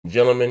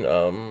gentlemen,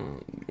 let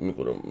me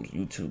go to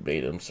YouTube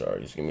beta. I'm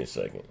sorry, just give me a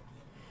second.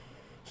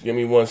 Just give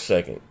me 1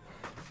 second.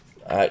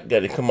 I got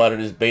to come out of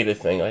this beta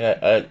thing.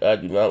 I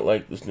do not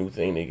like this new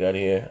thing they got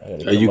here.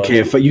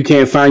 You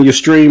can't find your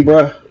stream,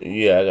 bro.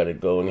 Yeah, I got to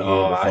go in here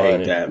to find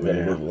hate it. that,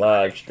 man. Go to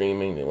live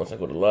streaming. Then once I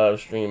go to live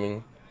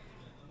streaming,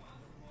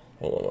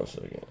 hold on 1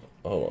 second.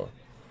 Hold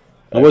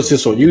on. What's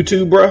this on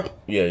YouTube, bro?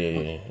 Yeah.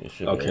 It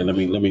should okay, let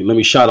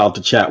me shout out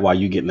the chat while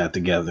you getting that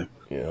together.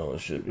 Yeah,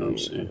 it should be.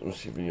 Let me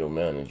see video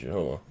manager.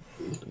 Hold on.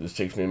 This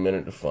takes me a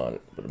minute to find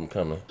it, but I'm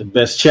coming. The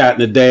best chat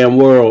in the damn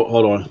world.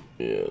 Hold on.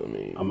 Yeah, let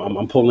me.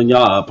 I'm pulling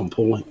y'all up. I'm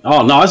pulling.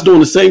 Oh no, it's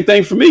doing the same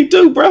thing for me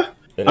too, bro.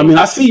 I mean,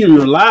 I see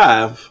you're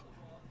live.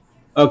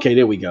 Okay,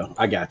 there we go.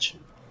 I got you.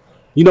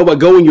 You know what?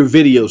 Go in your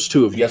videos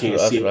too if you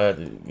can't see it. I had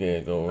to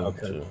go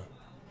okay. To.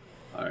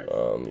 All right.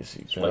 Let me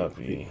see.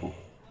 Copy.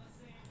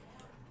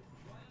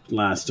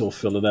 Line still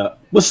filling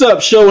up. What's up,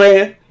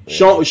 Shohan?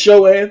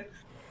 Shohan.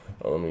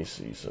 Oh, let me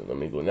see. So let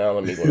me go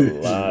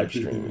to live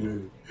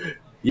streaming.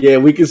 Yeah,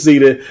 we can see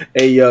that.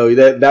 Hey, yo,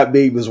 that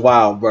meme is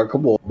wild, bro.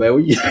 Come on, man. Let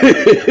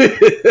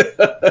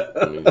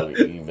me go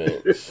to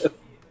events.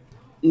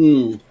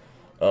 I'm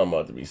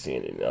about to be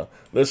seeing it now.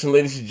 Listen,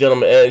 ladies and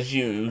gentlemen, as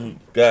you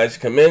guys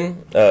come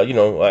in,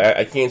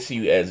 I can't see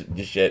you as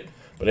just yet,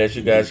 but as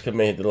you guys come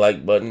in, hit the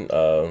like button.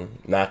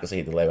 Not gonna say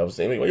hit the like. I was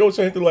saying, yo,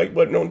 say hit the like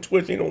button on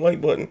Twitch. Ain't no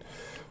like button.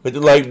 Hit the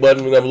like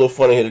button. We're gonna have a little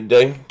fun here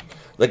today.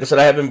 Like I said,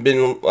 I haven't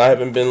been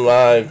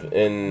live,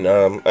 and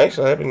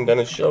actually I haven't done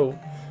a show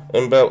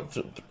in about.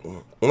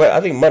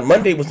 I think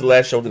Monday was the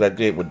last show that I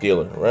did with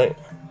Dealer, right?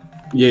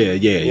 Yeah.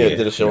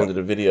 Did a show and did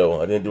a video.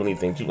 I didn't do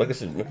anything too. Like I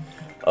said,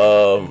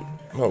 hold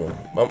on,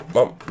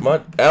 my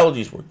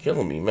allergies were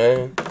killing me,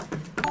 man.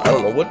 I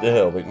don't know what the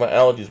hell. Like my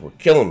allergies were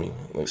killing me.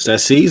 Like, it's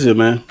that season,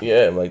 man.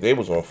 Yeah, like they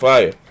was on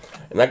fire,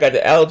 and I got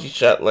the allergy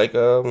shot like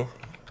 2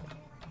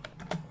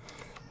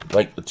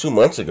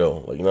 months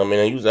ago. Like, you know what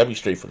I mean? I'd be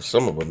straight for the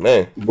summer, but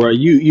man. Bro,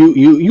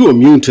 you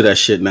immune to that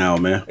shit now,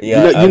 man.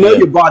 Yeah, you know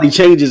your body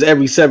changes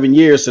every 7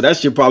 years, so that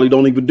shit probably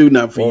don't even do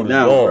nothing for you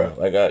now, bro.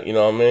 Like, you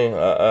know what I mean?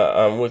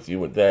 I'm with you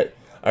with that.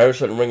 I heard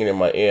something ringing in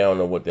my ear. I don't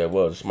know what that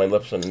was. Somebody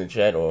left something in the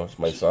chat, or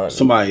somebody signed it.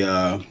 Somebody,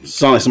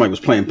 sounded like somebody was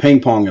playing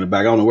ping pong in the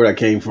back. I don't know where that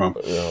came from.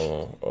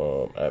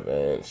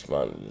 Advanced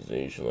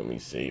monetization. Let me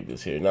save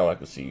this here. Now I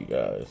can see you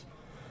guys.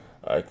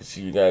 I can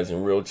see you guys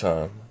in real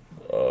time.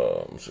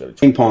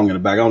 Ping pong in the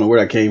back. I don't know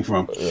where that came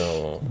from.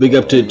 Big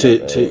up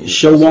to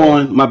Show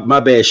On. My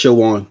bad,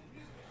 Show On.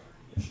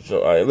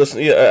 So, all right,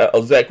 listen.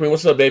 Zach Green,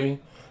 what's up, baby?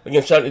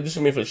 Again, this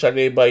is me for shout out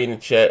to everybody in the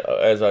chat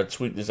as I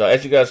tweet this out.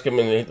 As you guys come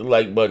in and hit the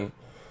like button,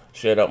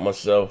 share it out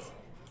myself.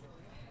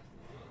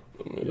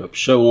 Yep,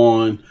 Show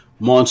On.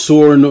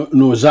 Mansoor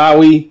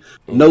Norzawi,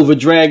 Nova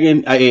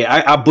Dragon.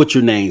 I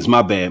butcher names.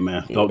 My bad,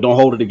 man. Don't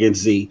hold it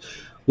against Z.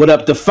 What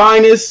up, the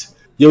finest?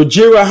 Yo,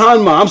 Jira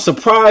Hanma, I'm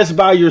surprised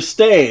by your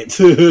stance.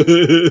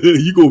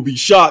 You gonna be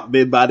shocked,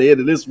 man, by the end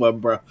of this one,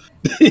 bro.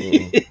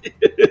 You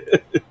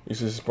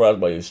should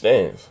surprised by your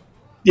stance.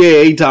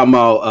 Yeah, he talking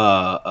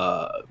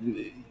about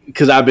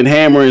because I've been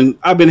hammering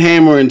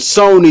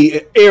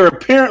Sony.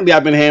 Apparently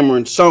I've been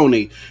hammering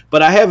Sony,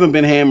 but I haven't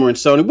been hammering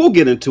Sony. We'll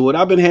get into it.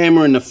 I've been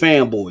hammering the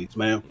fanboys,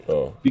 man.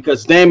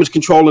 Because damage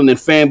controlling and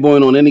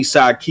fanboying on any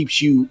side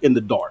keeps you in the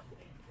dark.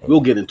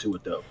 We'll get into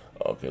it though.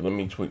 Okay, let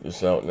me tweet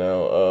this out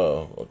now.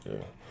 Okay.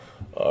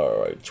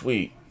 All right,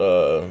 tweet.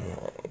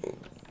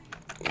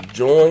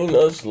 Join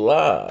us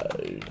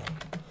live.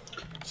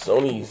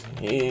 Sony's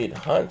head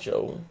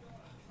honcho.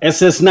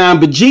 SS9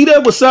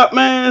 Vegeta, what's up,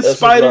 man?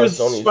 Spiders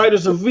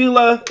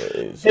Avila,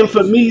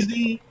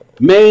 Infamizi,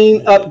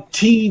 Main Up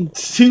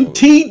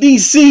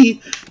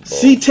TDC,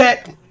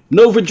 C-Tech,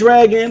 Nova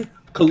Dragon,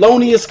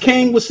 Colonius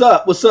King, what's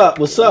up?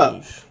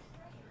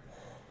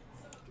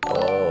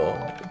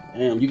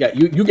 Damn, you got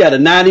a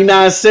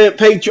 99-cent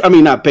Patreon. I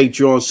mean, not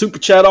Patreon, super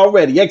chat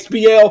already.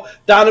 XBL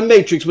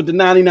Dynatrix with the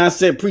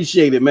 99-cent.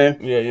 Appreciate it, man.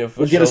 Yeah.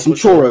 We'll get us some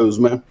churros,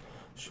 man.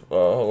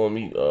 Hold on, let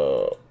me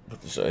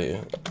put this out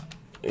here.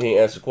 He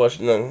ain't asked a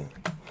question, nothing.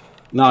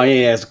 No,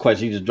 he ain't asked a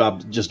question. He just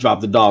dropped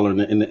the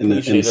 $1 in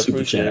the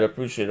super chat. I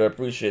appreciate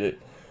it.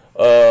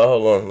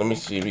 Hold on, let me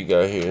see if we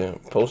got here.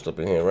 Post up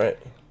in here, right?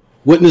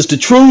 Witness the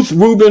Truth,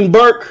 Ruben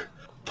Burke,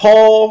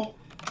 Paul.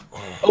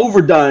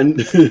 Overdone.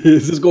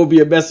 This is gonna be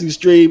a messy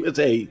stream. It's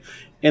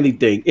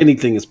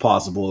anything is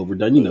possible.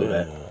 Overdone, you know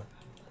that.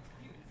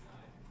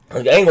 I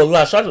ain't gonna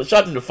lie. Shout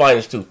out to the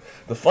finest too.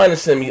 The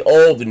finest send me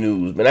all the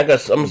news, man.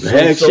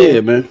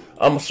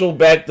 I'm so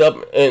backed up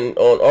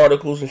on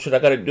articles and shit I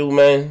gotta do,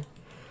 man.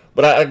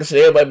 But like I said,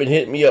 everybody been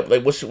hitting me up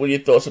like, what are your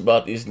thoughts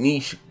about this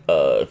niche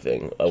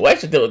thing? Well,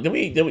 actually, did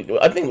we?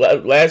 I think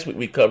last week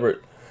we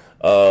covered.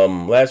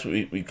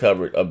 We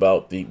covered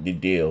about the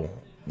deal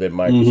that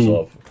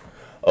Microsoft.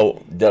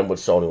 Done with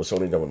Sony. Was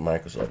Sony done with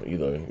Microsoft?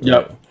 Either.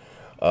 Yep.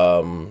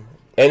 And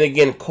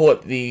again,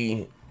 caught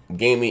the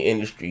gaming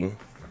industry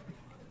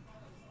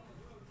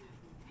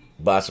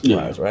by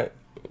surprise, right?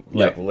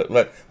 Yeah.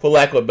 For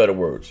lack of better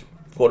words,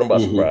 caught them by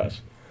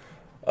surprise.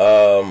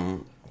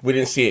 We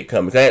didn't see it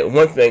coming.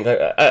 One thing,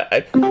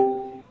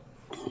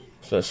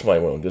 So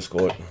somebody went on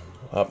Discord,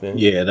 hop in.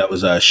 Yeah, that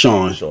was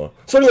Sean. So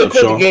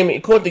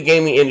it caught the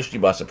gaming industry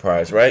by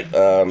surprise, right?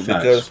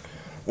 Because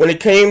when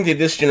it came to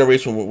this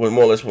generation, with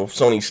more or less with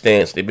Sony's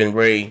stance, they've been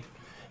very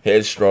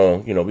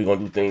headstrong. You know, we're gonna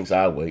do things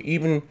our way.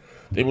 Even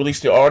they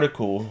released the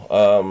article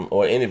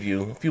or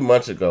interview a few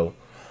months ago.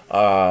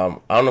 I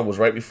don't know, it was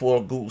right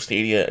before Google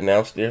Stadia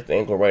announced their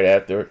thing, or right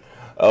after.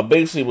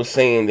 Basically, was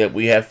saying that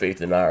we have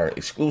faith in our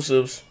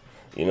exclusives.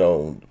 You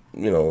know,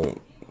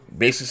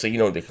 basically say,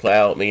 the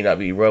cloud may not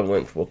be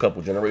relevant for a couple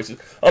generations.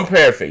 I'm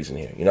paraphrasing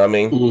here. You know what I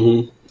mean?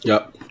 Mm-hmm.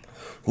 Yep.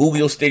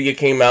 Google Stadia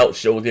came out,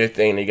 showed their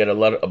thing. They got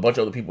a bunch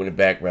of other people in the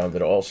background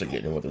that are also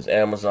getting it, whether it's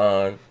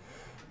Amazon,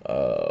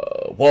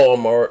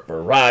 Walmart,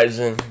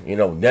 Verizon,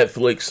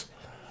 Netflix.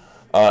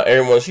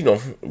 Everyone's,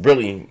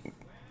 really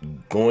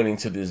going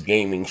into this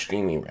gaming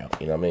streaming route.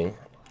 You know what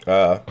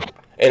I mean?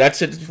 And I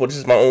said this before. This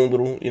is my own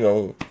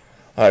little,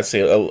 I'd say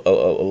a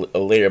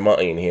layer of my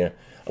in here.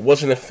 I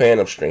wasn't a fan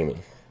of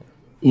streaming.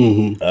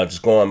 Mm-hmm.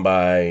 Just going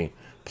by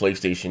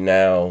PlayStation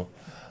Now,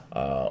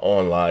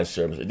 online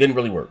service. It didn't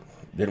really work.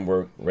 Didn't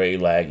work. Very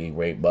laggy,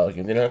 very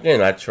buggy. And then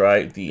again, I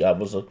tried I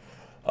was a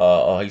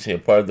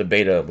part of the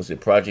beta was a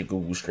Project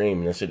Google Stream,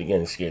 and I said again,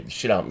 it scared the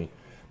shit out of me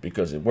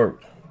because it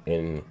worked.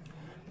 And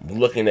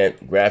looking at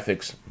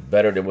graphics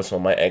better than what's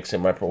on my X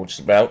and my Pro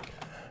just about,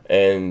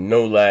 and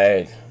no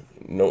lag,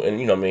 no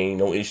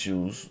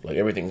issues. Like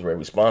everything's very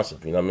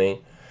responsive. You know what I mean?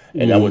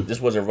 And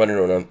this wasn't running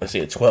on let's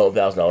say a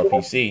 $12,000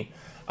 PC.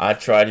 I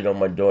tried it on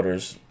my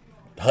daughter's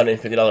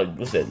 $150.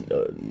 What's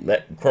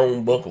that?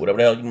 Chromebook or whatever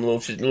the hell,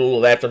 little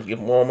laptop you get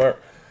from Walmart.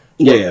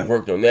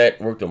 Worked on that.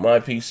 Worked on my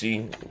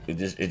PC.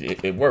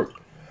 It worked.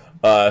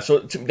 So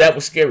that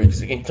was scary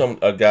because again, you're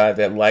a guy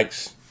that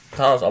likes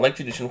consoles. I like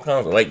traditional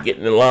consoles. I like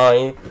getting in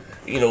line.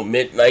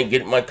 Midnight,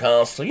 getting my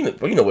console. You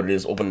know what it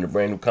is. Opening the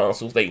brand new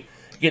consoles. Like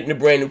getting a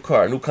brand new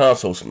car, new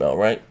console smell,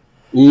 right?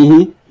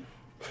 Mm-hmm.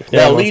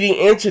 Now leading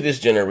into this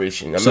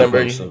generation, I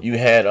remember you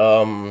had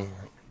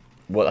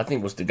I think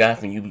it was the guy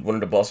from one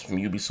of the bosses from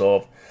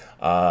Ubisoft,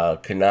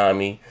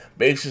 Konami,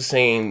 basically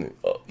saying,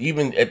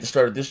 even at the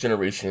start of this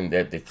generation,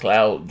 that the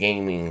cloud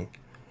gaming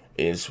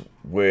is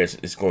where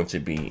it's going to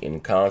be,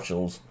 and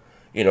consoles,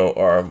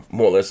 are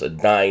more or less a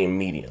dying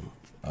medium.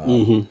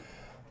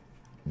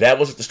 That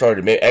was at the start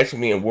of it. Actually,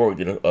 me and Warwick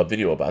did a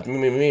video about it.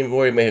 Me and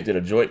Warwick may have did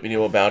a joint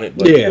video about it.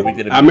 But yeah, we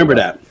did I remember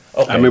that.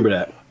 Okay. I remember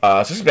that. So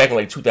this is back in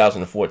like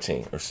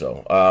 2014 or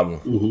so. I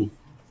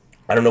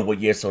don't know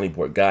what year Sony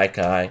bought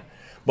Gaikai,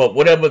 but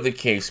whatever the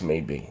case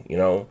may be,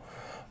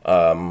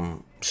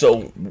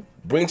 So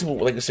bring to,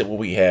 like I said, what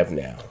we have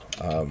now.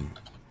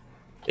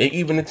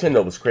 Even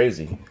Nintendo was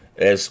crazy.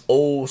 As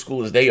old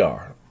school as they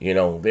are,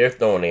 they're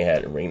throwing their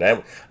hat in the ring.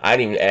 I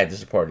didn't even add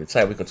this as part of the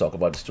time. We can talk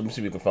about this too.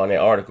 See if we can find that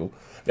article.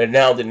 That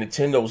now that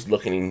Nintendo's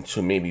looking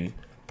into maybe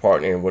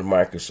partnering with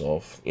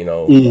Microsoft,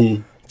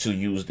 to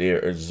use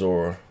their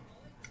Azure,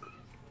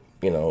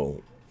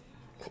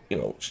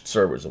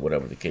 servers or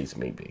whatever the case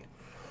may be.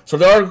 So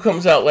the article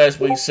comes out last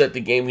week, set the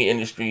gaming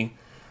industry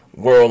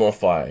world on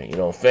fire.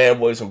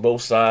 Fanboys on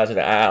both sides of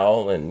the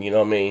aisle, and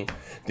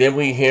Then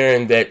we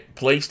hearing that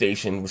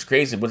PlayStation was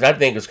crazy, but I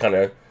think it's kind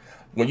of,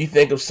 when you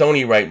think of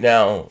Sony right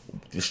now,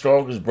 the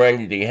strongest brand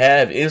that they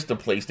have is the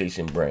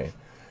PlayStation brand.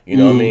 You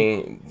know what I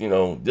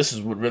mean? This is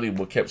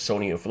what kept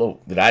Sony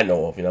afloat that I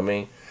know of. You know what I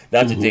mean?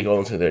 Not to dig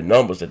into their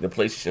numbers, that the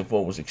PlayStation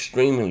 4 was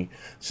extremely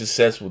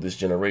successful this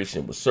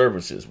generation with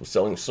services, with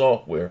selling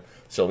software,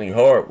 selling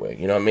hardware.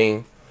 You know what I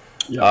mean?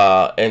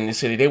 Yeah. And they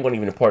said they weren't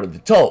even a part of the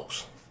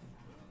talks.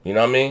 You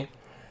know what I mean?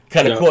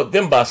 Kind of caught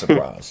them by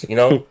surprise.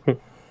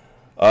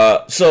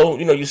 So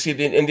you see,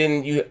 and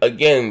then you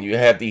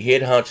have the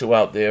head honcho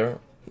out there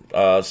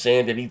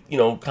saying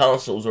that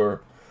consoles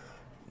are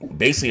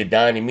basically a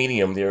dying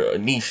medium. They're a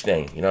niche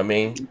thing. You know what I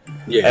mean?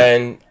 Yeah.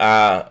 And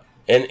I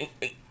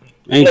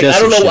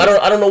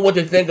don't know what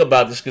to think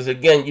about this, because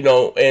again,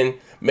 and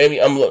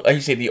maybe I'm like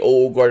you say, the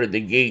old guard at the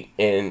gate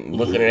and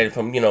looking at it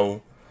from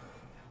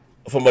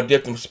from a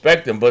different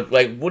perspective. But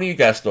like, what are you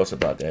guys' thoughts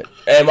about that?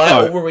 Am I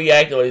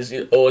overreacting,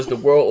 or is the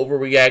world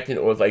overreacting,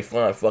 or is like,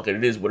 fine, fuck it,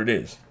 it is what it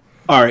is?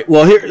 All right.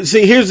 Well,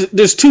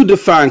 there's two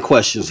defined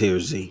questions here,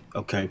 Z.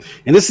 Okay,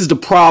 and this is the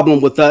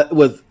problem with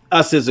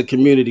us as a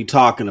community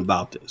talking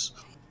about this.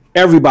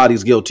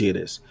 Everybody's guilty of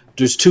this.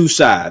 There's two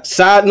sides.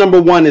 Side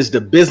number one is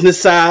the business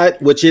side,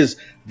 which is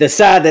the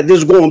side that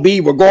there's going to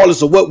be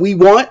regardless of what we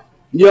want.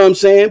 You know what I'm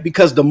saying?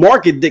 Because the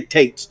market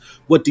dictates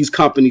what these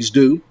companies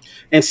do.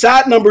 And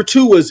side number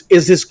two is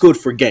this good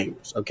for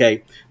gamers?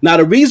 Okay. Now,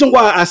 the reason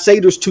why I say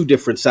there's two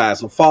different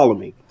sides, and follow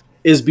me,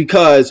 is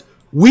because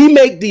we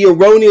make the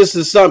erroneous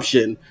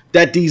assumption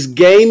that these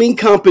gaming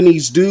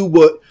companies do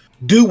what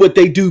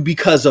they do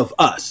because of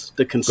us,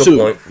 the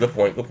consumer. Good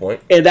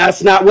point. And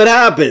that's not what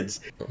happens.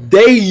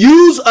 They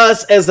use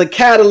us as a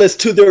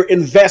catalyst to their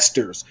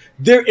investors.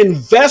 Their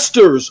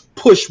investors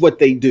push what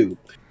they do.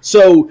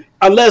 So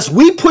unless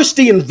we push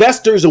the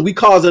investors and we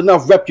cause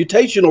enough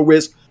reputational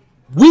risk,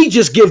 we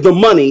just give them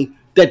money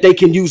that they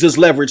can use as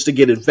leverage to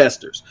get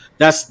investors.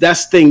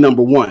 That's thing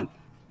number one.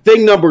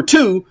 Thing number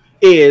two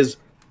is,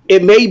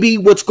 it may be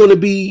what's going to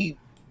be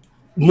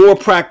more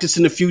practice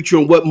in the future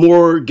and what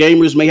more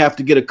gamers may have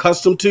to get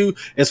accustomed to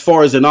as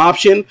far as an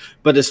option.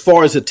 But as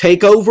far as a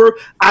takeover,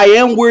 I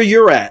am where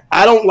you're at.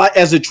 I don't like,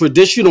 as a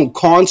traditional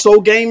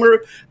console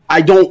gamer,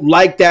 I don't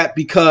like that,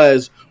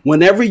 because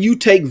whenever you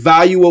take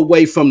value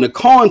away from the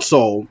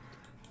console,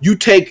 you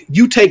take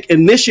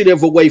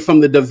initiative away from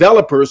the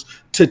developers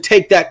to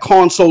take that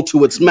console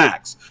to its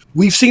max.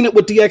 We've seen it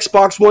with the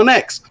Xbox One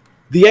X.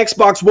 The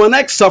Xbox One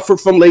X suffered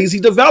from lazy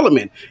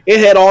development. It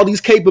had all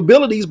these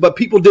capabilities, but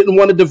people didn't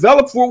want to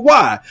develop for it.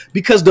 Why?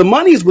 Because the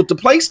money is with the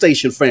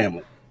PlayStation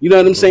family. You know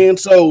what I'm saying?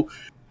 So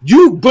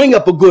you bring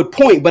up a good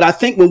point, but I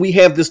think when we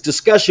have this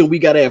discussion, we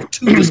got to have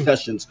two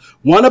discussions.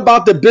 One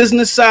about the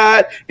business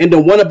side, and the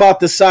one about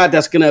the side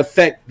that's going to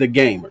affect the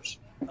gamers.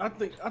 I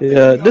think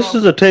this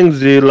is the thing,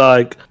 Z.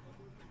 Like,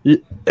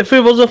 if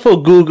it wasn't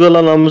for Google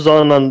and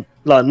Amazon and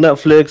like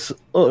Netflix,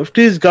 if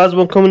these guys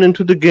were coming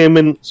into the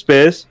gaming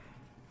space,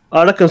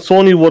 I reckon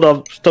Sony would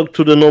have stuck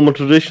to the normal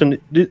tradition.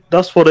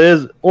 That's what it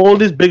is. All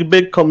these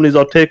big companies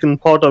are taking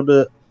part of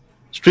the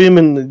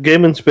streaming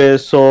gaming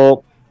space.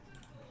 So,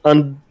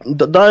 and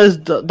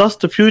that's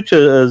the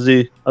future,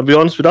 Z. I'll be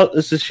honest with that.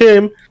 It's a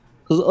shame,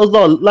 because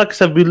like I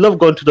said, we love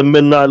going to the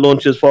midnight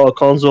launches for our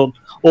console,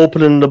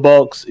 opening the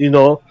box, you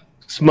know,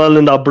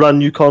 smelling that brand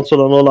new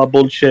console and all that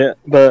bullshit.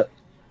 But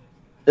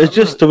it's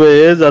just the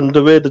way it is, and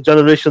the way the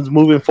generation's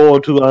moving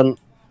forward to, and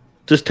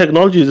this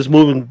technology is just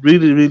moving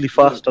really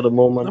fast at the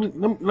moment.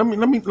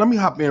 Let me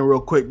hop in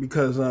real quick,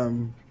 because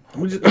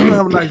we're gonna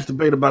have a nice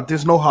debate about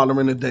this. No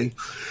hollering today.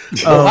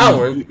 No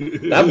hollering.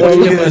 I'm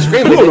going to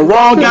scream. You're on the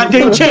wrong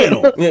goddamn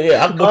channel.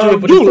 Yeah. I'm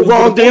going to you're on the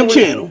wrong damn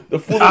channel.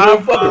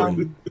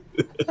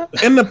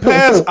 In the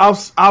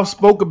past, I've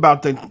spoke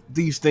about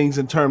these things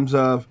in terms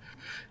of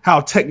how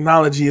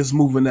technology is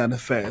moving at a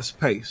fast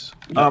pace.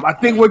 I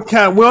think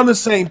we're on the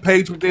same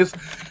page with this,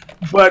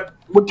 but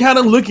we're kind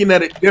of looking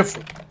at it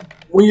different.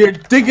 When you're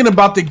thinking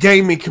about the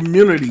gaming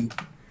community,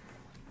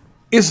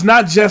 it's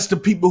not just the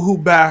people who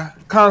buy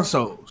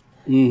consoles.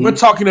 Mm-hmm.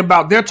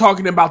 They're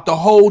talking about the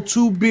whole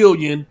 2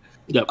 billion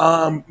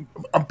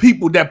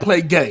people that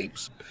play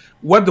games.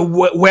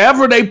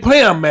 Wherever they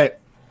play them at,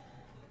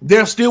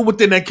 they're still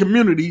within that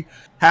community.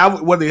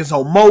 Whether it's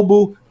on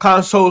mobile,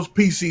 consoles,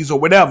 PCs, or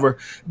whatever,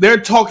 they're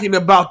talking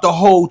about the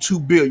whole 2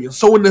 billion.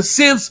 So in the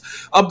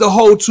sense of the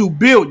whole 2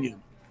 billion,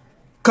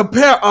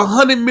 compare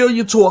 100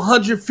 million to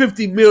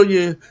 150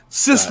 million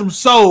systems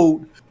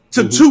sold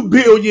to 2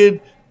 billion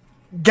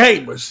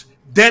gamers.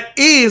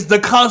 The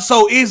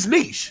console is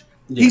niche.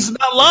 Yeah. He's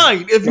not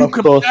lying. If you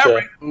compare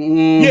it,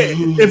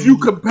 if you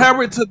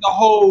compare it to the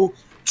whole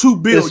 2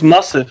 billion,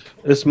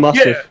 it's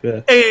massive.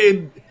 Yeah.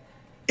 And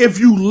if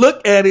you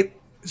look at it,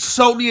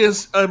 Sony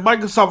and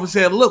Microsoft is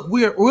saying, "Look,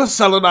 we're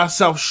selling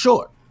ourselves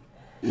short."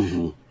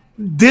 Mm-hmm.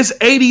 This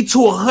 80 to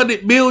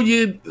 100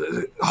 million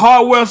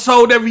hardware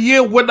sold every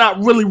year, we're not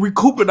really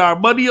recouping our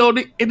money on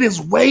it. It is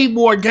way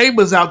more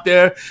gamers out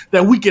there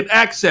that we can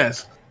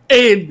access,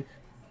 and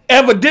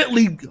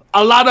evidently,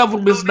 a lot of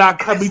them is not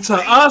coming to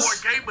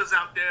us.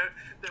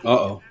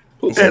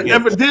 And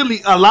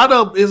evidently, a lot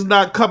of them is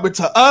not coming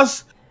to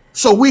us.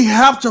 So we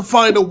have to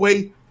find a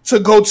way to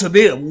go to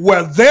them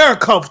where they're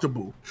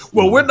comfortable.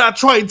 Well, we're not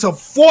trying to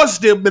force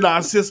them in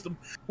our system.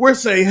 We're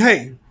saying,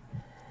 hey,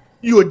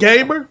 you a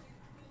gamer?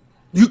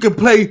 You can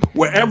play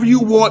wherever you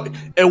want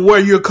and where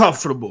you're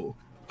comfortable.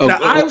 Go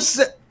ahead. I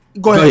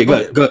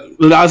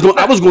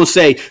was going to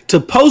say, to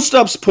Post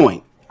Up's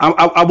point,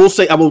 I will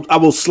say I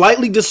will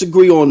slightly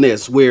disagree on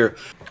this, where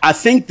I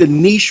think the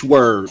niche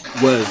word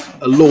was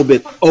a little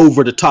bit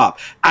over the top.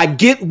 I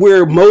get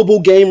where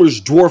mobile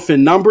gamers dwarf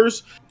in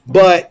numbers,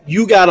 but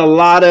you got a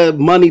lot of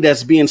money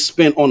that's being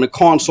spent on the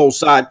console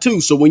side too.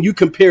 So when you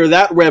compare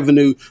that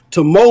revenue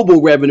to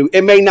mobile revenue,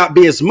 it may not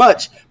be as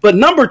much, but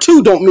number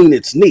 2 don't mean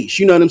it's niche.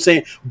 You know what I'm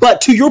saying?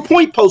 But to your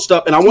point, Post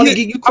Up, and I want to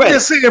give you credit. I'm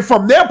just saying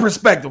from their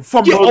perspective,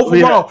 from the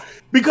overall,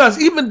 because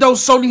even though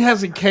Sony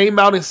hasn't came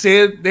out and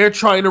said they're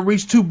trying to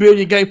reach 2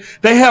 billion games,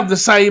 they have the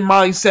same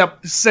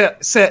mindset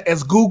set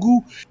as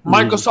Google,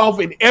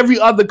 Microsoft, and every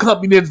other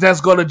company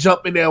that's going to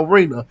jump in the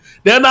arena.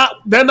 They're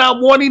not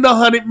wanting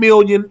 100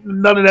 million,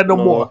 none of that no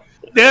more.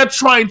 They're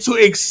trying to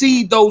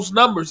exceed those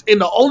numbers,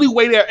 and the only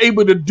way they're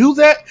able to do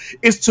that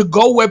is to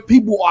go where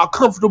people are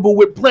comfortable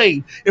with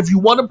playing. If you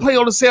want to play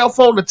on a cell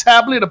phone, a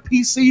tablet, a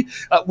PC,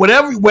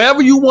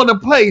 wherever you want to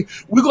play,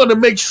 we're going to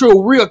make sure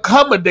we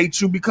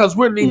accommodate you, because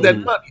we're needing that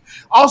money.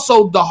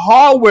 Also, the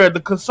hardware, the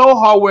console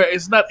hardware,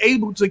 is not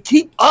able to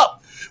keep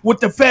up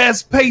with the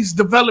fast-paced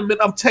development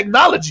of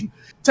technology.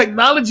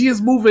 Technology is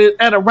moving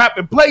at a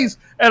rapid pace.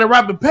 By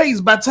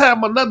the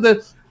time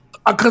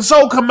a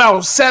console come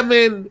out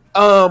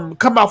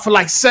for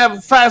like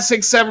 5,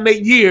 6, 7,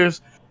 8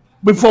 years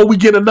before we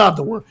get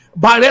another one.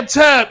 By that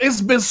time,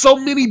 it's been so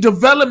many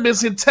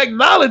developments in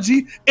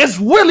technology, it's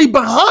really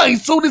behind.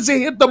 As soon as it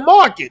hit the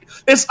market,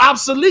 it's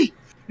obsolete.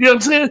 You know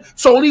what I'm saying?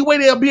 So only way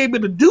they'll be able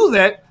to do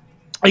that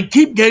and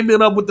keep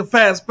gaming up with the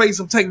fast pace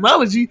of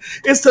technology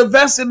is to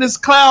invest in this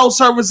cloud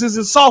services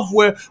and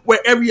software where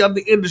every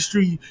other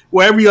industry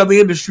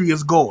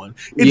is going.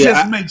 It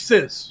just makes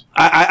sense.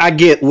 I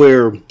get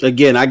where,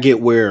 again,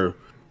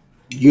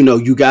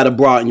 you got to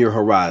broaden your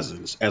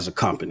horizons as a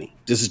company.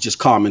 This is just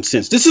common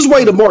sense. This is the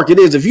way the market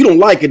is. If you don't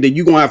like it, then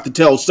you're going to have to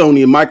tell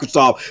Sony and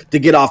Microsoft to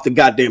get off the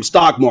goddamn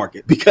stock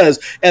market. Because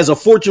as a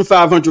Fortune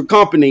 500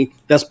 company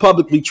that's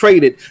publicly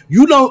traded,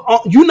 you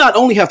not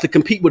only have to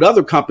compete with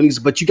other companies,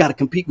 but you got to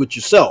compete with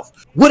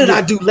yourself. What did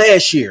I do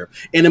last year?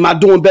 And am I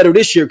doing better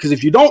this year? Because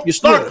if you don't, your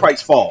stock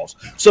price falls.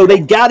 So they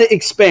got to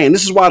expand.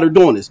 This is why they're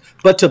doing this.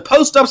 But to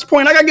Post Up's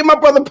point, I got to give my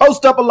brother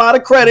Post Up a lot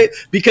of credit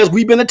because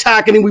we've been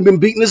attacking him. We've been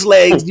beating his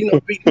legs, beating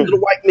the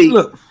white meat.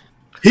 Look.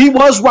 He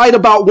was right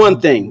about one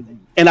thing,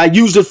 and I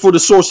used it for the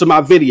source of my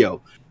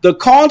video. The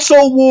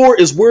console war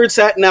is where it's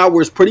at now,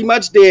 where it's pretty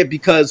much dead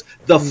because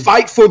the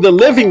fight for the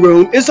living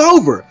room is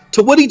over.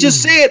 To what he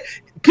just said,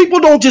 people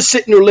don't just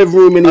sit in their living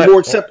room anymore,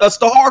 except us,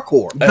 the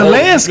hardcore. The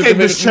landscape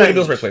has changed.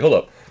 Hold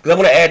up, because I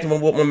want to add to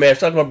what my man,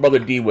 shout out to my brother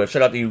D-Web,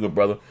 shout out to you, good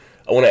brother.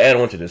 I want to add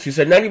on to this. He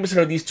said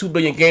 90% of these 2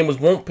 billion gamers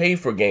won't pay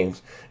for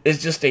games.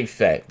 It's just a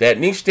fact. That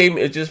niche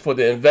statement is just for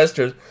the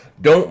investors.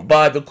 Don't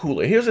buy the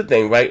cooler. Here's the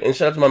thing, right? And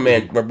shout out to my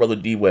man, my brother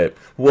D-Web,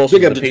 who also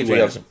is a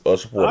Patreon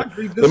supporter. I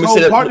agree. This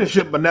whole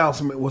partnership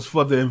announcement was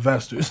for the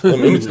investors. let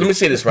me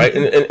say this, right?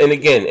 And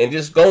again, and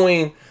just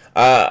going,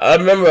 I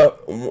remember,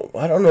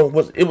 I don't know,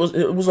 it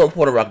was on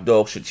Porter Rock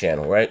Dog Shit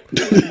channel, right?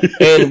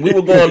 And we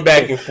were going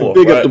back and forth.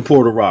 Big up to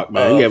Porter Rock,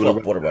 man.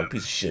 Porter Rock,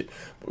 piece of shit.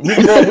 We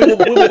were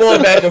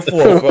going back and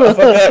forth. I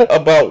forgot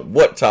about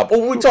what topic.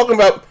 What were we talking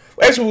about?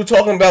 Actually, we were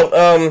talking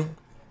about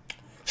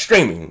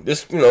streaming.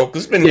 This, because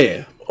it's been,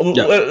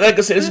 like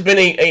I said, it's been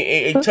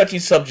a touchy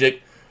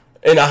subject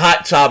and a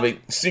hot topic.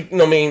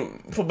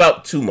 For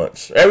about 2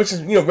 months. Ever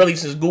since, really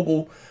since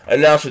Google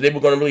announced that they were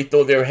going to really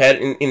throw their hat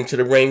into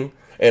the ring,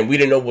 and we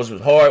didn't know what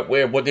was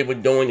hardware, what they were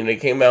doing, and they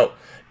came out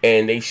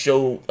and they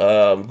showed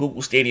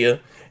Google Stadia,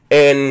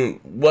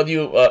 and whether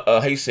you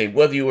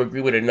whether you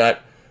agree with it or not.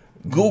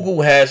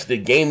 Google has the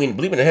gaming,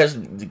 believe it, it has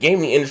the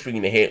gaming industry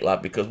in the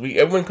headlock because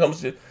everyone comes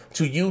to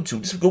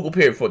YouTube, just Google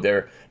period, for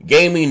their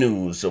gaming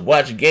news, to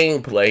watch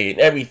gameplay and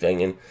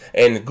everything,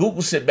 and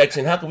Google sit back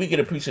saying, how can we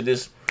get a piece of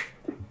this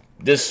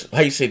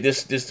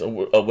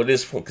what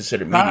is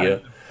considered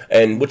media,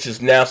 and which is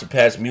now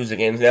surpassed music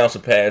and now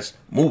surpassed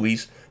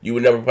movies. You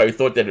would never probably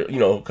thought that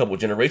a couple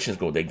of generations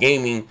ago that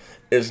gaming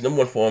is number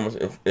one form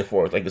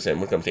for, like I said,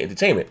 when it comes to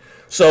entertainment.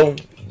 So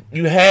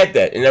you had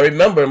that, and I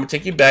remember, I'm gonna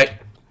take you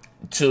back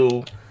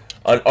to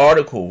an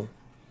article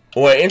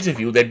or an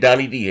interview that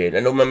Donnie D had. I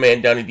know my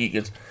man Donnie D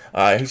gets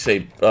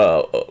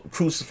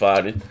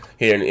crucified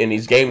here in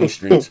these gaming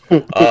streets.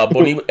 But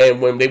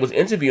when they was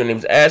interviewing, they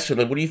was asking,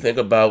 like, what do you think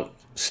about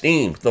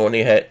Steam throwing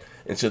their hat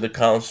into the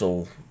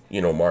console,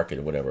 market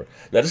or whatever.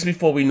 Now, this is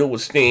before we knew what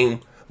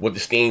the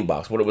Steam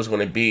box, what it was going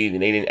to be,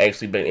 and they didn't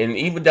actually. And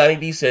even Donnie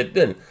D said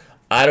then,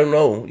 I don't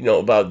know,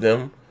 about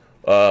them.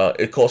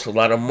 It costs a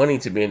lot of money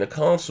to be in the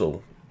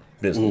console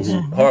business,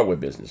 hardware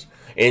business.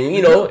 And,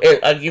 and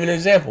I'll give you an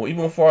example,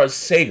 even as far as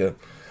Sega,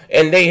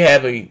 and they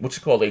have what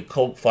you call a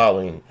cult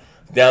following,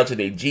 down to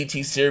their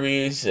GT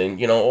series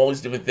and, all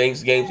these different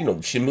things, games,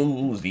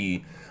 Shimu's,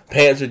 the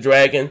Panzer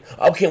Dragon.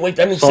 I can't wait.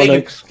 I mean,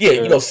 Sega,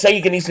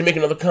 Sega needs to make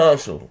another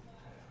console.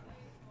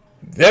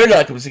 They're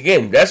not, because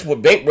again, that's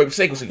what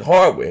bankruptcy Sega was, like,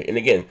 hardware. And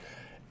again,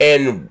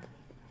 and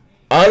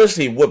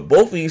honestly, what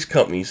both of these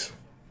companies,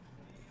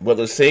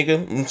 whether it's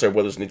Sega,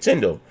 whether it's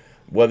Nintendo,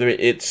 whether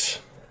it's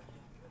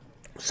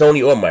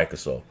Sony or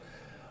Microsoft,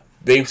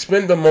 they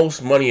spend the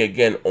most money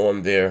again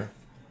on their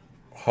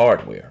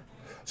hardware.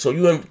 So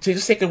you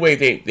just take away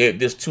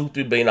this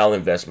 $2-3 billion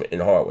investment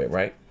in hardware,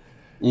 right?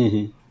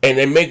 Mm-hmm. And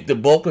they make the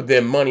bulk of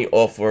their money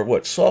off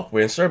for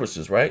software and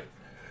services, right?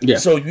 Yeah.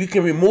 So you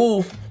can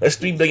remove that's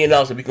 $3 billion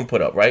that we can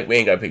put up, right? We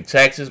ain't gotta pay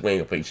taxes, we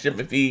ain't gotta pay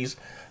shipping fees.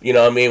 You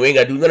know what I mean? We ain't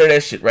gotta do none of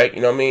that shit, right?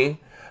 You know what I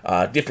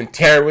mean? Different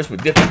terrorists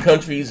with different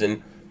countries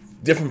and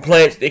different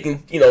plants, they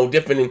can,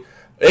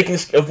 they can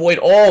avoid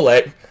all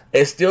that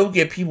and still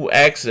give people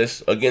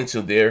access again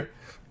to their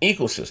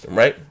ecosystem,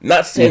 right?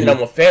 Not saying that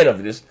I'm a fan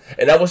of this,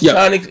 and I was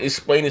trying to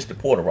explain this to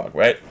Porter Rock,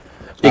 right?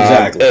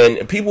 Exactly.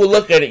 And people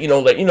look at it,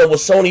 with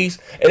Sony's,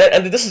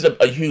 and this is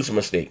a huge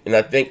mistake, and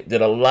I think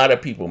that a lot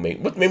of people make,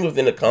 maybe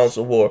within the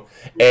console war,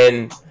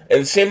 and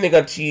the same thing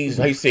I teased,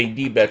 how you say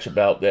D-Batch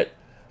about that,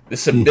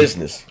 it's a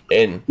business,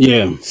 and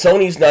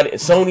Sony's not,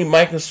 Sony,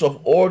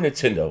 Microsoft, or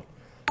Nintendo,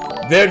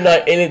 they're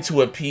not in it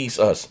to appease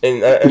us,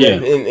 and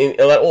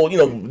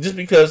just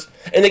because.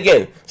 And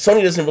again,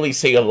 Sony doesn't really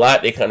say a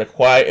lot; they kind of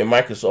quiet, and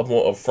Microsoft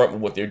more upfront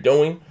with what they're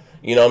doing.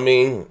 You know what I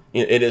mean?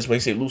 It is what they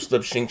say, loose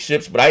lips sink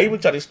ships. But I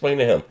even tried to explain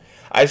to him.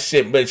 I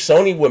said, but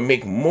Sony would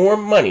make more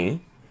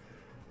money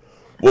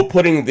with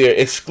putting their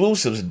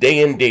exclusives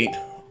day and date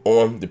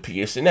on the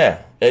PS Now.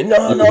 And no.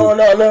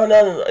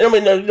 I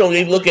mean,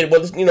 they look at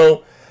what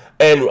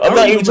And I'm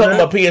not even talking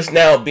about PS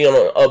Now being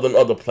on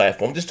other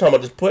platforms. I'm just talking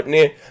about just putting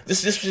it,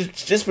 just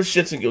for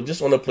shits and giggles,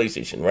 just on the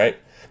PlayStation, right?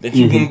 that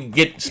you can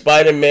get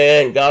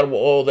Spider-Man, God of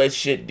War, all that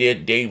shit there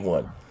day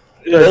one.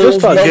 Yeah, those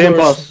just like Game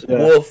Pass. Yeah.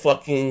 will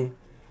fucking.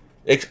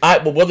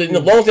 But whether in the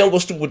long term go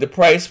stupid with the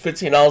price,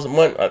 $15 a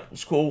month,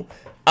 it's cool.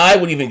 I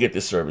would even get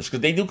this service because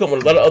they do come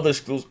with a lot of other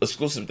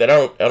exclusives that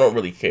I don't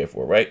really care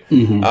for, right?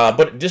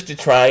 But just to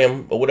try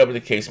them or whatever the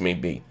case may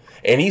be.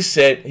 And he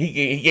said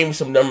he gave me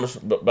some numbers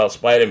about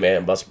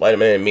Spider-Man.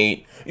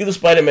 Made either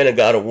Spider-Man and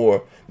God of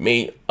War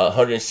made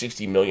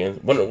 160 million.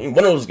 One of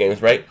those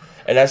games, right?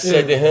 And I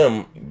said to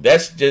him,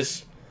 that's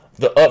just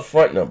the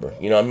upfront number.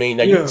 You know what I mean?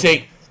 Now you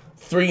take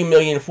 3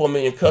 million, 4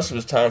 million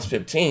customers times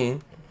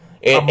 15.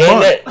 And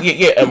that,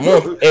 a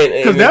month.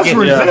 Because that's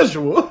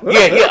residual.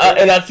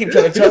 And I keep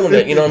trying to tell him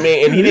that, you know what I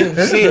mean? And he didn't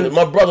see it.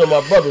 My brother.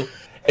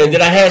 And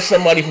then I had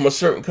somebody from a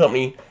certain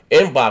company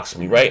inbox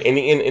me, right? And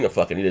in the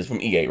fucking, it is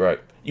from EA, right?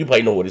 You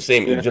probably know what the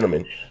same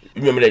gentleman.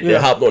 You remember that? They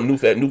hopped on new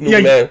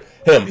man.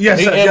 Him. He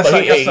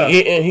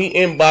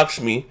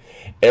inboxed me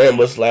and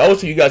was like, I always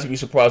tell you guys to be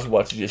surprised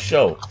watching this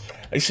show.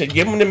 He said,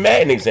 give him the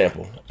Madden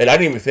example. And I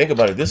didn't even think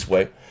about it this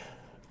way.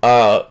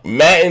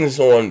 Madden's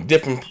on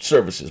different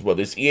services,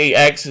 whether it's EA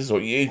Access or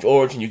EA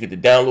Origin. You get to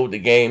download the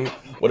game,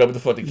 whatever the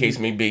fuck the case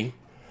may be,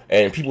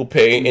 and people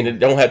pay, and they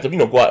don't have to,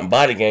 go out and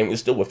buy the game.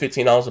 It's still with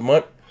 $15 a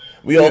month.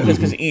 We all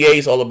because EA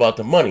is all about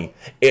the money.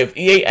 If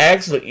EA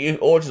Access or EA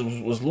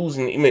Origin was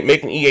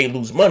making EA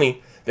lose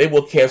money, they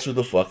will cancel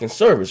the fucking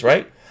service,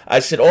 right? I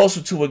said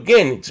also too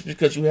again, just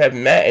because you have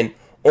Madden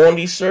on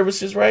these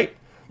services, right?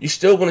 You're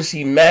still going to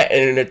see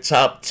Madden in the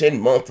top 10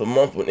 month to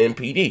month with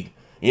NPD.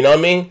 You know what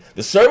I mean?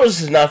 The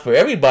service is not for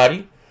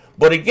everybody,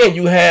 but again,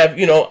 you have,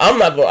 I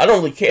don't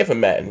really care for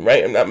Madden,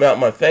 right? Not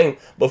my thing,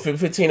 but for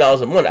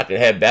 $15 a month, I could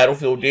have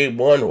Battlefield Day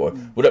 1 or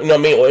whatever,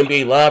 or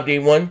NBA Live Day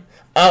 1.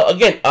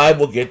 Again, I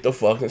will get the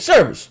fucking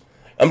service.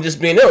 I'm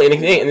just being ill, and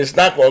it's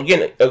not going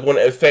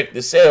to affect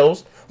the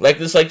sales. Like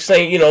it's like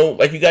saying,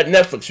 like you got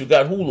Netflix, you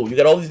got Hulu, you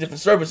got all these different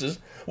services.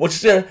 What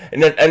you're saying,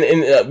 and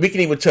we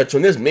can even touch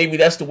on this. Maybe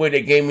that's the way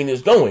that gaming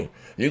is going.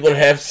 You're gonna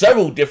have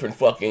several different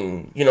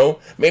fucking,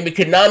 maybe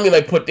Konami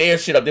might put their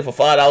shit up there for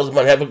 $5 a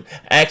month, have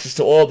access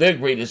to all their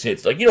greatest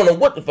hits. Like you don't know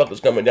what the fuck is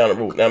coming down the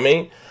road. You know what I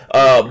mean?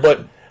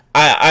 But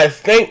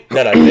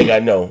I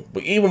know.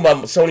 But even by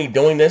Sony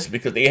doing this,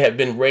 because they have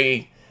been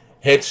very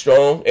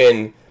headstrong,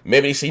 and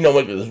maybe they say,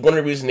 what? One of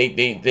the reasons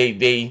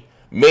they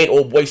made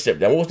old boy step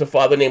down. What was the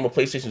father name of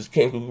PlayStation's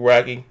Ken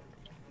Kukuragi?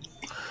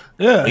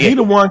 Yeah, he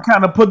the one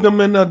kind of put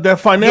them in that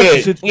financial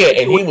situation.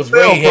 Yeah, and he was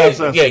very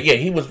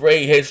he was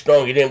very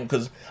headstrong. He didn't,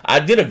 because I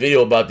did a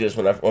video about this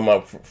when I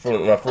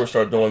first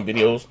started doing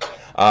videos.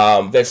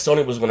 That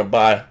Sony was going to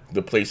buy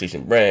the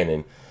PlayStation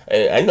brand,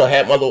 and I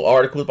had my little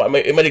articles, but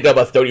it might have got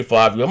about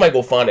 35 views. I might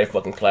go find that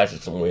fucking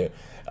classic somewhere.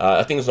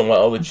 I think it's on my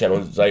other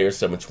channel, Zaire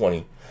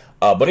 720.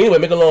 But anyway,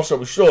 make a long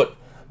story short,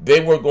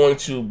 they were going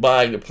to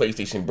buy the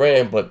PlayStation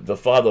brand, but the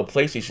father of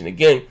PlayStation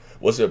again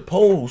was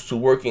opposed to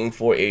working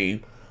for a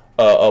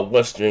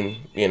Western,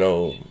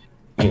 the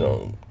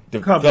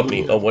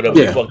company or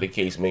whatever the fuck the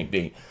case may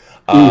be.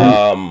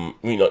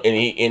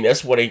 And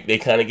that's why they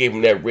kind of gave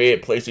him that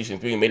red PlayStation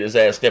 3 and made his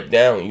ass step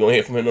down. You don't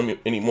hear from him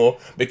anymore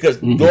because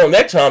during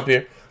that time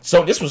period,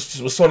 so this was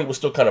Sony was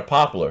still kind of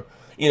popular,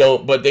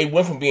 but they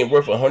went from being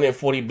worth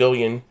 140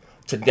 billion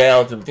to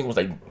down to I think it was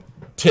like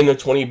 10 to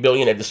 20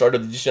 billion at the start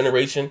of this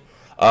generation.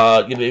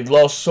 They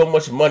lost so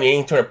much money, they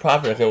ain't turned a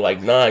profit in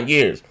like 9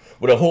 years.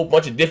 With a whole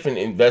bunch of different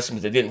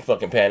investments that didn't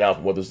fucking pan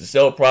out, whether it was the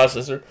cell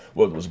processor,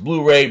 whether it was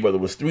Blu-ray, whether it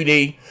was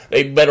 3D.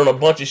 They bet on a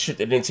bunch of shit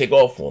that didn't take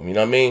off for them, you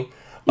know what I mean?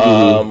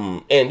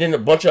 And then a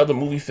bunch of other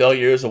movie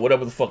failures or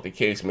whatever the fuck the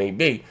case may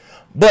be.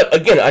 But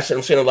again, I'm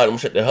saying a lot, I'm going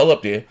to shut the hell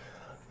up there,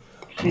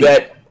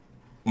 that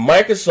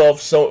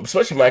Microsoft,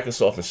 especially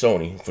Microsoft and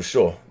Sony, for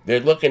sure, they're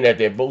looking at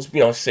their both,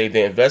 say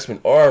their investment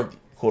are,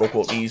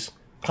 quote-unquote, these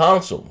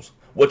consoles,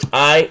 which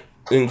I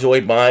enjoy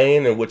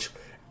buying and which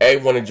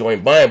everyone enjoys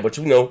buying, but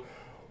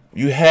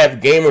you have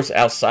gamers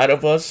outside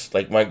of us,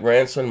 like my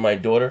grandson, my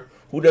daughter,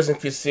 who doesn't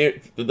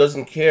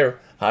care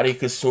how they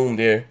consume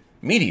their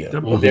media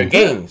or their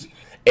games,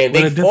 and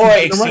they far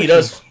exceed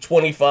us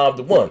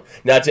 25-1.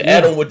 Now, to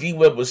add on what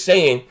D-Web was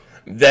saying,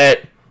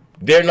 that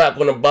they're not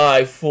going to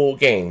buy full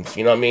games,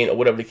 you know what I mean, or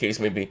whatever the case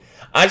may be.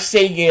 I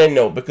say yeah and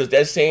no, because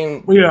that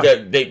same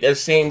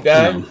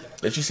guy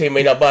that you say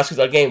may not buy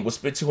a game will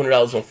spend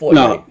 $200 on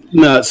Fortnite.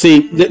 No.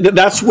 See,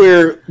 that's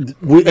where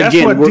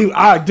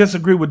I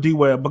disagree with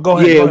D-Web. But go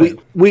ahead.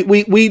 We're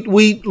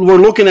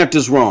looking at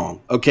this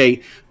wrong.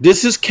 Okay,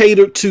 this is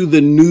catered to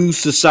the new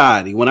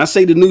society. When I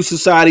say the new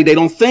society, they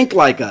don't think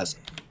like us.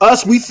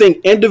 We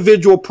think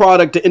individual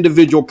product to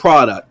individual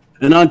product.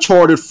 An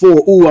Uncharted 4,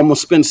 I'm gonna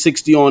spend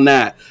 60 on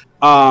that.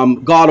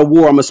 God of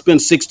War, I'm gonna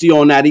spend 60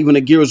 on that. Even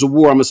the Gears of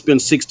War, I'm gonna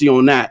spend 60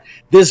 on that.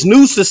 This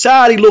new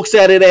society looks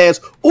at it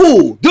as,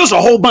 there's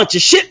a whole bunch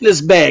of shit in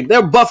this bag.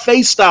 They're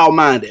buffet style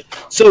minded.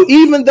 So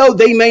even though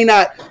they may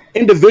not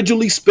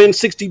individually spend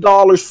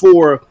 $60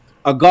 for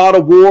a God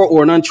of War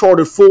or an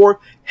Uncharted 4,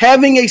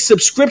 having a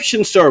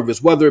subscription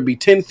service, whether it be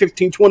 $10,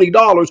 $15,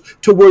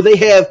 $20, to where they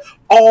have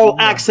all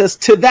access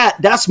to that,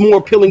 that's more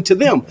appealing to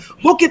them.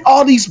 Look at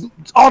all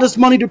this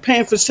money they're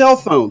paying for cell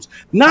phones.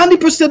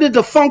 90% of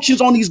the functions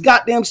on these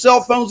goddamn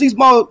cell phones, these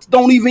mothers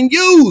don't even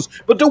use,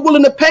 but they're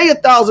willing to pay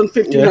 $1,000,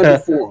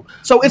 $1,500 for them.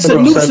 So it's a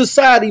new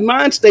society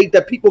mind state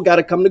that people got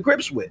to come to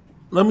grips with.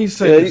 Let me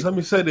say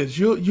this.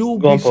 You'll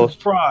be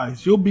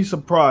surprised. You'll be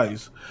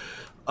surprised.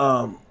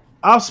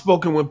 I've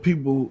spoken with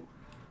people.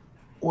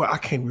 Well, I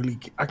can't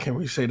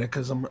really say that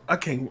because I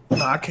can't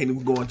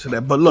even go into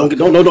that. But look,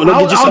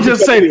 I'll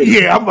just say that.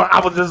 Yeah,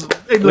 I was just.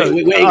 Hey, look,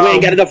 we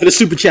ain't got enough for the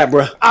super chat,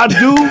 bro. I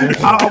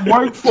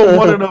work for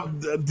one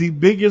of the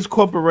biggest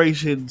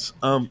corporations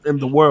in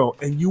the world,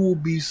 and you will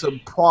be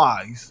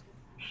surprised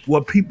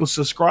what people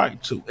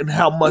subscribe to and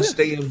how much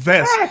they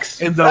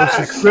invest in those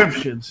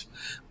subscriptions.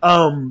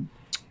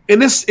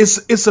 And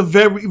it's a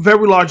very,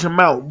 very large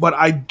amount, but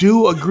I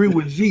do agree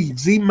with Z.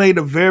 Z made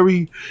a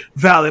very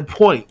valid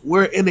point.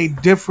 We're in a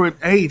different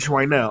age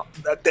right now.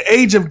 The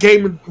age of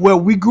gaming where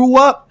we grew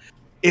up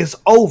is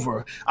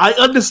over. I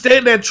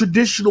understand that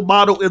traditional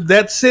model in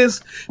that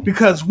sense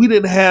because we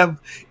didn't have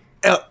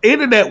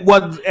internet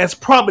wasn't as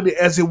prominent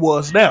as it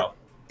was now.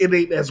 It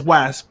ain't as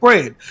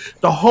widespread.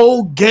 The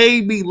whole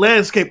gaming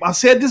landscape, I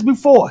said this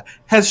before,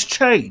 has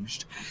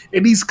changed,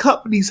 and these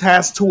companies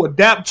has to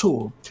adapt to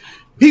them.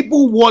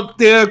 People want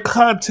their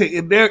content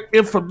and their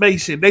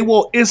information. They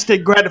want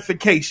instant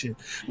gratification.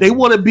 They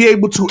want to be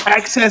able to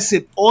access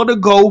it on the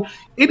go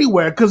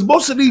anywhere. Because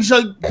most of these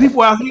young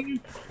people out here,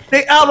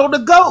 they out on the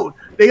go.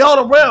 They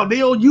all around.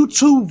 They on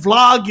YouTube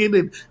vlogging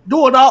and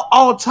doing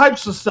all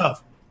types of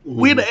stuff.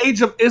 We're in the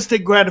age of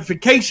instant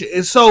gratification.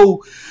 And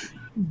so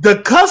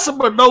the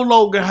customer no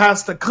longer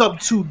has to come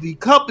to the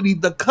company.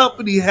 The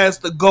company has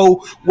to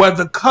go where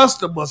the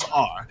customers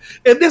are.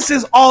 And this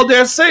is all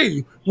they're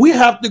saying. We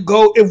have to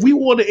go if we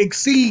want to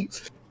exceed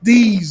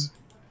these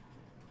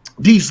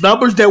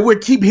numbers that we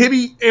keep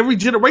hitting every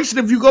generation.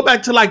 If you go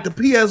back to like the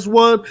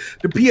PS1,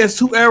 the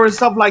PS2 era and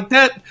stuff like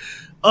that,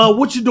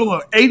 what you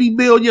doing? 80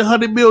 million,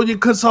 100 million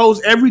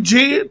consoles every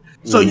gen?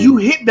 So you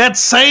hit that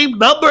same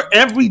number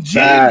every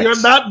gen? Facts.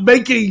 You're not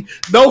making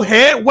no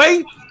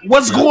headway?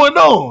 What's going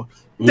on?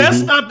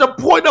 That's not the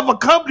point of a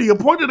company. The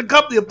point of the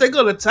company, if they're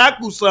going to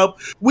tackle something,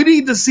 we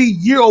need to see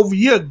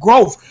year-over-year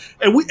growth.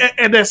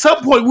 And at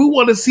some point, we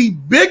want to see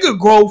bigger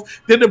growth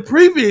than the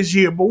previous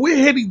year. But we're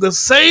hitting the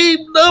same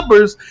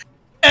numbers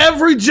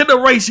every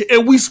generation,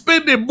 and we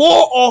spending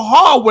more on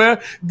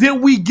hardware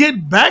than we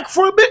get back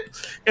from it.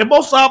 And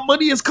most of our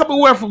money is coming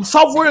where from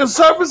software and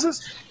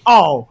services.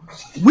 Oh,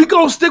 we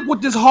going to stick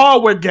with this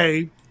hardware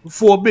game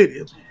for a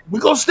minute. We're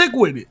going to stick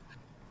with it.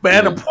 But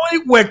at a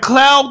point where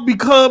cloud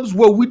becomes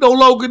where we no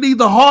longer need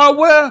the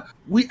hardware,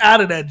 we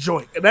out of that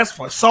joint. And that's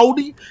for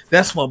Sony,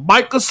 that's for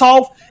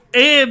Microsoft,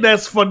 and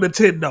that's for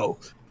Nintendo.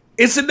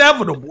 It's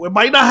inevitable. It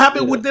might not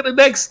happen within the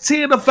next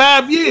 10 to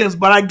 5 years,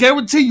 but I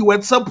guarantee you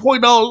at some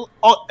point,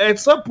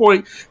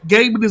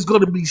 gaming is going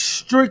to be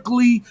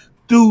strictly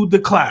through the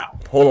cloud.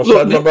 Hold on, shout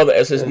out to my brother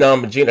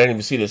SS9 Magina. I didn't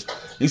even see this.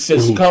 He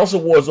says,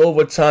 console wars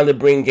over, time to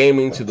bring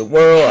gaming to the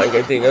world. I got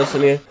anything else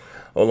in there?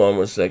 Hold on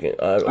 1 second.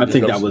 I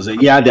think that was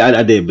it. Yeah,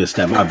 I did miss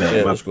that. My bad.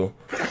 Yeah, that's cool.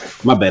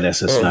 My bad,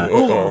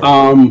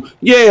 SS9.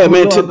 Yeah,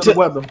 man.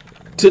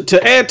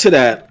 To add to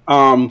that,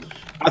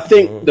 I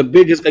think the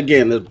biggest,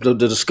 again, the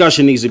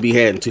discussion needs to be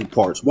had in two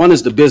parts. One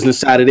is the business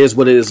side. It is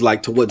what it is,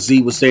 like to what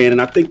Z was saying.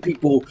 And I think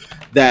people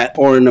that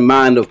are in the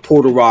mind of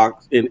Porter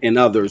Rock and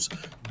others,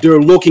 they're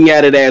looking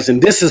at it as,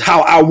 and this is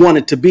how I want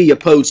it to be,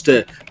 opposed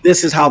to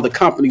this is how the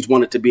companies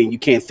want it to be, and you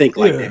can't think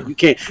like that. You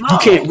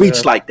can't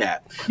reach like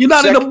that. You're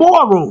not in the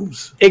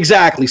boardrooms.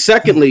 Exactly.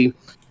 Secondly,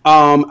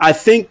 I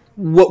think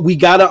what we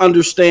got to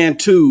understand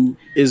too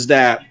is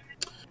that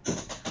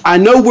I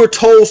know we're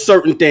told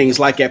certain things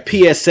like at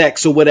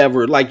PSX or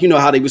whatever, like, you know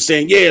how they were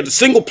saying, yeah, the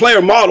single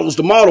player model is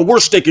the model we're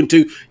sticking to.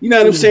 You know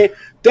what I'm saying?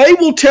 They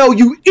will tell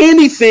you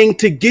anything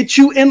to get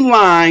you in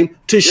line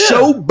to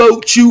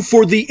showboat you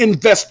for the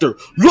investor.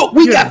 Look,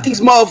 we got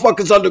these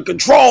motherfuckers under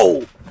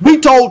control. We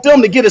told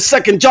them to get a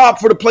second job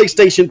for the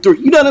PlayStation 3.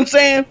 You know what I'm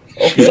saying?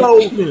 Okay.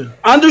 So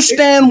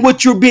understand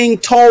what you're being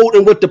told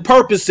and what the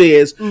purpose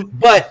is,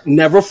 but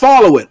never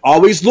follow it.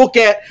 Always look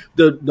at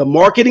the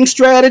marketing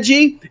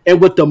strategy and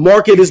what the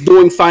market is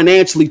doing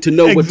financially to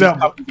know what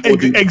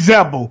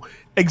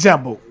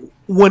Example.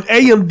 When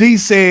AMD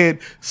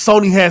said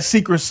Sony has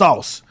secret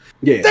sauce,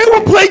 they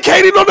were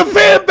placating on the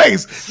fan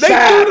base. They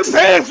knew the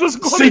fans was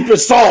going secret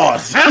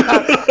sauce.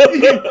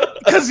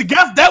 Because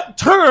that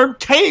term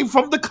came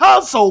from the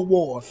console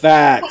war.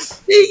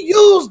 Facts. He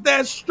used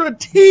that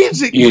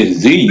strategically. Yeah,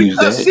 Z used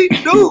that.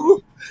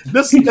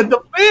 Because he knew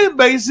the fan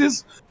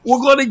bases were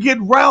going to get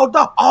riled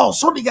up. Oh,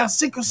 Sony got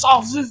secret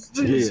sauces.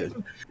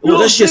 Well,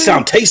 that shit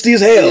sound tasty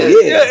as hell.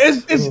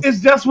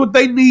 It's just what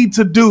they need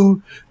to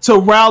do to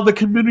rile the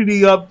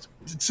community up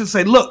to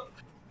say, look,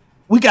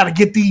 we got to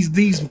get these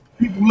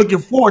people looking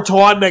forward to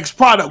our next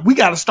product. We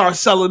got to start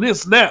selling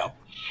this now.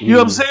 You know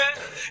what I'm saying?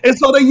 And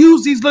so they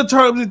use these little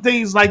terms and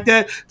things like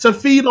that to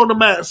feed on the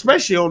man,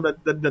 especially on the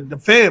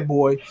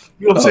fanboy.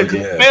 You know what I'm saying?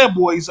 Because the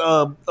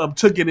fanboys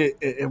took it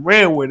and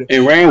ran with it. It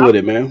ran with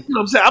it, man. You know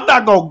what I'm saying? I'm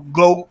not gonna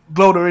gloat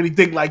or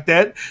anything like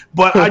that,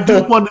 but I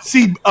do want to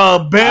see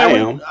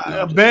Baron.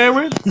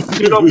 Baron,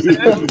 you know what I'm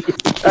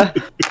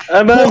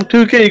saying? Man,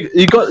 2K,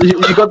 you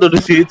got the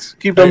receipts.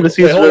 Keep them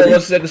receipts. Hold on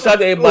 1 second. Shout out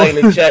to everybody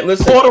in the chat.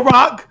 Listen, Porter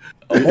Rock.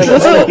 Hold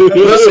on.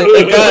 Listen,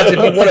 hey guys, if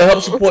you want to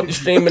help support the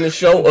stream and the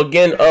show,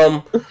 again,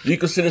 you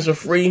can send us a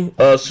free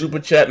super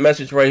chat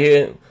message right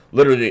here.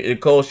 Literally, it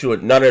costs you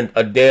not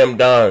a damn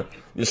dime.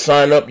 You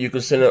sign up. You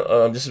can send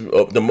this is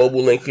the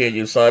mobile link here.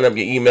 You sign up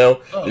your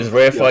email. Just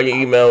verify your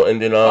email,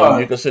 and then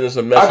you can send us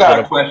a message. I got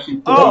a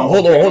question.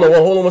 Hold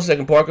on 1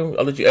 second, Parker.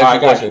 I'll let you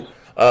ask your question.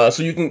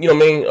 So you can,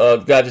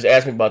 guy just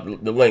asked me about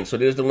the link. So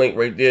there's the link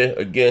right there.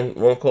 Again,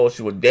 won't cost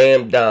you a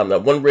damn dime.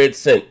 Not 1 red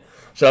cent.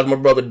 Shout out to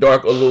my brother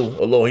Dark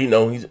Alu.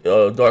 He's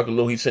Dark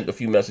Alu. He sent a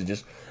few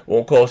messages.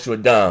 Won't cost you a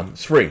dime.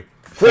 It's free.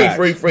 Free.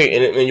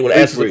 And you want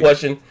to ask us a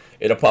question,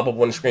 it'll pop up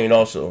on the screen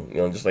also.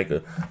 Just like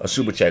a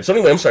super chat. So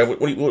anyway, I'm sorry.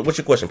 What's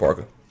your question,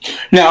 Parker?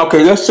 Now,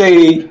 okay, let's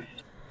say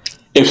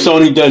if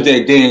Sony does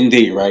that day and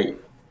date, right?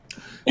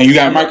 And you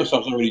got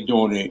Microsoft already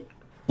doing it.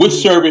 Which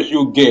service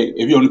you'll get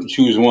if you only can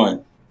choose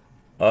one?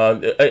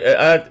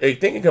 I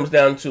think it comes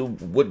down to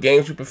what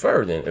games you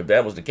prefer. Then, if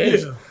that was the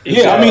case,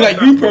 I mean,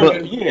 like you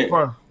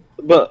prefer,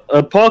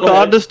 But Parker,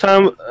 at this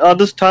time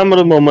of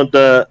the moment,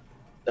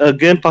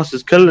 Game Pass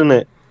is killing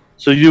it.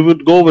 So you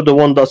would go with the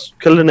one that's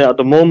killing it at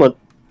the moment.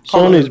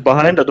 Sony's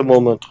behind at the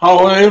moment.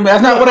 Oh,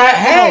 that's not what I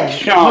had,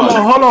 Sean.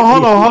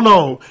 Hold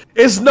on.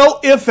 It's no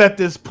if at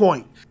this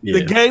point. Yeah.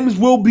 The games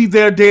will be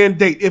there day and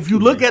date. If you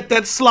look at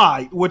that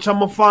slide, which I'm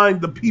gonna find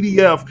the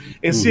PDF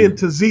and send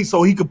to Z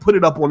so he could put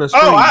it up on the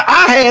screen. Oh,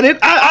 I had it.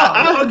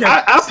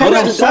 I put it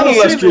on the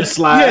illustrated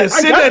slide. Yeah,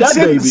 send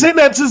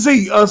that to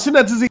Z. Send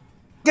that to Z.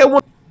 Get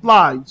one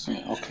slides.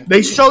 Okay.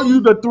 They show you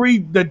the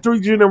three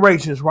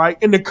generations, right?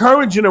 In the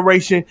current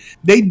generation,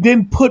 they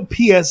didn't put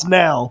PS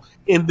Now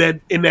in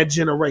that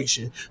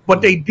generation,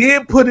 but they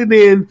did put it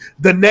in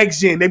the next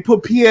gen. They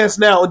put PS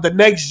Now in the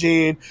next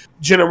gen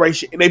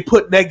generation, and they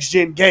put next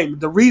gen gaming.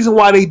 The reason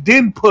why they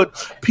didn't put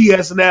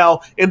PS Now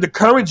in the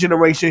current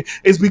generation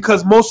is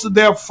because most of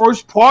their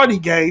first party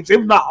games,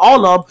 if not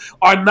all of them,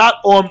 are not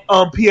on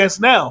PS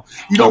Now.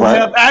 You don't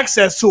have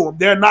access to them.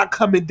 They're not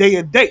coming day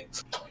and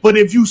date. But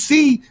if you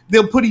see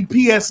them putting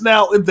PS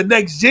Now in the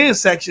next gen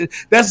section,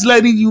 that's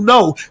letting you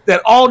know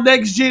that all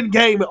next gen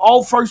game and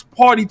all first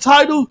party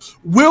titles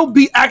will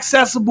be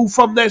accessible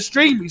from that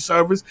streaming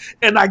service,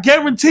 and I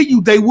guarantee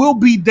you they will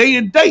be day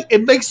and date.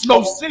 It makes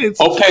no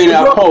sense. Okay,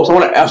 now Post, I'm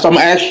gonna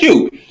ask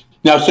you.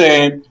 Now,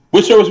 saying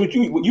which service would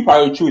you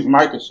probably choose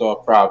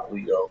Microsoft,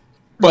 probably though.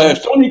 But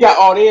if Sony got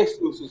all their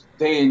exclusives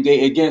day and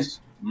date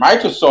against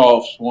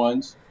Microsoft's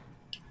ones,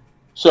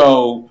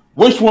 so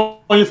which one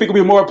do you think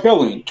would be more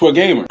appealing to a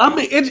gamer? I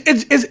mean,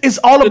 it's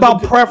all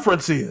about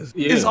preferences.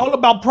 Yeah. It's all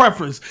about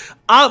preference.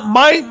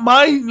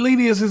 My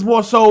lenience is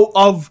more so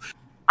of.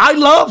 I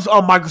love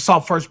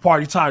Microsoft first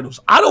party titles.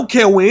 I don't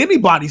care what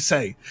anybody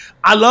say.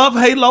 I love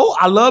Halo.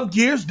 I love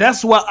Gears.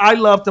 That's what I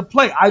love to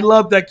play. I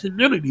love that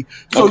community.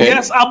 So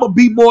yes, I'm gonna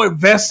be more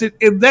invested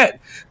in that.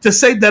 To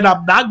say that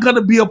I'm not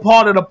gonna be a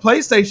part of the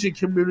PlayStation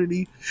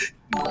community,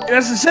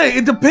 as I say,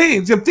 it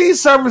depends. If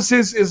these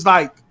services is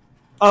like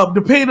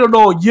depending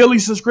on yearly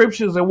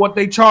subscriptions and what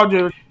they charge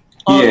a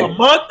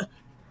month,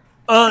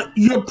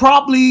 you're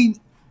probably.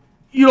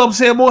 You know what I'm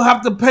saying? Won't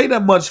have to pay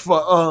that much for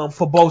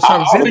both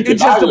services. It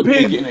just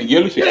depends.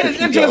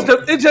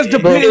 It just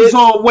depends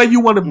on where you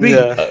want to be.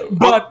 Yeah.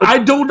 But I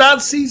do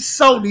not see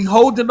Sony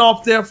holding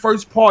off their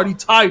first party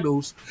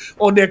titles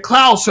on their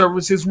cloud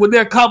services when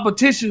their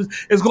competition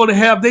is going to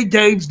have their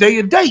games day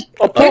and date.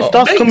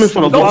 That's coming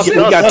from the box. We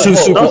got 2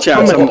 super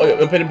chats. I'm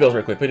gonna pay the bills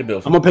real quick. Pay the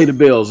bills. I'm gonna pay the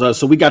bills.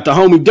 So we got the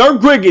homie Dirk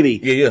Griggity.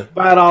 Yeah.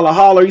 $5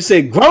 holler. He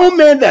said, "Grown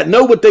men that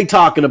know what they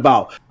talking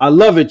about." I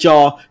love it,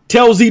 y'all.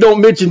 Tell Z don't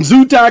mention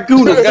Zoo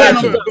Tycoon with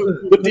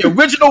the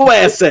original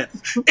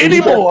assets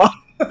anymore.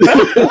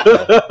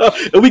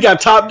 And we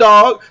got Top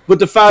Dog with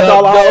the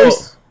 $5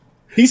 hollers.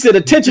 He said,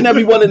 "Attention,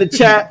 everyone in the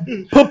chat.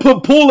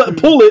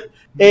 Pull it,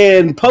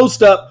 and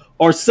post up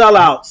or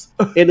sellouts.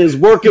 It is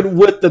working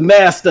with the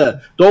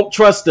master. Don't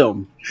trust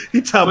them."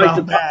 He talking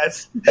about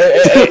mass.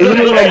 Let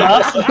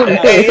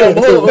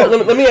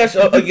me ask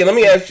you again. Let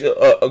me ask you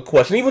a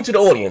question, even to the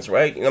audience,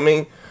 right? I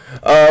mean,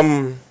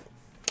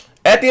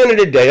 at the end of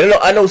the day,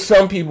 I know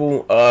some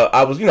people.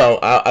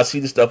 I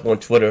see the stuff on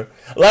Twitter.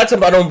 A lot of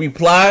times I don't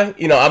reply.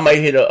 I might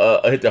hit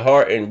hit the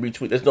heart and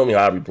retweet. That's normally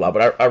how I reply,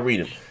 but I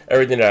read it,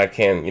 everything that I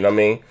can. You know what I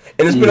mean?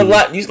 And it's been a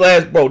lot this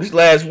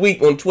last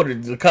week on Twitter.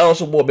 The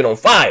console war been on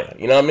fire.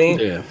 You know what I mean?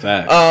 Yeah,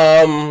 fact.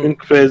 Been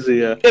crazy.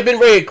 Yeah, it's been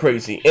very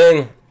crazy,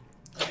 and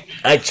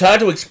I tried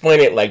to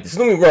explain it like this.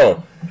 Don't get me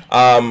wrong.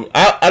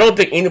 I don't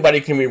think anybody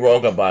can be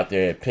wrong about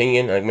their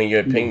opinion. I mean, your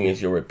opinion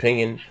is your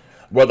opinion.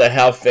 Whether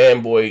how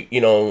fanboy,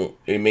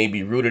 it may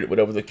be rooted,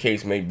 whatever the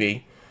case may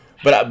be.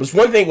 But it's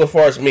one thing as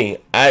far as me,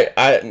 I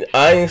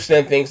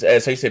understand things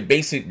as I said,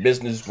 basic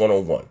business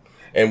 101.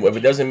 And if it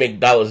doesn't make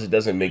dollars, it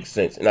doesn't make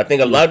sense. And I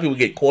think a lot of people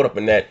get caught up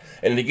in that.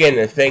 And again,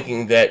 they're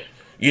thinking that,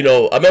 you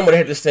know, I remember they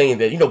had this saying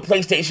that, you know,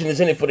 PlayStation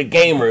is in it for the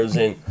gamers.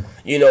 And,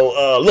 you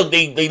know, look,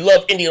 they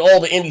love indie, all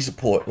the indie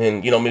support.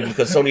 And, you know, maybe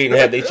because Sony didn't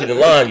have their shit in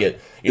line yet.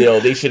 You know,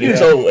 they should have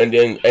told.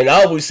 And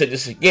I always said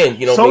this again,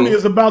 you know. Sony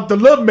is about the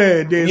little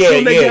man. Then. Yeah,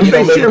 yeah. You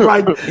know, shit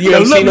right. You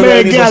ain't seen no more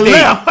indies on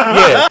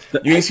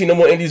stage. You ain't seen no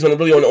more indies on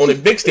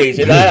the big stage.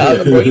 And I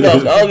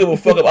don't give a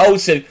fuck up. I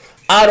always said,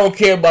 I don't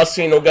care about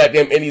seeing no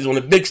goddamn indies on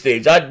the big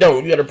stage. I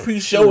don't. You got a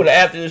pre-show and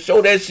after the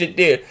show, that shit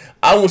there.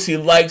 I want to see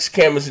lights,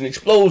 cameras, and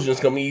explosions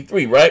coming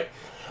E3, right?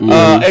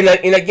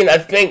 And again, I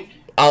think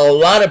a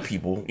lot of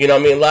people, you know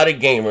what I mean, a lot of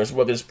gamers,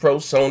 whether it's pro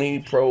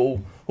Sony,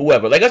 pro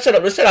whoever, like let's shut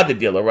out the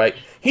dealer, right?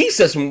 He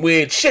said some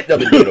weird shit the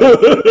other day, though.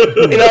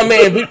 You know what I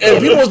mean?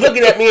 And people was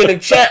looking at me in the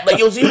chat like,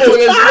 yo, Z, you gonna let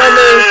this, you know what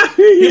I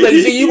mean? He's like,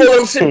 Z, you gonna let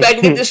him sit back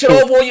and get this shit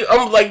off on you?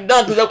 I'm like,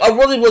 nah, because I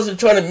really wasn't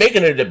trying to make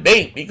it a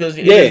debate, because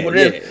it is what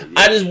it is.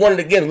 I just wanted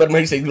to, again, let him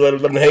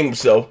hang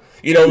himself.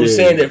 You know what I'm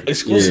saying? That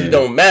exclusives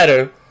don't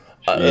matter.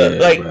 Now,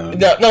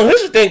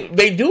 here's the thing,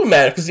 they do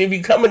matter, because if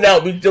you're coming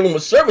out, we're dealing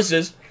with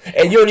services,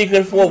 and you only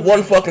can afford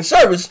one fucking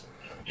service,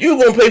 you're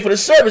gonna pay for the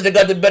service that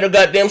got the better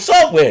goddamn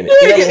software in it.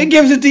 Yeah, you know? It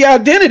gives it the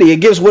identity.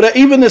 It gives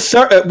even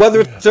the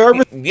whether it's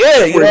service.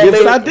 Yeah, you know it gives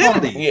it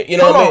identity. You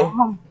know what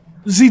I mean?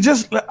 Z,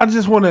 I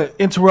just want to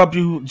interrupt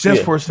you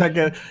just for a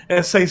second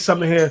and say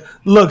something here.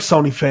 Look,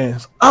 Sony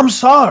fans, I'm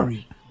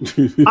sorry.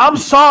 I'm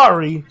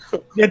sorry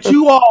that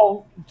you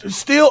all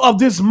still of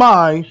this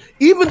mind,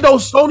 even though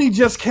Sony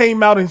just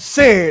came out and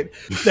said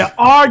that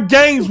our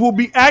games will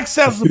be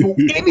accessible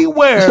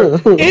anywhere,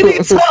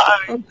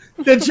 anytime,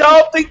 that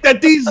y'all think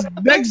that these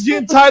next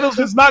gen titles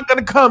is not going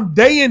to come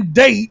day and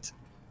date.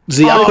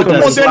 Z, I put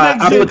that on their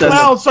next gen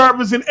cloud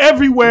service and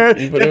everywhere,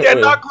 that they're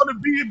not going to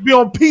be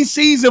on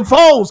PCs and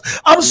phones.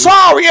 I'm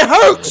sorry, it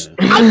hurts.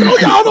 I know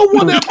y'all don't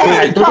want to.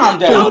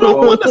 Y'all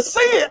don't want to see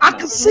it. I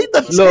can see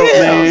the tears. Look,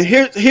 man,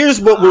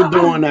 here's what we're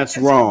doing that's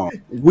wrong.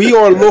 We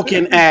are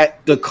looking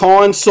at the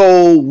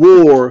console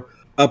war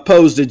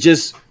opposed to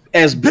just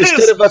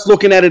instead of us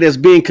looking at it as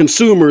being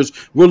consumers,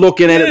 we're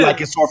looking at it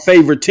like it's our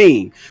favorite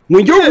team.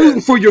 When you're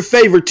rooting for your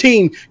favorite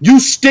team, you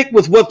stick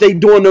with what they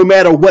doing no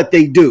matter what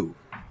they do.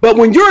 But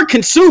when you're a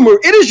consumer,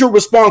 it is your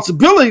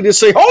responsibility to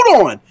say,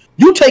 hold on,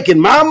 you taking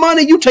my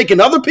money, you taking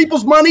other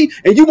people's money,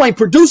 and you ain't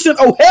producing?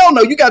 Oh, hell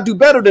no, you got to do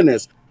better than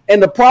this.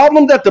 And the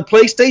problem that the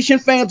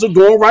PlayStation fans are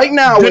doing right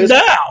now is they're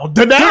in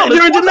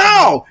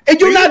denial. And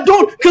you're not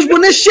doing, because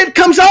when this shit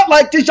comes out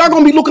like this, y'all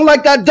going to be looking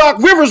like that Doc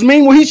Rivers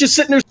meme where he's just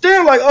sitting there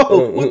staring like,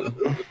 oh, what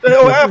the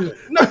hell happened?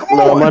 No, come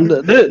on.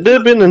 Man,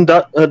 they've been in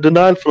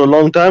denial for a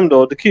long time,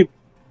 though. They keep,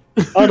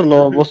 I don't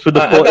know what's with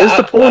the ponies. It's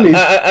the ponies.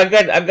 I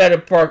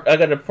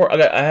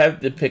have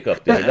to pick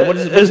up there. Now, what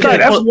is it?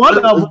 That's one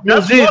of them.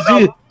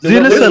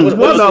 Listen.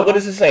 What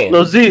is it saying?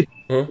 No, Z.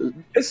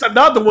 It's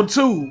another one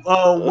too,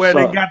 where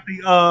they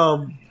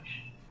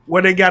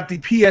got the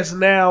PS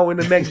Now in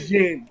the next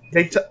gen.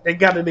 They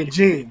got it in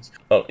gens.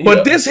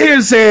 But this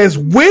here says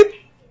with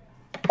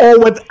or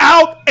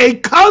without a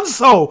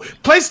console.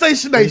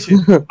 PlayStation Nation,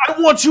 I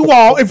want you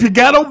all, if you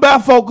got on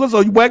bifocals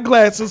or you wear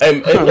glasses.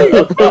 Okay,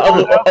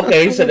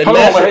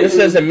 it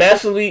says a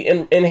massively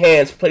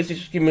enhanced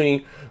PlayStation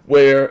community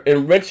where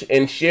enriched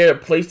and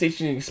shared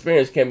PlayStation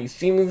experience can be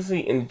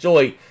seamlessly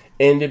enjoyed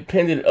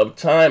independent of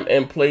time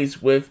and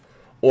place with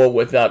or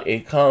without a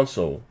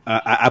console.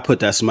 I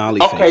put that smiley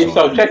face. Okay,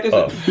 so check this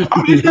out.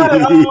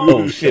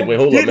 Oh shit! Wait,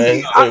 hold on,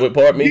 man. Wait,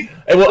 pardon me.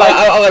 Hey, well,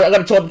 I got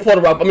to talk to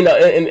Porter. I mean,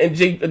 and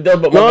G does,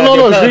 but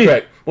no,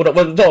 contract. What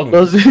I'm talking?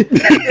 No,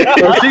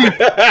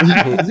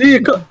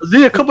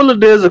 Z, a couple of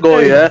days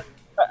ago,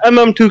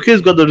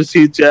 MM2K's got the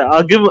receipts. Yeah,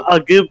 I'll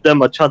give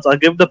them a chance. I'll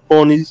give the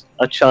ponies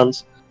a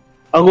chance.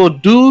 I go,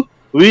 do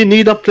we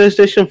need a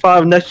PlayStation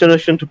 5 next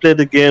generation to play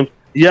the game?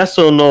 Yes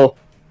or no?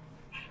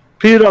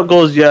 Peter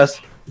goes yes.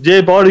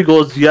 Jay Barty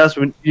goes yes.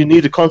 You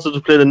need a console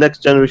to play the next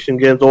generation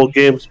games, all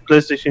games,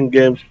 PlayStation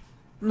games.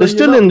 They're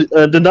still in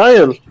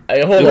denial.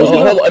 Hey, hold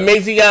on.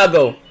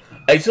 Amaziago.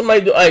 Hey,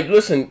 somebody do. Hey,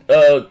 listen.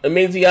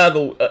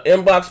 Amaziago,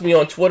 inbox me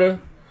on Twitter.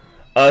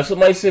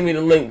 Somebody send me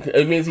the link.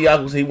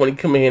 Amaziago said he want to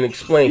come in here and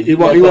explain. He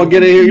want to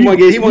get in here. He want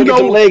to get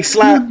some legs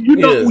slapped. You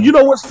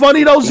know what's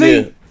funny though, Z?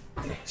 Yeah.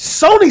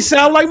 Sony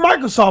sound like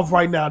Microsoft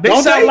right now. They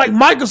sound like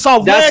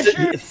Microsoft last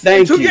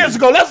year, 2 years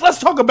ago. Let's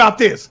talk about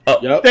this.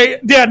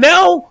 They're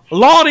now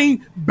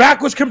lauding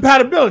backwards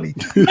compatibility.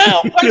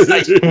 Now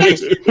PlayStation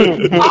Nation.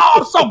 Oh,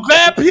 I'm so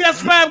glad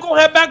PS5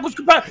 gonna have backwards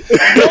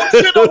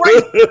compatibility.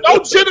 No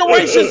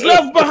generations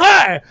left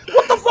behind.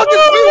 What the fuck is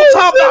Phil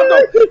talking about?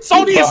 No.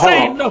 Sony is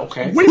saying no.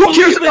 Okay. Who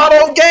cares about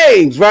old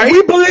games, right?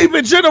 We believe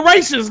in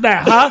generations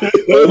now, huh?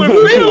 When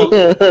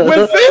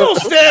Phil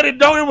said it,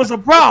 though, it was a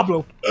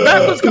problem.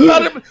 Backwards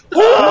compatibility.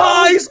 Who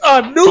buys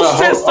a new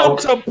system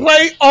to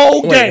play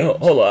old games?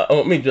 Hold on.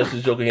 Let me address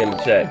this joker here in the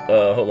chat.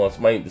 Hold on.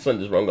 The sun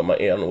just rung on my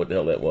ear. I don't know what the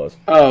hell that was.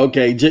 Oh,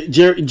 okay.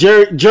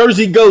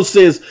 Jersey Ghost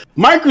says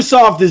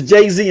Microsoft is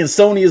Jay-Z and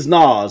Sony is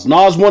Nas.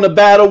 Nas won a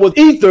battle with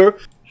Ether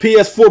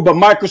PS4, but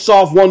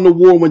Microsoft won the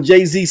war when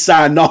Jay-Z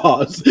signed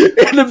Nas.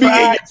 It'll be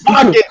in your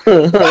pocket.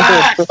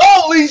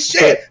 Holy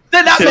shit!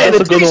 Then I made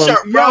a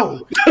t-shirt, bro.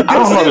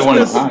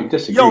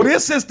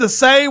 This is the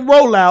same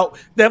rollout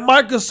that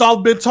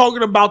Microsoft been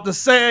talking about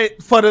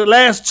for the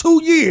last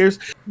 2 years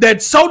that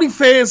Sony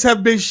fans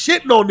have been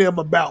shitting on them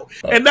about.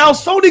 And now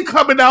Sony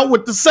coming out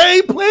with the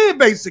same plan,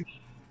 basically.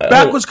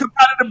 Backwards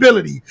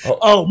compatibility.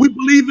 We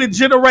believe in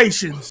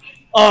generations.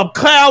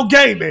 Cloud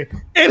gaming.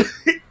 And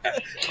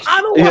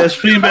I don't want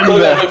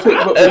hold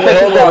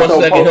on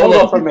 1 second. Hold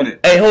on for a minute.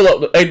 Hey, hold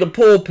up. Hey, the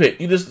pulpit.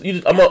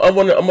 I'm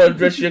gonna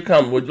address your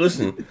comment.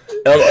 Listen.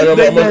 I'm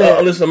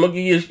gonna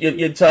give you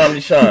your time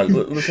to shine.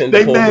 Listen,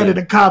 they mad in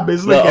the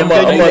comments. You gotta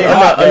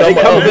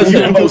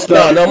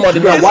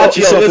watch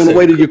yourself on the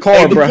way to your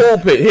car, bro. The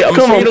pulpit. Here, I'm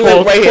gonna send you the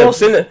link right here.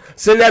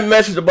 Send that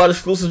message about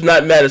exclusives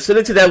not matter. Send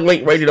it to that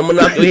link right there. I'm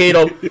gonna knock your head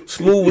off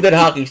smooth with that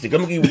hockey stick.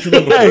 I'm gonna give you what you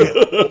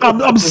looking for.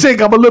 I'm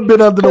sick. I'm a little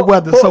bit under the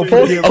weather. So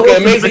forgive. Okay,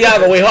 Amazing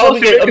Yago. Wait, how do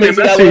we get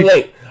Amazing Yago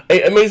link?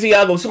 Hey, Amazing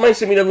Yago, somebody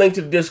send me the link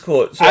to the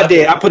Discord. So I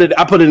did. I put it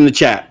in the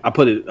chat. I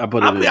put it. I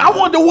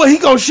wonder what he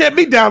gonna shut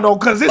me down on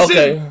because this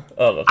is.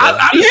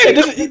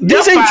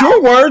 This ain't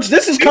your words.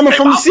 This is coming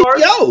from the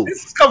CEO.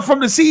 This is coming from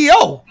the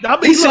CEO.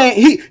 He's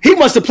saying he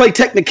must have played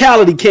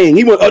technicality king.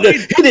 He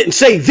didn't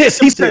say this.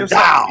 He said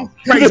down.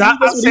 I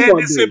said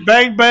this in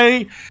Bang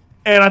Bang.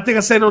 And I think I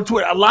said on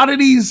Twitter, a lot of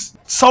these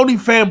Sony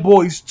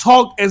fanboys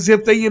talk as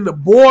if they in the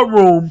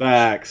boardroom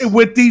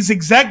with these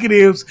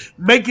executives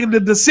making the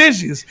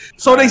decisions.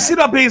 So they sit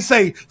up here and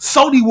say,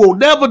 Sony will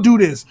never do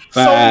this.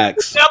 Sony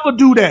will never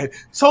do that.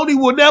 Sony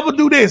will never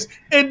do this.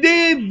 And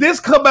then this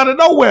come out of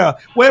nowhere.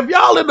 Well, if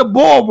y'all in the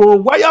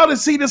boardroom, why y'all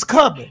didn't see this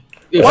coming?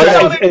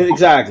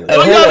 Exactly.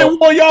 Why y'all didn't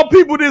warn y'all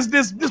people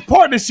this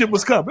partnership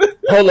was coming?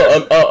 Hold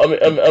on.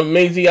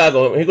 Amazing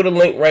Yago. Here go the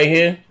link right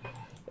here.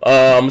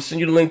 I'm gonna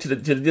send you the link to the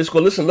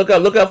Discord. Listen, look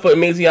out for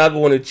Amazing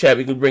Yago in the chat.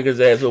 We can bring his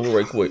ass over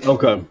right quick.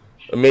 Okay.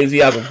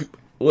 Amazing Yago.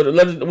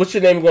 What's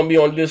your name gonna be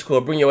on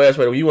Discord? Bring your ass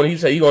right over. He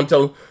say you gonna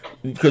tell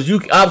because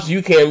you obviously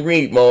you can't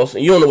read, Moss,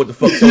 and you don't know what the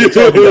fuck you're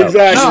talking about.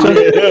 Exactly.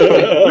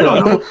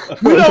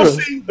 We don't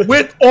see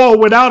with or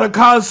without a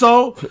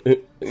console.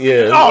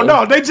 Yeah. Oh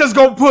no, they just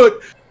gonna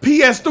put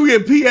PS3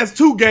 and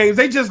PS2 games.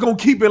 They just gonna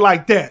keep it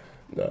like that.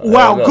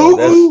 Google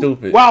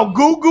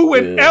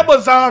and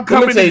Amazon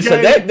coming together.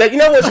 So that you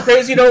know what's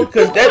crazy though,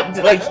 because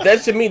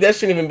that to me that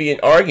shouldn't even be an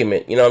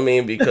argument. You know what I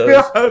mean? Because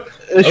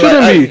it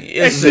shouldn't be.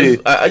 It's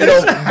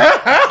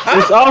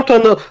out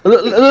on the.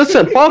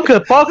 Listen,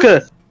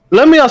 Parker.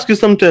 Let me ask you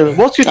something.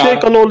 What's your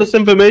take on all this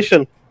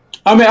information?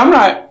 I mean, I'm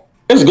not.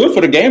 It's good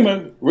for the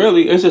gamer,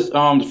 really. It's just the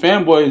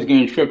fanboys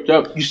getting tripped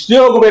up. You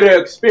still go to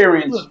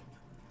experience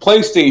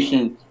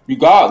PlayStation.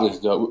 Regardless,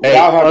 though. Hey,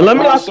 let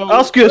me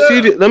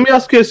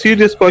ask you a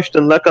serious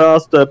question, like I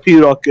asked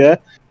P-Rock. Yeah.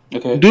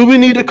 Okay. Do we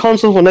need a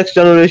console for next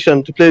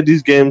generation to play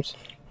these games?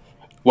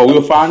 Well,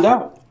 we'll find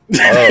out.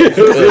 Hold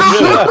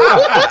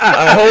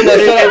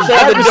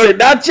on,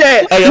 not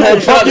yet. Hey,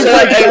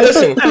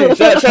 listen.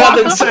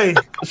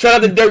 Shout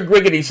out to Dirk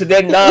Griggity. So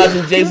that Nas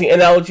and Jay-Z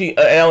analogy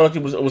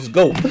was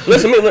gold.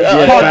 Listen,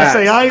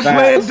 I ain't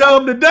playing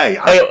dumb today.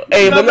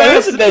 But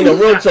here's the thing, the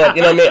real talk.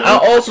 You know what I mean? I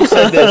also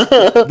said this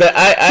that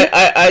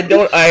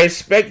I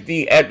expect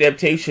the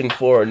adaptation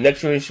for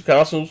next generation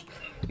consoles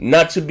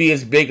not to be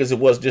as big as it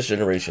was this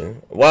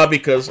generation. Why?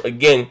 Because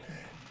again,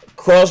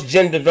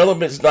 cross-gen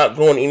development is not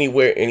going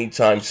anywhere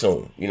anytime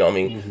soon. You know what I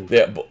mean?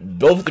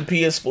 Both the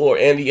PS4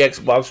 and the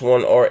Xbox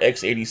One are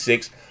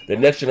x86. The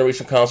next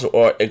generation console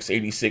are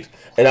x86.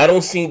 And I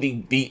don't see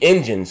the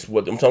engines,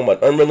 what I'm talking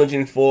about, Unreal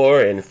Engine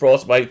 4 and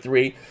Frostbite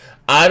 3.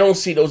 I don't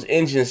see those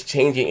engines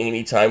changing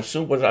anytime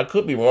soon, but I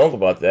could be wrong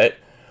about that.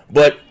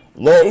 But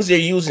long as they're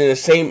using the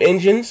same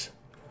engines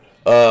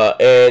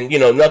and,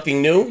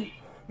 nothing new,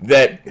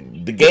 that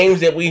the games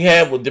that we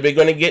have, that we're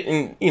going to get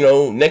in,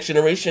 next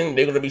generation,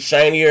 they're going to be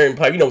shinier and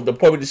probably, the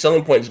point with the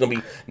selling point is going to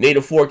be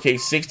native 4K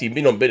 60,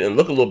 and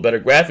look a little better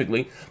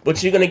graphically.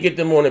 But you're going to get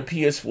them on the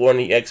PS4 and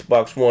the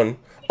Xbox One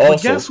also.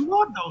 But guess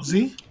what, though,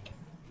 Z?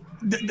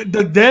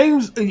 The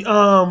games,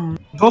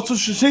 Ghost of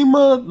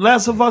Tsushima,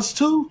 Last of Us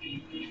 2,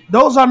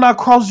 those are not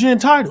cross-gen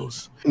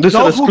titles. This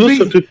is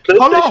exclusive to PlayStation.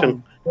 Hold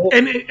on.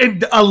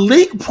 And a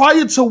leak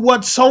prior to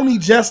what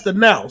Sony just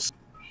announced,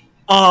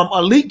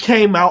 a leak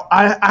came out.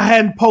 I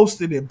hadn't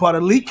posted it, but a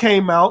leak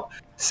came out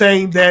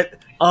saying that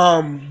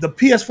the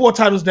PS4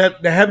 titles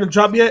that haven't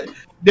dropped yet,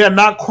 they're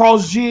not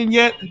cross-gen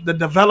yet. The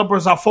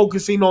developers are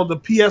focusing on the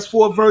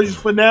PS4 versions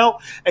for now,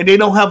 and they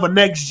don't have a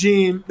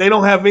next-gen. They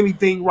don't have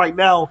anything right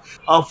now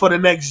for the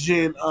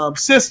next-gen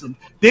system.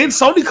 Then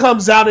Sony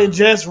comes out and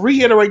just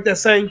reiterate that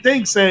same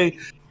thing, saying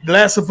The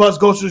Last of Us,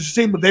 Ghost of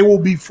Tsushima, they will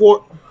be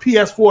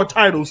PS4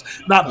 titles,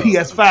 not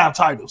PS5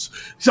 titles.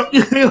 So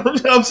you know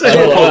what I'm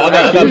saying? I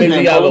got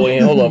Amazing Yago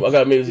in. Hold on, I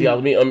got Amazing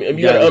Yago.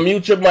 You gotta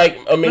unmute your mic,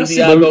 Amazing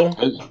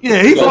Yago.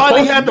 Yeah, he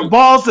finally had the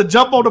balls to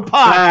jump on the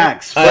pod.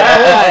 Facts.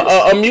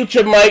 Unmute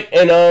your mic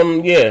and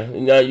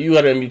you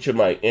gotta unmute your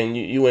mic and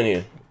you in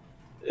here.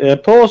 Yeah,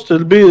 post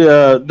there'll be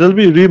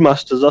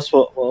remasters. That's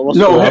what's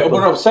No, gonna happen.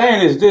 what I'm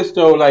saying is this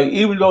though. Like,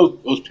 even though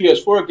those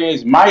PS4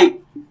 games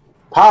might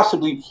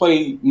possibly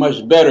play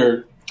much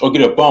better or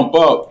get a bump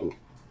up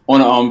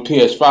on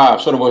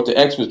PS5, sort of what the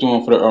X was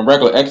doing for the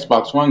regular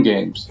Xbox One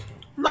games.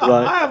 No,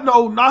 Right. I have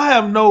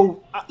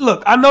no.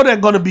 Look, I know they're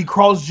going to be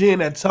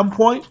cross-gen at some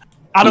point.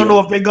 I don't know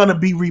if they're going to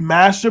be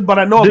remastered, but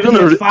I know They're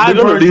gonna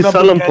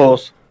resell them,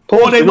 post.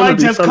 Or they might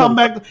just come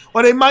back,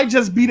 or they might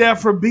just be there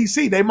for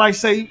BC. They might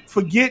say,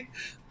 forget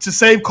to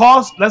save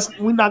costs.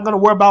 We're not going to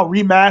worry about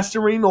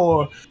remastering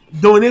or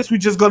doing this. We're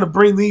just going to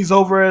bring these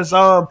over as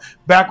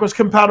backwards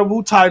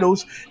compatible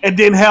titles, and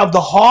then have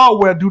the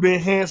hardware do the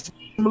enhanced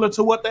similar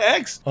to what the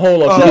X.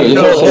 Hold on,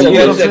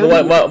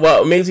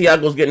 while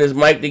Maziago's getting his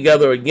mic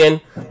together again.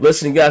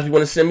 Listen, guys, if you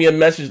want to send me a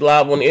message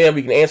live on air,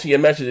 we can answer your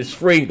message. It's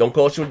free. Don't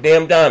cost you a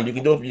damn dime. You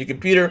can do it from your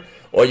computer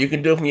or you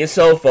can do it from your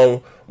cell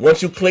phone.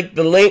 Once you click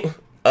the link,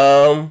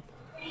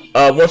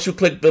 once you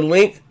click the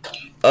link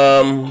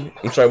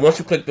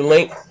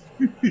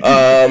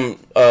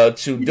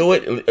to do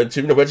it,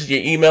 to register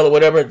your email or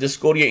whatever, just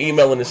go to your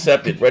email and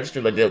accept it.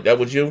 Register like that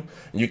was you.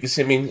 And you can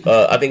send me.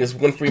 I think it's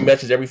one free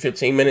message every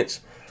 15 minutes.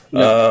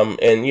 And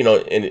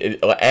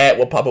an ad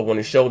will pop up on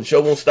the show. The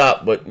show won't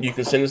stop, but you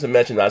can send us a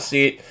message. I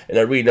see it, and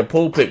I read the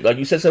poll pick. Like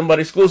you said, something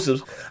about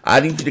exclusives. I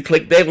need you to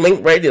click that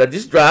link right there. I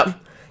just dropped.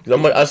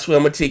 I swear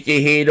I'm gonna take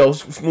your head all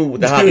smooth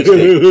with the hockey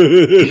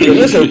stick.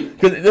 Listen,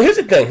 because here's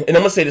the thing, and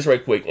I'm gonna say this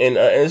right quick, and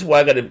this is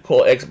why I got to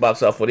call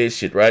Xbox out for this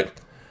shit, right?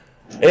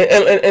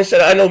 And said,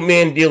 I know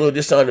man dealer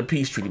just signed a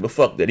peace treaty, but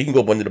fuck that. He can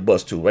go under the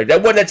bus too, right?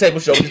 That wasn't that type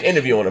of show. Just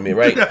interviewing him,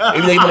 right?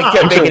 Even though he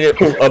kept making it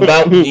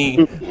about the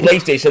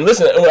PlayStation.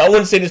 Listen, I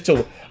want to say this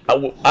too.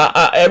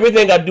 I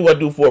everything I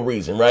do for a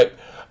reason, right?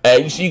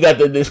 And you see, you got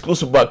the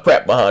exclusive about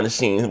crap behind the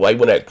scenes. Why you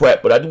want that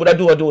crap? But I do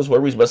is for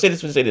a reason. But I say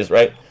this,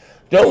 right?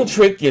 Don't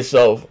trick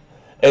yourself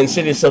and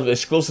say to yourself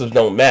exclusives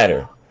don't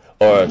matter.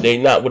 Or they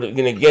not. And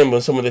again, when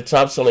some of the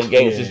top selling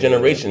games this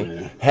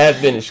generation have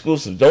been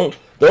exclusive, don't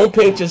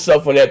paint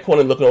yourself on that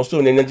corner looking on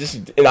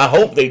student, and I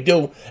hope they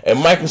do. And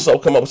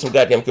Microsoft come up with some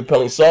goddamn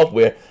compelling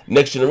software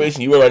next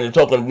generation. You realize they're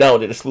talking now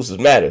that exclusives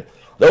matter.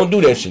 Don't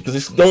do that shit,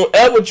 because don't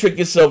ever trick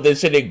yourself. They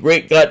say they're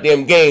great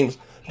goddamn games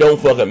don't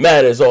fucking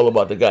matter. It's all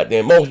about the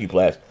goddamn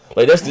multiplayer.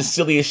 Like, that's the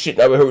silliest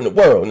shit I ever heard in the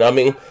world. You know what I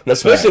mean? And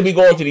especially if we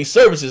go into these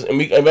services and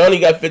we only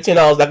got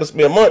 $15 I can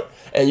spend a month,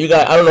 and you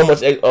got, I don't know how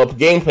much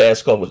Game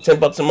Pass costs,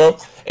 $10 a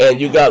month,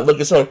 and you got look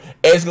at something,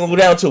 and it's gonna go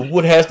down to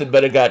what has the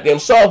better goddamn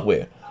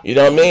software. You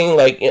know what I mean?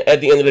 Like, at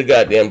the end of the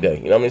goddamn day.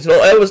 You know what I mean? So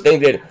don't ever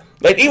think that,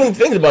 like, even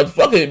thinking about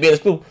fucking it being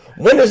school,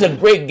 when does a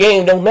great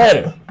game don't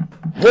matter?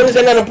 When is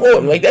that not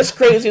important? Like, that's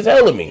crazy as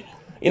hell to me.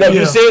 You know,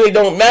 you're saying it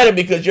don't matter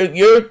because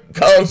your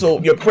console,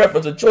 your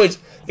preference of choice,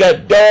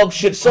 got dog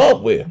shit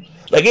software.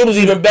 Like, it was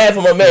even bad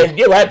for my man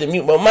Dill. I had to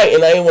mute my mic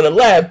and I didn't want to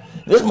laugh.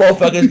 This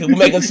motherfucker is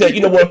making sense. You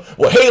know what?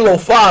 Well, Halo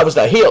 5 is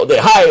the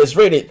highest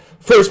rated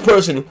first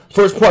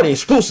party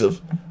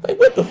exclusive. Like,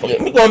 what the fuck?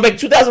 Me going back to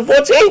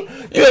 2014?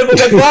 You gotta go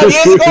back 5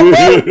 years ago,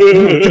 bro?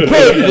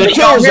 Compared to the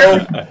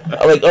Killzone.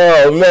 I'm like,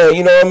 oh man,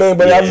 you know what I mean?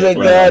 But I was like,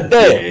 god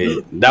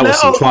damn. That was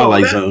some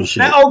Twilight Zone shit.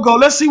 Now, Ogo,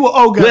 let's see what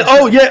Ogo got.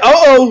 Oh, yeah.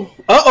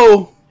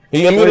 Uh-oh.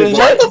 He unmuted his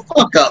Shut mic? the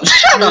fuck up.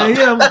 Shut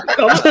up. Let's go.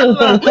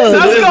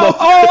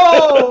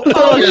 Oh,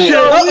 shit.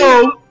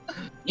 Uh-oh.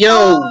 Yo.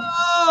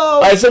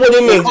 All right, so what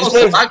do you mean?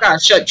 I gotta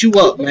shut you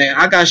up, man.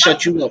 I gotta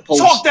shut you up.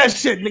 Post. Talk that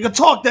shit, nigga.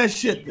 Talk that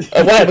shit.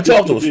 What happened?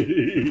 Talk to us.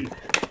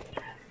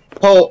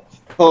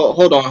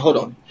 Hold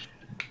on.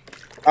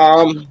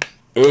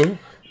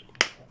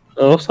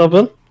 What's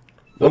happened?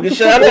 Don't get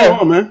shit out there. Come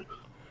on, man.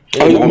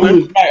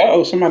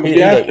 Somebody.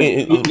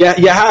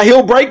 Yeah, high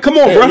heel break. Come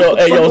on, bro.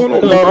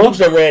 Mom Dukes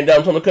done ran down.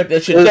 I'm trying to cut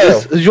that shit down.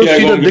 Is your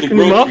shit dicking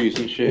him up?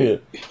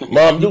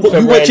 Mom Dukes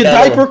done You ran wet your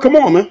down. diaper? Come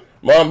on, man.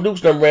 Mom Dukes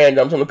done ran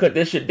down. I'm trying to cut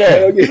that shit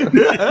down. Look at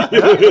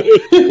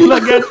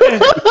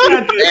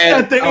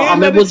the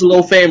end. It was a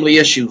little family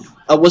issue.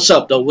 What's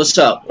up, though? What's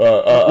up?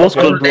 What's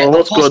good, bro?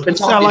 What's good? It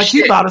sound like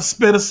he about to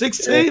spit a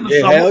 16 or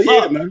something. Hell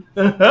yeah, man.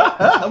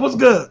 What's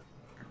good?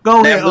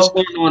 Go ahead.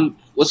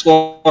 What's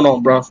going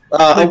on, bro?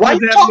 Why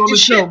you talking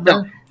shit,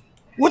 though?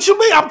 What you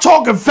mean? I'm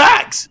talking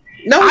facts.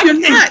 No, you're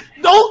not.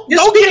 Don't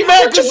get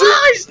mad because you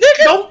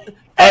nigga. don't.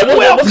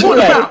 What's the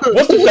fact?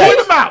 What's the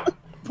fact?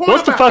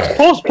 What's the facts?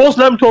 Post,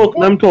 let him talk.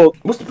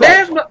 What's the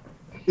fact?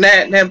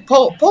 Now,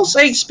 Post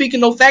ain't speaking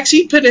no facts.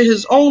 He putting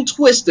his own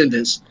twist in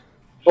this.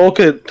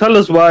 Okay, tell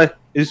us why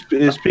he's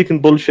speaking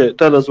bullshit.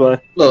 Tell us why.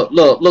 Look.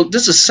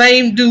 This is the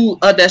same dude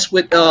that's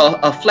with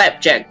a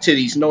flapjack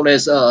titties, known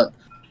as the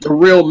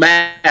real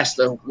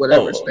master,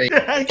 whatever his name.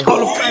 I call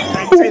him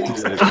flapjack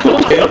titties.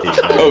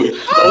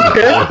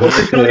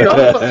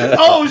 Okay.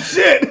 Oh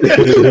shit!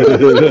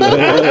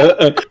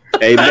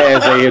 Hey,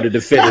 man's ain't here to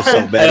defend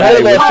himself,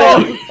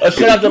 A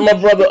shout out to my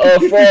brother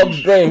Frog's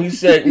Dream. He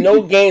said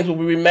no games will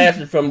be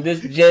remastered from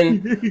this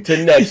gen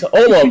to next.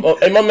 Hold on.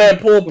 Hey, my man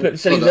Paul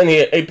said he's in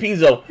here. Hey,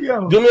 Pizzo,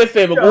 do me a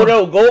favor.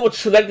 Go over,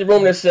 select the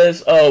room that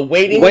says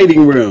waiting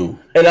room.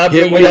 and I'll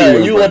bring you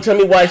down. You want to tell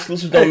me why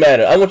exclusives don't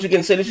matter. I want you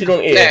to say this shit on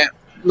air.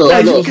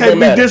 Hey, you can't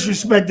be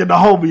disrespecting the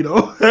homie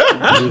though.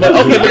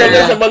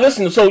 but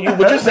listen. So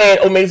what you're saying,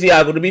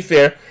 Omeziago, to be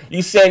fair,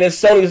 you saying that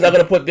Sony is not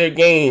going to put their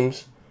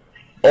games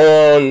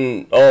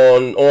on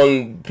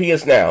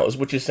PS Now is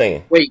what you're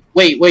saying. Wait.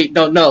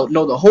 No.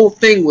 The whole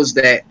thing was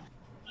that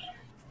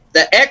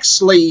the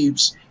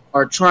ex-slaves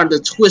are trying to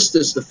twist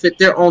this to fit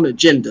their own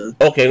agenda.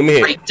 Okay, let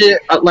me hear.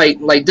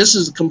 Like this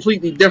is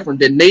completely different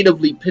than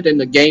natively putting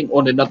the game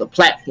on another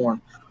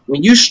platform.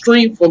 When you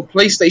stream from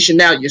PlayStation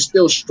Now, you're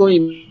still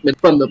streaming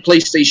from the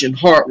PlayStation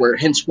hardware.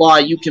 Hence why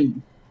you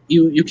can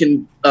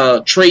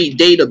trade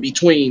data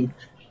between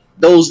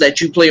those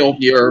that you play on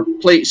your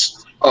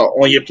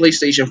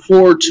PlayStation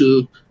 4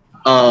 to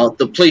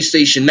the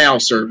PlayStation Now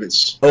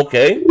service.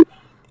 Okay.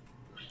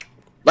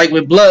 Like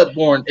with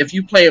Bloodborne, if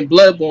you playing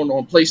Bloodborne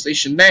on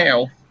PlayStation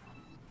Now,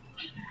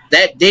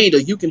 that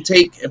data you can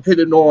take and put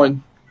it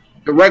on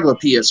the regular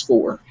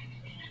PS4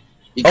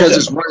 because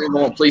it's running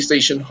on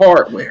PlayStation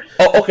hardware.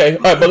 Oh, okay.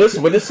 All right, but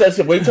listen, what this says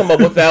here, what you're talking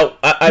about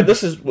without,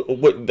 this is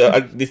what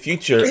the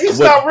future. He's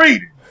not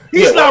reading.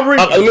 He's not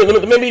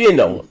reading. Maybe you didn't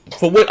know.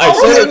 For what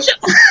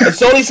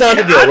Sony signed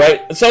a deal,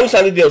 right?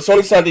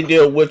 Sony signed a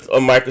deal with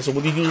Microsoft.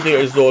 What they use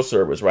their Azure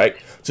servers, right,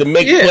 to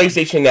make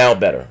PlayStation Now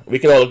better. We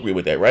can all agree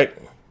with that, right?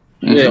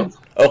 Yeah.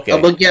 Okay.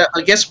 But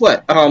guess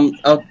what?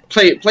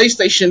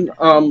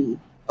 PlayStation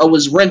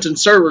was renting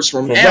servers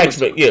from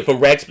Amazon. From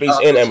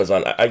Rackspace and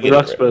Amazon. I get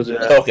Rackspace, it.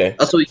 Right? Okay.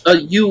 So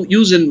you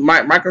using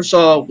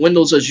Microsoft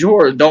Windows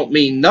Azure don't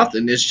mean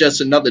nothing. It's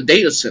just another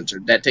data center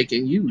that they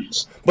can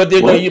use. But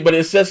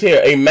it says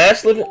here a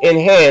massively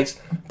enhanced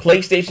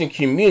PlayStation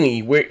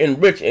community where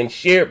enriched and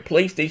shared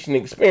PlayStation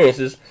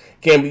experiences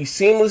can be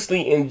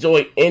seamlessly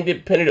enjoyed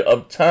independent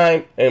of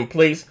time and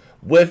place,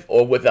 with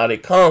or without a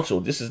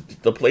console. This is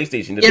the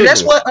PlayStation division. Yeah,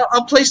 that's what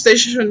a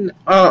PlayStation.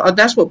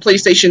 That's what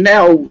PlayStation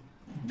Now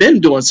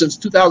been doing since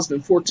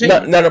 2014.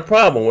 Not a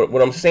problem.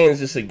 What I'm saying is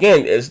this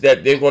again is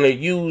that they're going to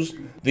use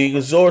the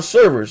Azure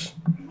servers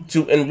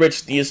to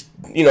enrich these,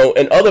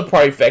 and other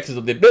party factors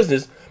of their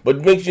business,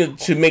 but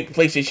to make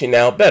PlayStation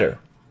Now better.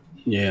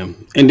 Yeah,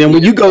 and then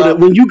when you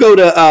go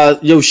to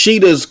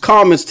Yoshida's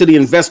comments to the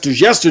investors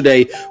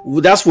yesterday,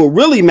 that's what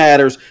really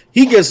matters.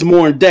 He gets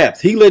more in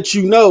depth. He lets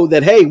you know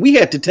that, hey, we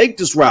had to take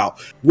this route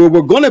where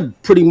we're going to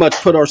pretty much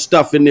put our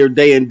stuff in there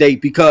day and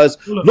date because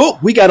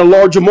look, we got a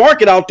larger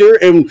market out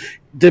there, and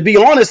to be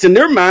honest, in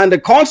their mind, the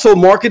console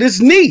market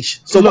is niche.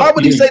 So why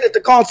would he say that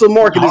the console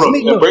market is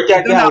niche?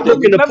 They're not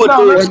looking to put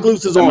their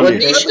exclusives on there.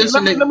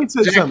 Let me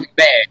tell you something.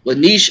 Bad. But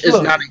niche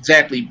is not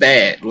exactly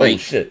bad. Like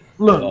shit.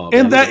 Look,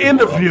 in that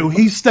interview,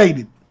 he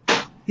said,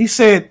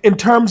 in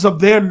terms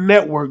of their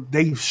network,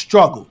 they've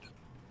struggled.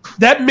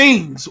 That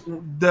means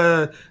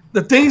the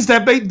things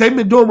that they've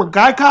been doing with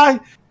Gaikai,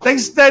 they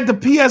said the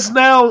PS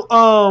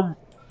Now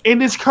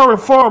in its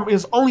current form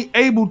is only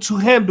able to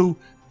handle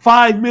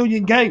 5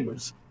 million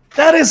gamers.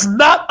 That is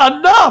not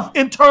enough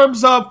in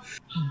terms of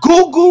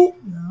Google,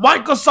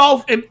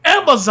 Microsoft, and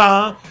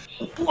Amazon,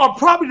 who are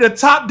probably the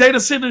top data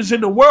centers in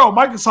the world.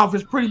 Microsoft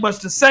is pretty much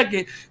the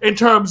second in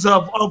terms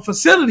of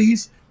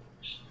facilities.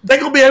 They're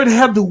gonna be able to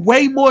handle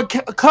way more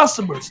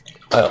customers.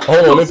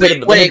 Hold on,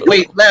 wait.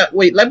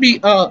 Let me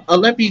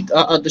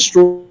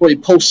destroy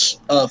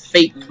post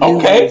fake news.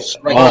 Okay.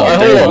 Hold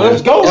on.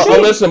 Let's go.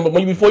 Listen, but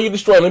before you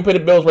destroy, let me pay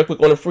the bills right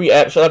quick on the free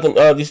app. Shout out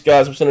to these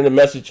guys for sending a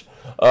message.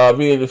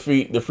 Via the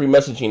free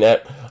messaging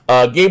app.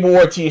 Gable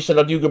Ortiz, shout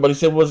out to you, good buddy.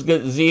 Said, what's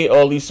good, Z?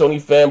 All these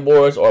Sony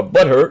fanboys are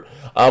butthurt.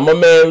 My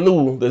man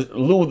Lou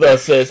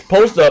says,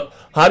 post up,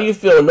 how do you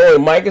feel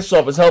knowing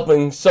Microsoft is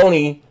helping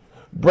Sony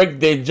break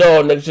their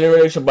jaw next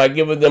generation by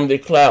giving them their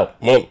cloud?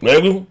 How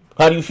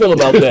do you feel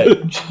about that?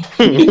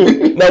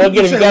 Now,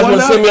 again, if you guys want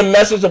to send me a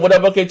message or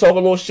whatever, okay, talk a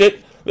little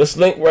shit, this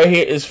link right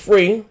here is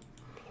free.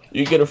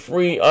 You get a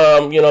free,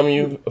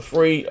 it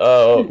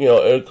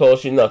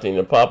costs you nothing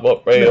to pop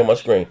up right here on my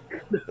screen.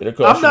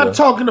 I'm not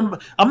talking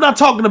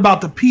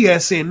about the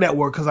PSN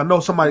network because I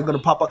know somebody's going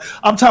to pop up.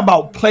 I'm talking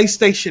about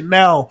PlayStation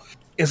Now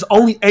is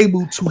only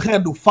able to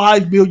handle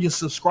 5 million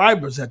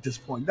subscribers at this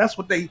point. That's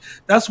what he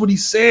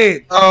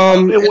said. It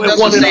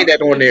doesn't say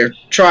that on there.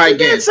 Try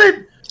again. It's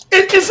in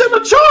the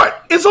chart.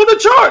 It's on the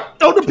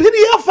chart on the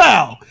PDF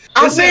file.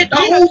 I read the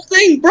whole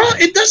thing, bro.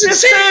 It doesn't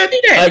say that.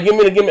 Give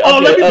me. Oh,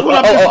 let me pull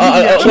up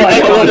this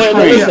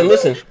PDF.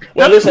 Listen.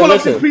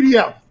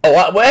 PDF.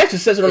 Well, it actually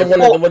says it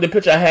on the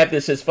picture I have.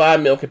 This says 5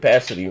 mil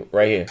capacity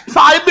right here.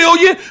 5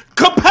 million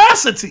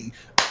capacity.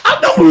 I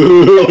know.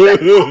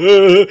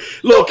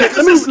 Look,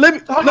 let me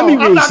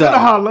read something.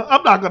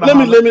 I'm not gonna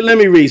holler. Let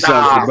me read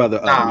something,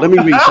 brother. Let me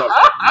read something.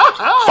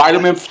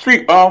 Vitamin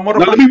Street.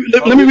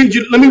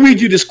 Let me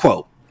read you this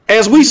quote.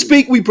 As we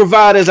speak, we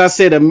provide, as I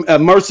said,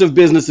 immersive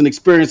business and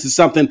experience is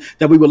something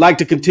that we would like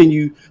to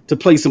continue to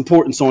place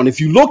importance on. If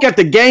you look at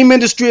the game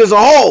industry as a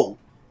whole,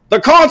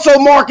 the console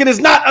market is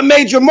not a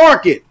major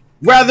market.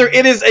 Rather,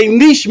 it is a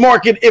niche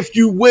market, if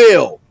you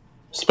will.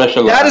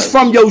 Specialized. That is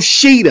from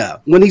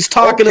Yoshida when he's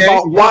talking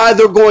about why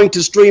they're going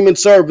to streaming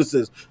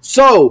services.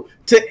 So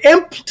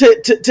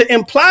to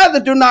imply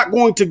that they're not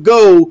going to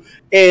go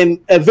and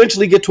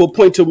eventually get to a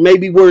point to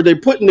maybe where they're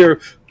putting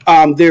their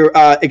their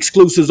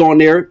exclusives on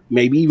there,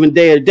 maybe even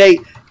day to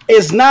date,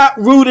 is not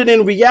rooted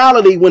in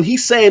reality when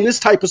he's saying this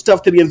type of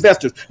stuff to the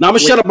investors. Now I'm gonna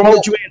shut up and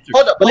let you answer.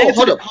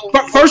 Hold up.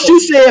 First you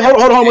said,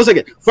 hold on 1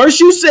 second. First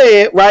you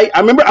said, right?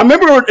 I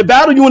remember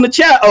battling you in the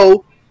chat.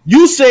 Oh,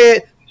 you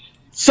said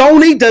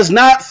Sony does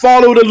not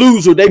follow the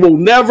loser. They will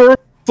never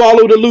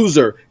follow the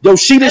loser.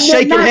 Yoshida's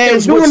shaking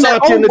hands with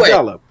Satya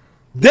Nadella.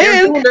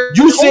 Then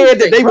you said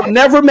that they will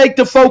never make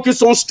the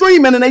focus on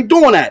streaming, and they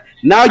doing that.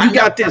 Now you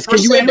got this. Can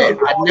you? I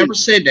never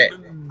said that.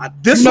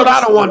 This is what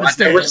I don't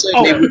understand.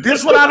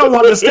 This what I don't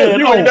understand.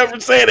 You ain't never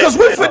said it. Because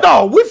we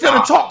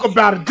finna talk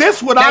about it.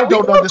 This what I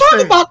don't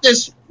understand. Talk about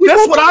this.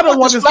 That's what I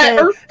don't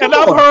understand. And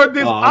I've heard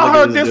this. I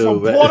heard this from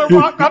Puerto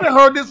Rock. I done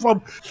heard this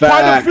from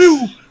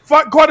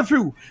quite a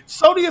few.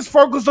 Sony is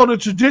focused on the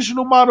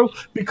traditional model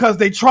because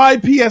they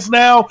tried PS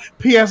Now.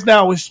 PS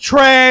Now is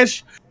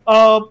trash.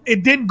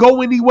 It didn't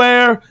go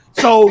anywhere.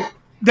 So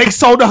they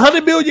sold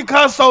 100 million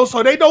consoles,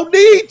 so they don't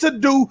need to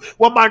do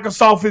what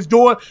Microsoft is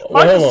doing.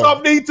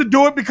 Microsoft needs to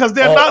do it because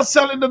they're not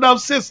selling enough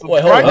systems.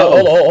 Wait, hold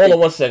on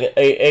 1 second.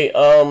 Hey,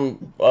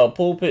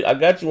 Pulpit, I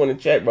got you in the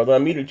chat, brother. I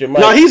muted your mic.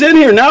 No, he's in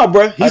here now,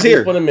 bro. He's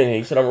here. Put him in here.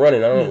 He said I'm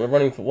running. I don't know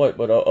running for what,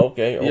 but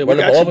okay. Yeah,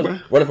 running for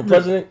office, running for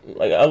president.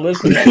 Like I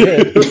listen.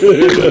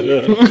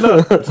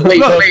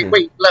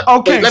 Wait.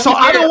 Okay, so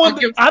I don't want.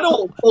 I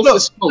don't. Hold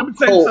up,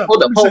 nigga,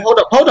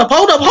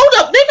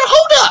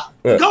 hold up.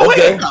 Go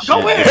ahead.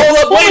 Hold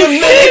up, wait a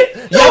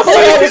minute. Y'all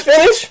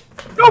finish?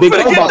 Big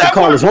I'm about to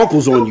call his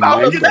uncles on you,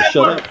 man.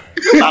 Shut up.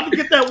 You're about to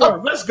get that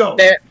word. Let's go.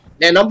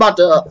 And I'm about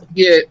to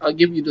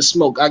give you the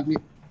smoke. I'm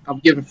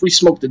giving free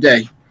smoke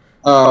today.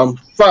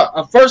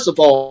 First of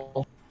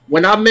all,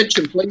 when I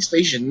mentioned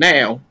PlayStation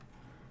Now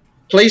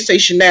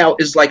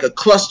is like a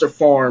cluster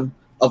farm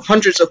of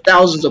hundreds of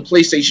thousands of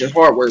PlayStation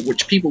hardware,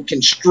 which people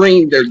can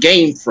stream their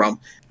game from.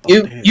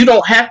 You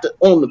don't have to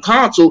own the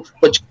console,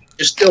 but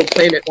you're still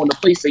playing it on the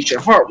PlayStation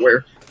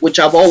hardware, which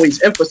I've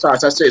always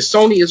emphasized. I said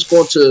Sony is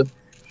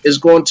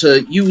going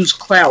to use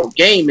cloud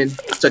gaming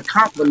to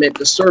complement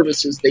the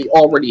services they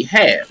already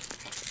have.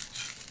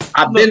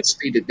 I've been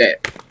stated that,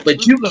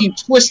 but you keep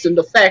twisting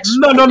the facts.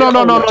 No.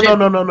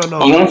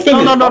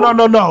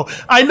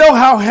 I know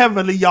how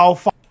heavily y'all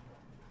fight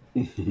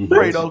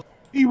Kratos,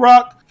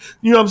 E-Rock.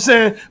 You know what I'm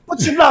saying?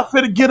 But you're not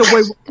finna get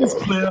away with this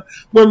player.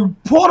 When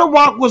Puerto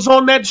Rock was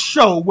on that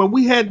show, when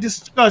we had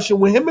discussion,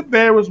 when him and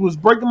Barons was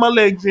breaking my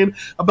legs in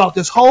about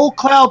this whole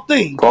cloud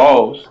thing,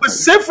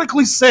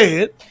 specifically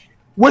said,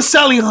 we're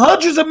selling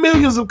hundreds of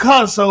millions of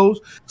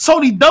consoles.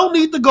 Sony don't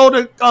need to go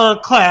to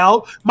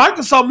cloud.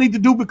 Microsoft need to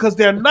do because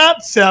they're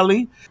not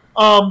selling.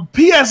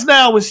 PS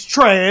Now is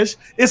trash.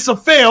 It's a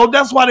fail.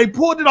 That's why they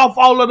pulled it off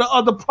all of the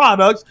other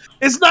products.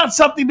 It's not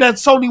something that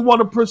Sony want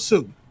to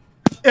pursue.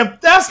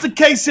 If that's the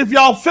case, if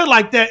y'all feel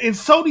like that, and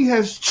Sony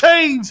has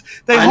changed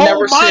their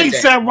whole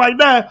mindset right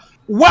now,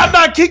 why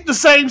not keep the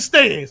same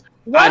stance?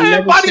 Why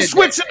everybody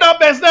switching up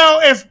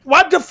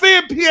why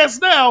defend PS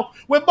Now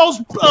when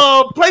most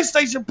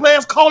PlayStation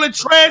players call it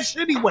trash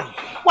anyway?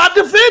 Why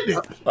defend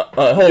it?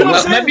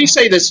 Let me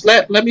say this.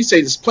 Let me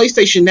say this.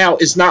 PlayStation Now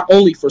is not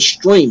only for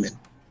streaming.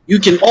 You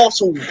can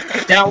also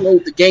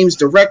download the games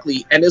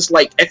directly, and it's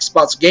like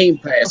Xbox Game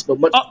Pass, but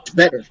much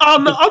better.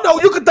 No,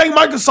 you can thank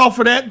Microsoft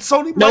for that.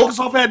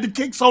 Microsoft had to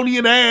kick Sony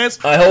in the ass.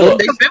 Hold on.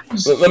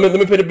 Let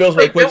me pay the bills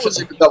right quick.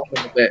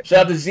 Shout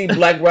out to Z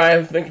Black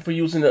Ryan. Thank you for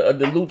using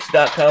the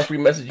Loots.com free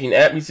messaging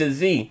app. He says,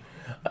 Z,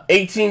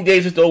 18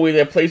 days to throw away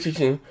their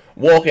PlayStation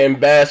walking and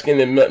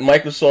basking in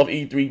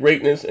Microsoft E3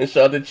 greatness. And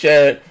shout out to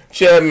Chad.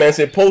 Chad, man,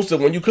 said, Poster,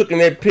 when you cooking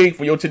that pig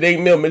for your today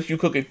meal, make sure you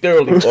cook it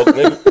thoroughly, fuck,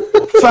 nigga.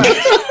 He's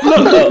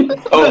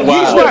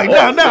right.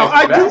 Now,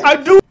 I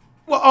do.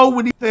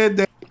 When he said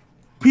that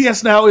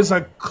PS Now is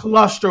a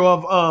cluster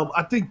of,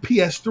 I think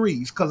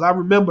PS3s, because I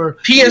remember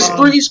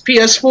PS3s,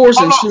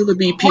 PS4s, and soon to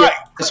be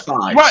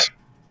PS5s. Right.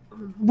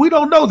 We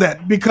don't know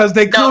that because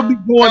they could be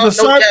going to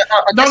serve.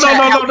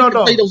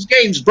 No. Play those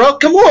games, bro.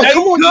 Come on.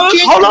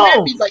 Hold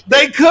on.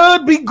 They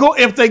could be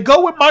if they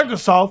go with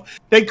Microsoft,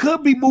 they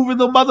could be moving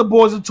the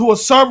motherboards into a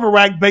server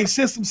rack based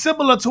system,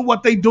 similar to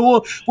what they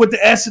doing with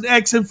the S and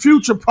X and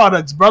future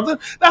products, brother.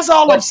 That's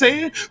all I'm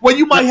saying. Where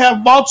you might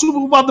have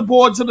multiple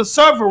motherboards in a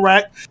server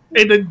rack,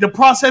 and the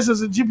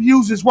processors and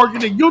GPUs is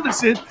working in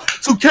unison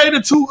to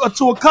cater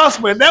to a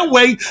customer. And that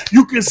way,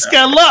 you can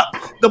scale up.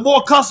 The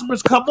more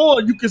customers come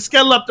on, you can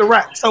scale up the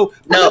rack. So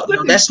no,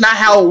 that's not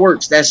how it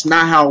works. That's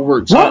not how it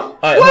works.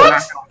 What?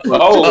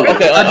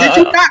 Did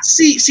you not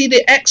see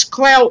the X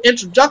Cloud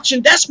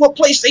introduction? That's what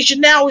PlayStation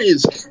Now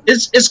is.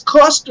 It's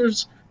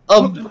clusters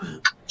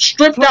of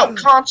stripped out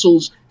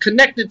consoles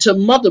connected to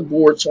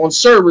motherboards on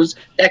servers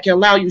that can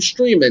allow you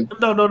streaming.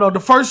 No. The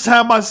first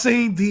time I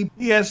seen the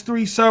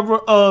PS3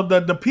 server,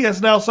 the PS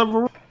Now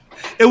server,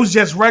 it was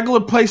just regular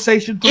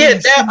PlayStation 3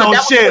 that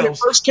was when it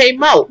first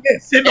came out.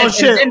 And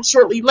then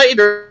shortly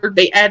later,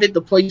 they added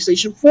the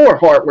PlayStation 4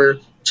 hardware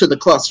to the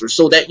cluster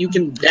so that you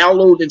can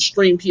download and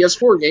stream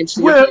PS4 games.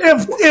 Well,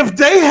 if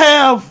they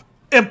have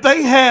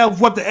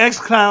what the X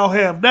Cloud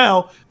have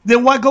now,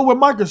 then why go with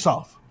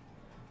Microsoft?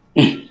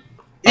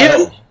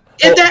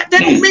 that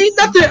don't mean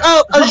nothing.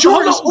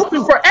 Azure is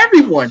open for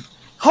everyone.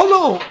 Hold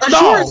on.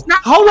 Azure is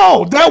not. Hold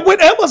on. They're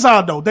with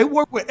Amazon though. They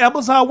work with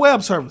Amazon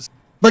Web Services.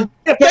 But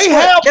if they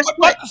have what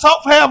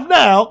Microsoft have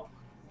now,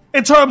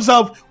 in terms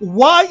of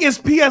why is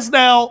PS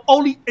Now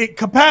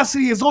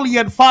capacity is only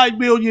at 5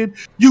 million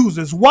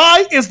users?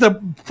 Why is the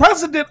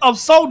president of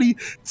Sony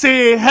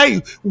saying,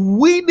 "Hey,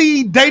 we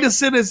need data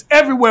centers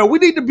everywhere. We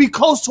need to be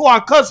close to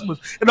our customers,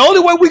 and the only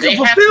way we can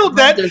fulfill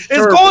that is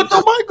going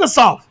through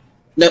Microsoft."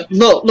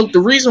 Look. The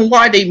reason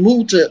why they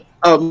moved to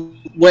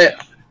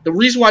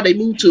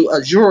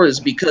Azure is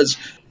because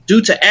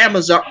due to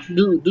Amazon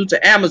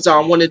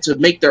wanted to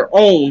make their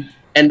own,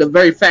 and the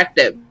very fact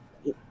that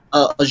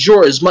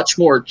Azure is much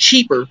more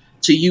cheaper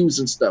to use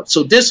and stuff.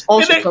 So this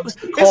also comes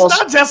to cost. It's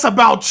not just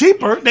about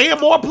cheaper; they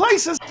have more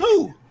places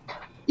too.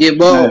 Yeah,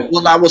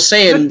 well, I was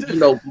saying,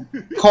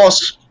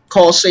 cost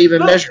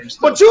saving measures.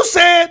 But you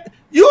said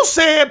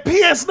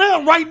PS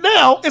Now right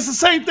now is the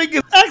same thing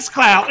as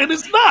XCloud, and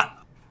it's not.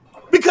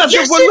 Because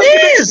yes,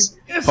 it is.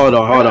 Hold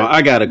on.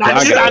 I got a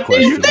question. I got a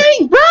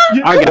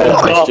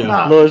question.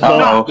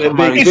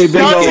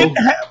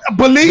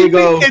 Believe me,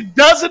 it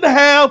doesn't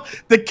have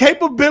the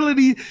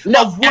capability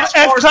of what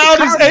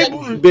XCloud is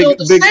able.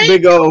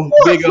 Big O.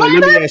 Let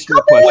me ask you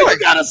a question. Well, you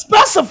gotta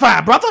specify,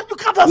 brother. You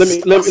gotta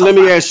let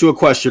me ask you a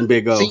question,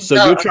 Big O. So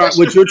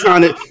what you're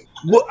trying to.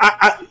 Well,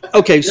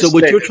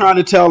 what you're trying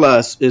to tell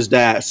us is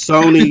that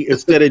Sony,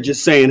 instead of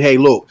just saying, "Hey,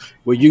 look,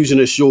 we're using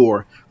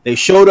Azure," they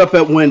showed up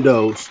at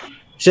Windows,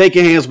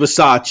 shaking hands with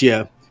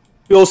Satya.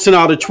 Phil sent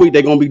out a tweet.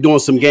 They're going to be doing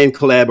some game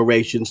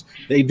collaborations.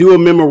 They do a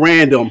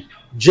memorandum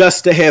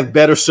just to have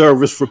better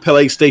service for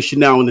PlayStation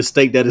Now in the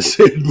state that it's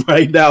in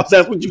right now. Is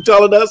that what you're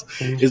telling us?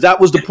 Is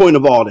that was the point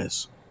of all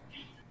this?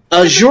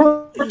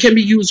 Azure can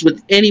be used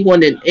with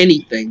anyone and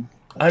anything.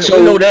 I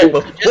know that,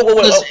 but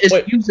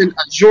using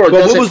Azure.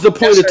 But what was the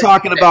point of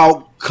talking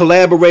about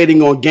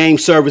collaborating on game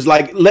service?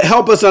 Like,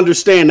 help us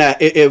understand that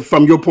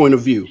from your point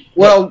of view.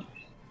 Well,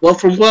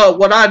 from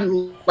what I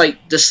like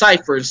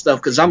decipher and stuff,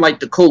 because I'm like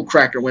the code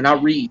cracker when I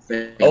read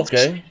things.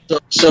 Okay.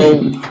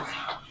 So,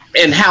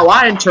 and how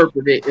I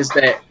interpret it is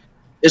that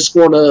it's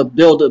going to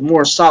build a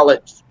more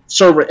solid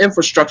server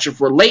infrastructure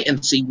for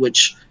latency,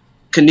 which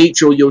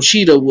Kenichiro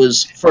Yoshida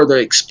was further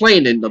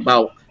explaining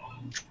about.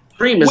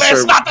 Well,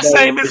 it's not the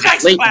same as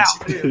XCloud.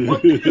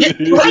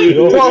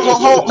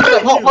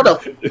 Hold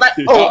up.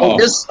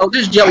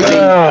 This jelly bean.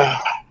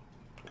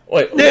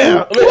 Wait,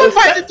 yeah. Who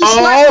invited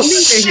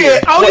this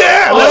shit. Oh,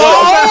 yeah. Hold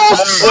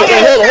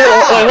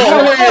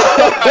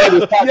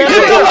on.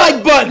 Hit the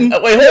like button.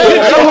 Wait,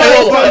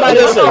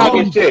 hold on.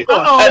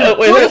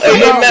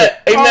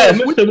 Hey, Matt.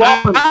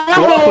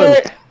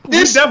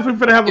 This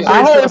definitely finna have a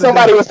I heard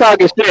somebody was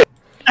talking shit.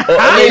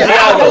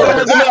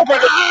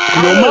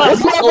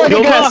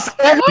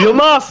 Your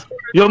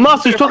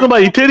mask, he's talking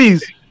about your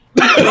titties.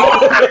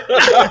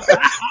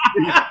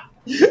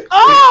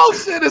 Oh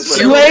shit!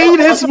 Slayed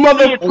his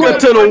motherfucker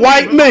to the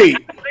white meat.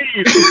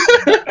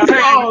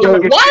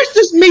 Why is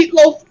this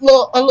meatloaf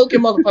looking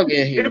motherfucker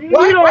in here?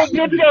 Why you don't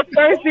get your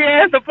thirsty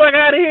ass the fuck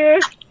out of here?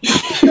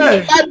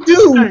 I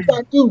do.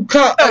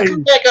 Come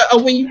back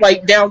when you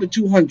like down to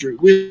 200.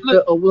 We'll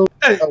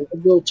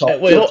talk. Hey,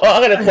 wait,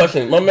 I got a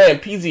question. My man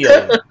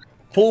Pizio,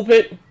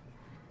 Pulpit.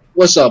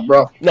 What's up,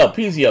 bro? No,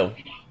 Pizio.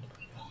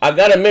 I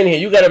got him in here.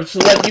 You gotta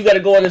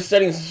go in the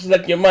settings and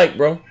select your mic,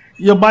 bro.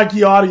 Your mic,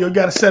 your audio, you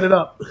gotta set it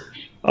up.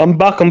 I'm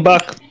back. All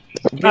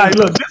right,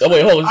 look.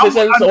 Wait, hold on. Hold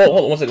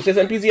on 1 second. Say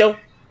something, Pizio.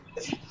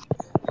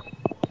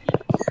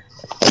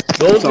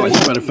 Go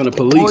to the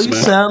police, you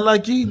man. sound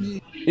like you.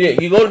 Yeah,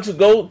 you go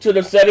to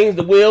the settings,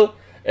 the wheel,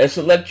 and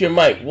select your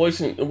mic. Voice.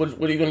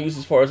 What are you gonna use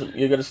as far as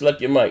you're gonna select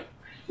your mic?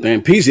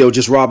 Man, Pizio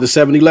just robbed the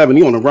 7-Eleven.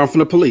 He on the run from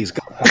the police.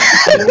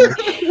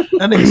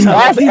 I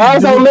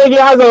was on Miggy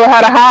Hustle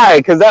how to hide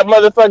because that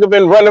motherfucker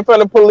been running from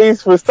the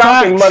police for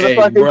stopping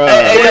motherfuckers.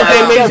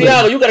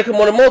 Hey, you gotta come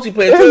on a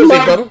multiplayer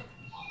Thursday, brother.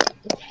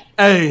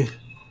 Hey.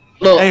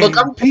 Look,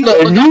 if you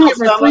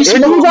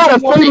got a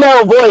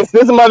female voice,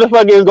 this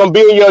motherfucker is gonna be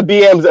in your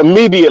DMs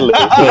immediately.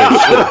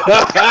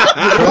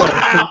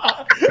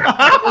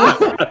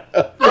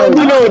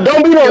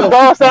 Don't be no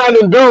ball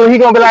sounding dude. He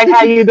gonna be like,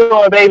 "How you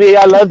doing, baby?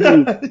 I love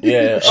you."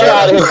 Yeah,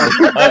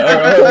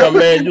 I heard my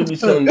man do be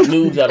some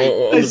news.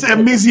 They said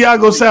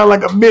Miziago sound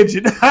like a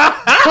midget.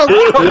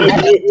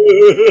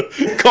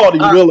 Called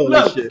him Willow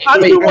and shit.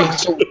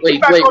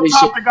 Wait.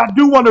 I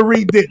do want to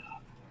read this.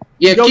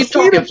 Yeah, keep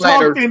talking,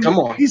 Flatter. Come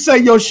on. He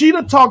said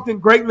Yoshida talked in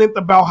great length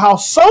about how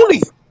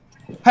Sony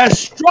has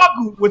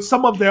struggled with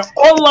some of their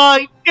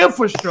online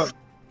infrastructure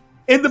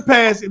in the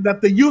past, and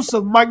that the use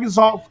of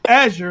Microsoft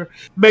Azure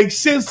makes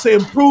sense to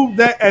improve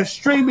that, as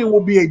streaming will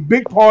be a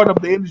big part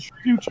of the industry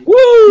future.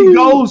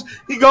 Woo!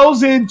 He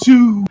goes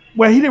into,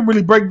 well, he didn't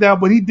really break down,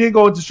 but he did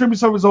go into streaming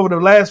service over the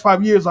last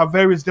 5 years on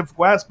various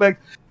difficult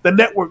aspects. The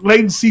network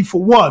latency,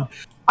 for one.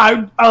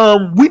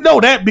 We know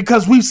that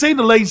because we've seen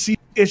the latency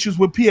issues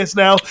with PS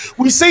Now.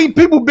 We've seen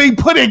people being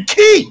put in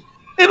key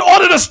in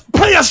order to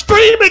play a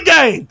streaming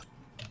game.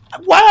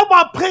 Why am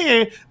I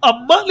paying a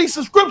monthly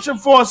subscription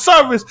for a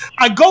service?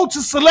 I go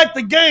to select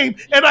the game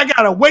and I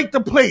gotta wait to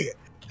play it.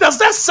 Does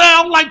that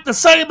sound like the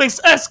same as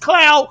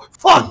xCloud?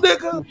 Fuck,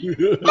 nigga.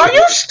 Are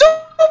you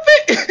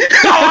stupid?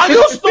 No, are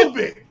you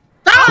stupid?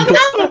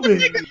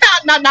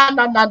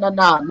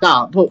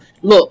 Nah. But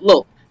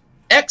look.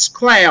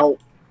 xCloud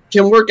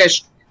can work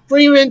as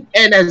streaming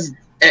and as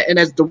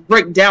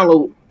direct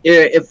download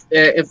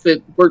if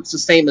it works the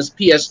same as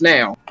PS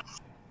Now.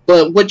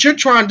 But what you're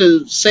trying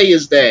to say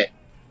is that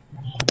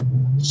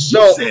these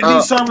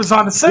servers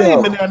are the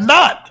same and they're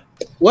not.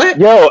 What?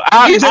 Yo,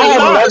 I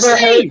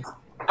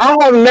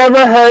have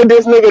never heard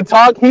this nigga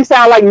talk. He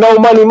sound like No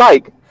Money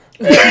Mike.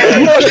 Hey, yo,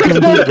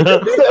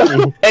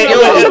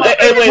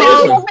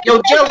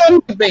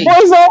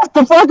 voice off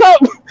the fuck up.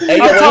 Hey,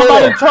 I'm talking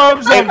about in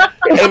terms of.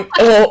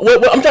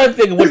 I'm trying to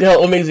think of what the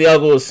hell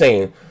Omeziago is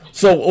saying.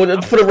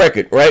 So, for the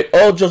record, right?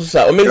 All jokes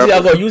aside,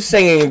 Omeziago, are you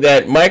saying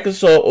that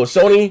Microsoft or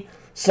Sony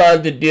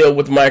signed the deal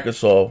with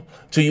Microsoft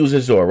to use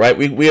Azure, right?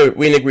 We're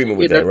in agreement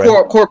with that, right?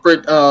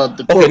 Corporate.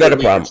 Okay, not a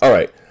problem. All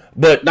right,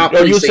 but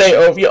are you saying?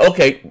 Oh, yeah,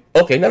 okay,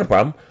 not a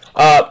problem.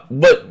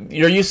 But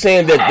are you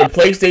saying that the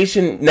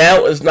PlayStation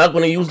Now is not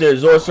going to use their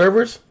Azure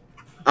servers?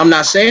 I'm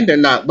not saying they're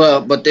not,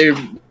 but they're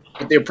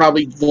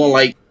probably going to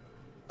like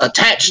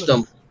attach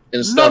them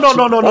and stuff.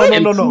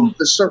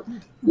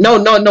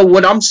 No.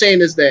 What I'm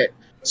saying is that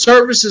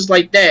services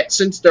like that,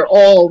 since they're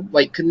all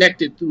like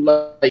connected through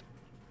like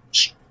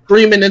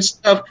streaming and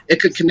stuff, it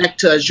could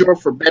connect to Azure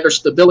for better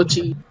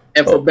stability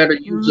and for better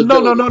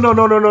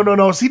usability.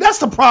 No. See, that's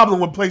the problem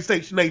with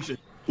PlayStation Nation.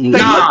 They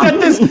looked at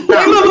this.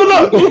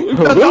 Look.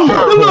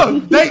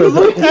 They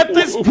looked at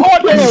this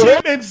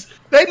partnership.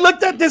 They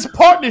looked at this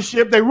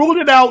partnership. They ruled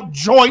it out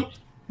joint.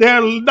 They're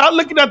not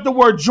looking at the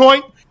word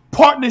joint,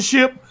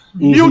 partnership,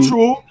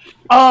 mutual.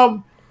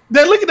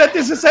 They're looking at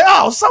this and say,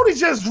 "Oh, Sony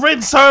just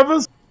rent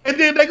servers, and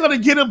then they're gonna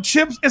get them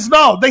chips."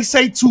 They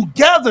say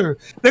together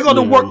they're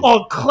gonna work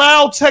on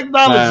cloud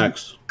technology,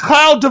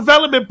 cloud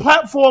development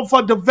platform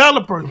for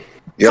developers.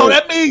 So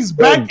that means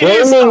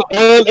gaming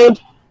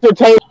and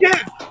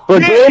entertainment. For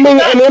gaming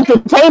and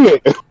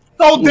entertainment.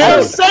 So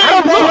they're saying, I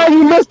don't know how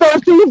you missed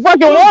those two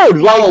fucking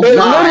words. Like, they're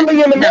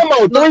literally in the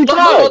memo 3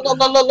 times.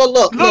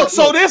 Look,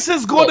 so this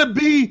is going to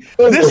be,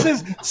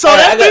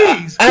 that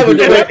means.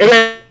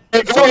 It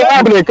ain't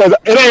happening because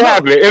it ain't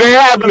happening. It ain't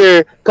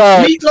happening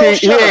because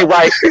he ain't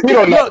right. He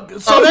don't know. Look,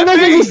 so that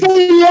means the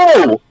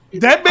CEO.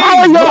 That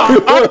means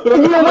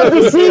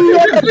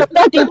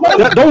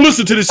don't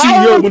listen to the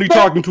CEO when he's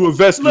talking to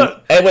investors.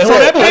 Look, so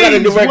that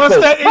means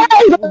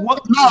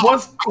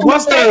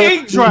once that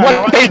ink dry,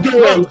 what they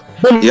doing?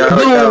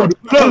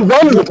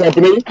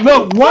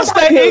 Look, once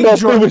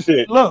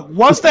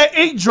that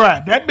ink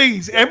dry, that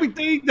means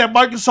everything that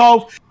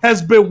Microsoft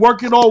has been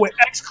working on with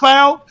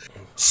xCloud,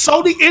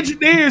 Sony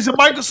engineers and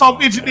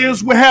Microsoft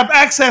engineers will have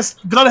access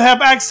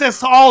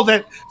to all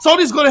that.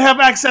 Sony's gonna have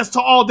access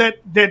to all that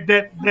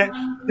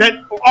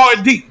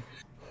R&D.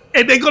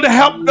 And they're gonna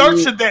help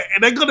nurture that,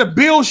 and they're gonna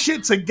build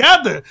shit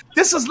together.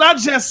 This is not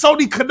just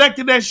Sony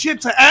connecting that shit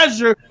to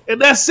Azure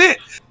and that's it.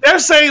 They're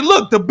saying,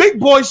 look, the big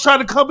boys trying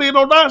to come in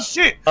on our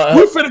shit.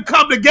 We're finna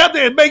come together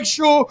and make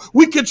sure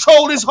we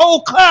control this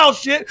whole cloud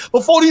shit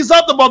before these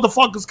other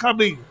motherfuckers come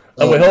in.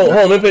 Wait, hold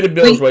on. Let me pay the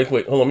bills right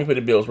quick.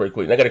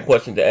 I got a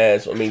question to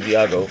ask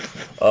Diago,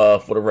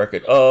 for the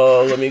record.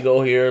 Let me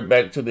go here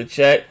back to the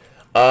chat.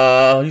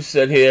 He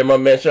said here, my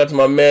man, shout out to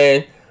my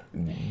man,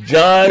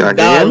 John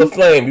Dollar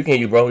Flame. You can't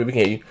hear you, bro. We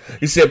can't hear you.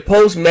 He said,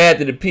 post mad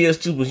that the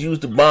PS2 was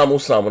used to bomb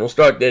Osama. Don't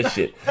start that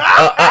shit.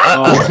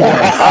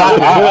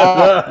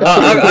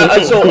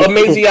 So,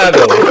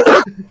 Diago,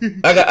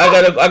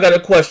 I got a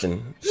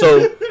question.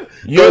 So,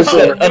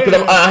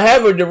 I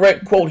have a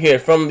direct quote here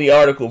from the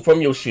article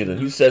from Yoshida.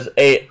 He says,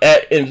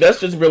 at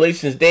Investors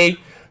Relations Day,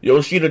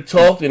 Yoshida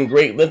talked in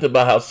great length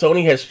about how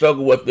Sony has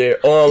struggled with their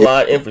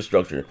online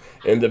infrastructure.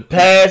 In the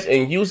past,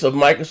 and use of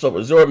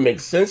Microsoft Azure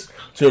makes sense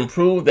to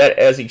improve that,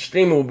 as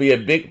streaming will be a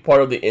big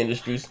part of the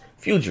industry's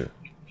future.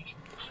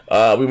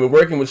 We've been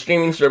working with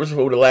streaming services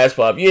for over the last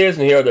 5 years,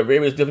 and here are the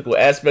various difficult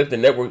aspects of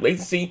network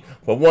latency.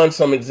 For one,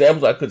 some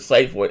examples I could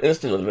cite for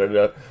instance.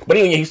 But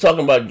anyway, he's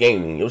talking about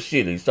gaming.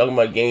 Yoshida, he's talking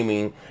about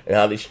gaming and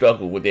how they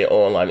struggle with their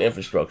online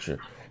infrastructure.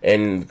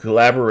 And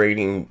collaborate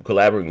with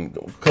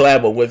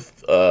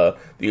the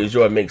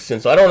Azure makes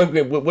sense. So I don't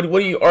agree. What are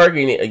you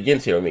arguing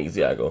against here,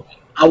 Ziago?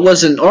 I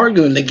wasn't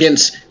arguing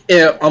against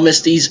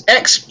these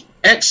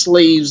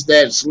ex-slaves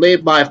that's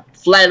led by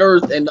Flat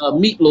Earth and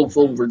Meatloaf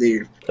over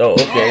there. Oh,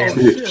 okay.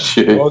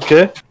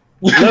 Okay.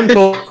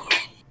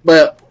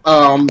 But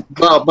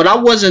I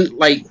wasn't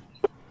like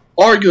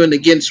arguing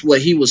against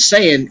what he was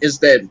saying. Is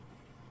that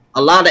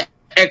a lot of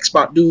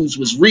Xbox dudes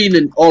was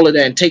reading all of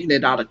that and taking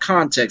it out of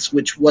context,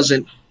 which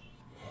wasn't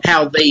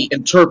how they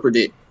interpret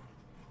it.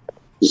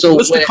 So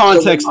what's the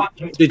context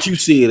that you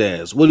see it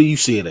as? What do you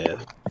see it as?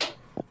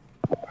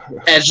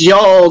 As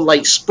y'all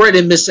like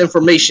spreading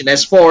misinformation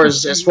as far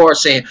as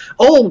saying,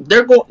 oh,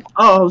 they're going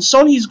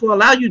Sony's going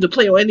to allow you to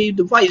play on any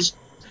device.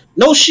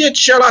 No shit,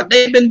 Sherlock.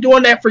 They've been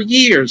doing that for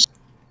years.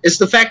 It's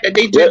the fact that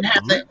they didn't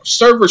have that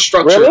server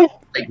structure. Really?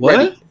 Like, What?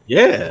 ready.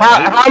 Yeah.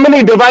 How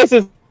many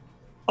devices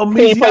can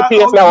you play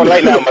PS Now on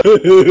right now? Take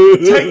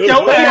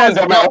your ass.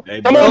 Come on,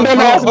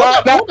 dumbass.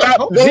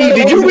 Z,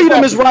 did you read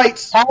him his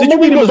rights? How Did you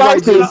many read him his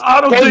rights? devices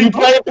I don't can you think-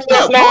 play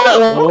PS Now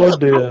Oh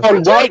dear.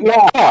 on right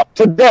now,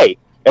 today?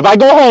 If I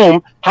go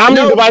home, how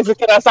many devices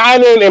can I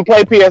sign in and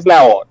play PS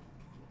Now on?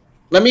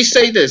 Let me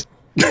say this: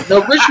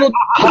 the original.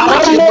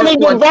 How many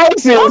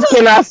devices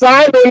can I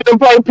sign in and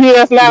play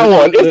PS Now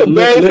on? It's a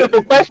very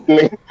simple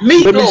question.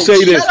 Let me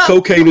say this: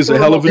 cocaine is a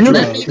hell of a drug.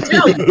 Let me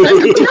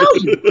tell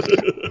you.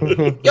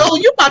 Yo,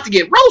 you about to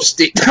get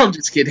roasted. I'm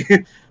just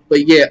kidding.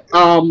 But yeah,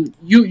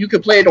 you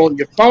can play it on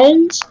your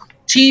phones,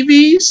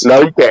 TVs,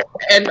 No, you can't.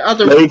 and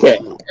other. No, you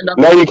can't.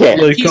 No, you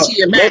can't.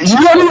 PC and Mac. You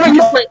don't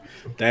even play.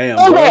 Damn,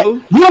 know that. bro.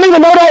 You don't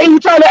even know that, and you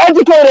trying to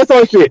educate us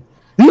on shit.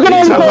 You can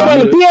only play it on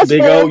the PS4.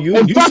 Big O, you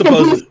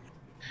supposed to.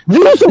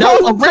 You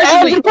supposed to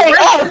educate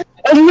us,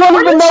 and you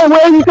don't even know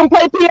where you can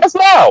play PS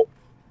Now.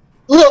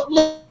 Look,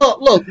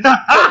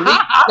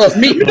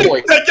 meat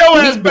boy. Take your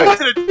ass back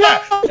to the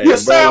chat. You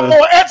sound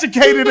more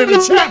educated in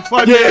the chat for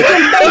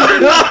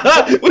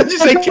What did you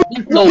say? Keep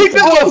this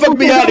motherfucker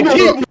behind the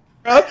keyboard,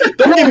 bro.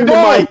 Don't give me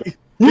the mic.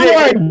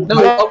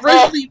 No,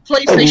 originally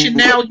PlayStation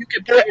Now you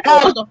can play it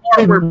on other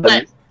hardware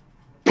platforms.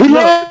 Play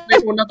on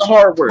another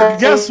hardware.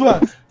 Guess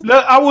what?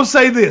 Look, I will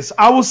say this.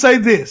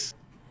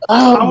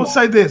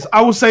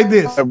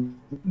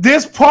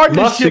 This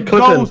partnership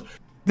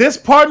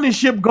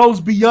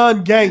goes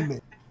beyond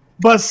gaming.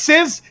 But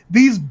since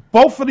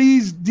both of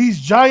these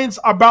giants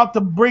are about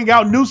to bring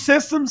out new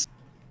systems,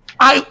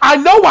 I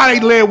know why they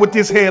led with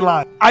this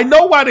headline. I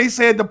know why they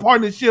said the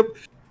partnership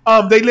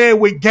they led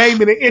with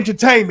gaming and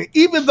entertainment.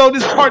 Even though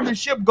this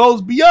partnership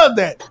goes beyond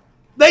that,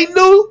 they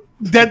knew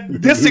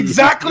that this is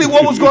exactly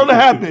what was going to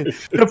happen.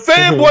 The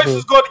fanboys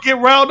was going to get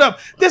round up.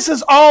 This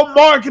is all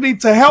marketing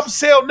to help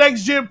sell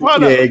next gen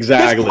products. Yeah,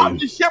 exactly. This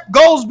partnership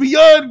goes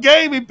beyond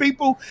gaming,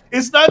 people.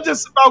 It's not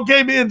just about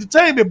gaming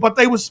entertainment, but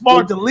they were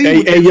smart to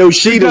leave. Hey,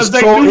 Yoshida's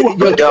trolling.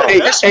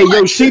 Hey,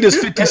 Yoshida's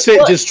 50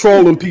 Cent just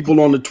trolling people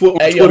on the Twitter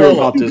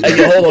about this.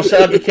 Hey, hold on.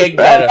 Shout out to Cake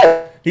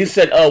Batter. He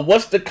said,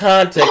 "What's the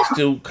context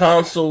to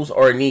consoles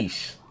or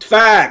niche?"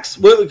 Facts.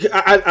 Well,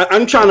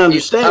 I'm trying to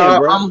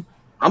understand, bro.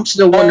 I'm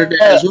still wondering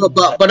that as well,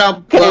 but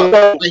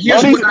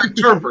here's what I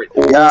interpret.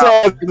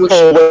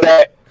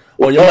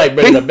 Well, you might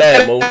bring the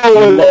bad move.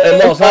 Hey,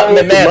 Moss, hop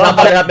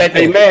back.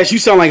 Hey, Mash, you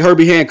sound like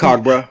Herbie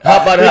Hancock, bro.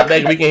 Hop back.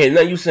 We can hear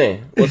nothing you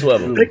saying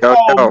whatsoever. They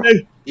call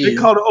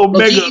it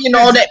Omega. Eating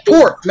all that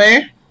pork,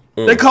 man.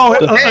 They call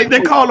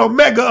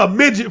Omega a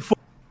midget.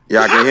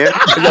 Y'all can hear?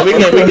 We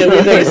can.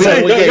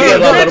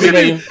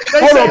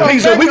 Hold on,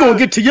 Pizzo. We're going to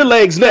get to your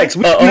legs next.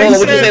 Hold on, what you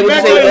say? A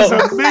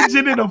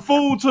midget and a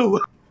fool, too.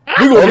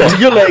 We're going to get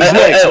to your legs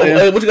next.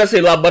 Hey, what you got to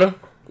say, Lot Butter?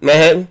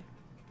 Manhattan?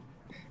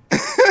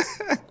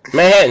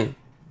 Manhattan?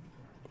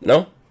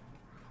 No?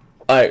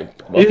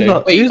 Alright. Okay.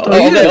 Okay,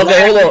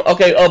 hold on.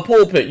 Okay,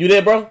 Pulpit, you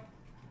there, bro?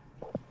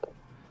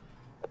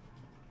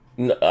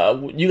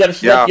 You got to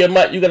select your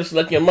mic. You got to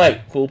select your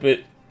mic,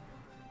 Pulpit.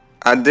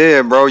 I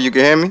did, bro. You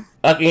can hear me?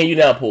 I can hear you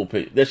now,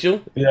 Pulpit. That's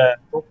you? Yeah,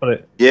 go for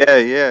it. Yeah.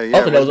 I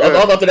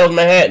thought that was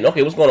Manhattan.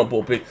 Okay, what's going on,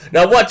 Pulpit?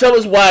 Now, tell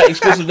us why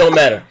exclusives don't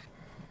matter.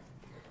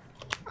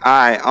 All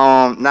right.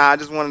 I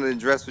just wanted to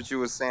address what you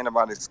were saying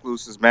about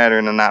exclusives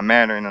mattering and not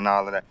mattering and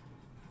all of that.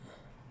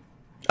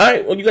 All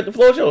right. Well, you got the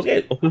floor shows. Yeah.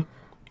 I'm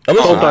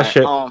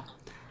listening.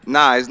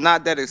 It's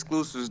not that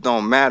exclusives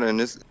don't matter, and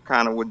this is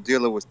kind of what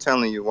Dealer was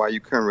telling you why you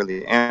couldn't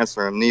really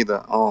answer him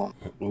neither.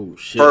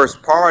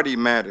 First party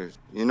matters.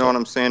 You know what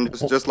I'm saying?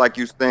 It's just like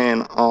you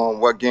saying,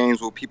 what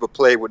games will people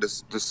play with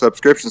the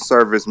subscription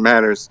service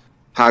matters.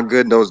 How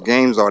good those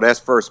games are. That's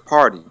first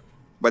party.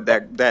 But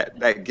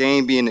that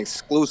game being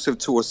exclusive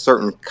to a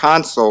certain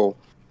console,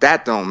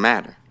 that don't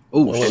matter.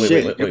 Oh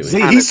shit!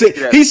 He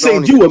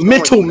said you a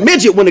mental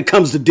midget when it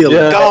comes to dealing.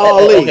 Yeah.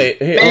 Golly.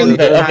 Okay. All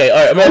right.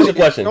 I'm asking a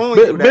question.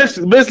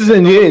 Business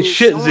and you ain't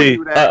shit, Z.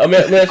 I'm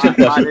asking a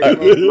question.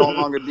 No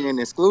longer being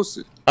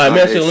exclusive. All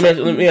right.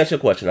 Let me ask you a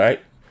question. All right.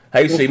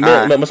 How you say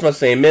men? What's my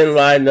saying? Men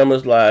lie,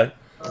 numbers lie.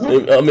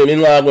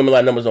 Men lie, women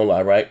lie, numbers don't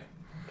lie. Right.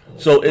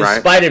 So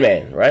it's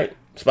Spider-Man, right?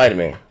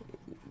 Spider-Man,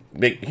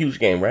 big huge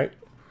game, right?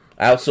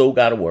 Outsold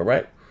God of War,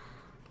 right?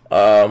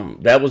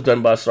 That was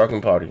done by a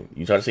Starking Party.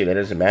 You trying to say that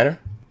doesn't matter?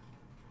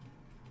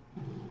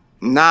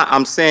 Nah,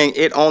 I'm saying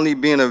it only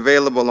being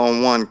available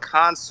on one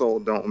console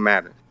don't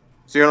matter.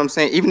 See what I'm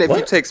saying? Even if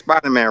you take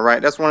Spider-Man,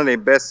 right? That's one of their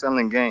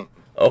best-selling games.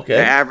 Okay.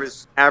 The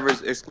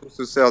average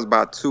exclusive sales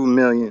about 2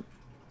 million,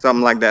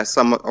 something like that.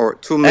 Or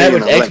 2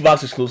 million. Average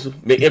Xbox exclusive,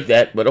 if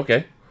that, but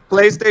okay.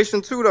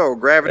 PlayStation 2 though,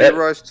 Gravity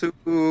Rush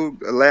 2,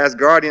 Last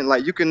Guardian,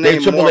 like you can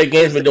name more. AAA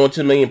games been doing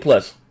 2 million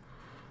plus.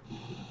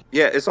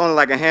 Yeah, it's only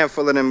like a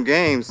handful of them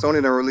games.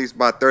 Sony done released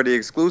about 30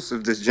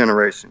 exclusives this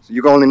generation. So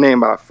you can only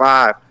name about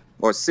 5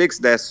 or 6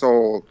 that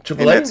sold.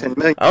 AAA? 10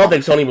 million. I don't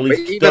think Sony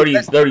released 30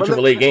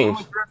 AAA games.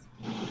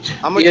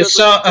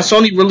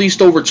 Sony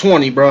released over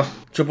 20, bro.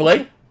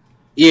 AAA?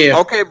 Yeah.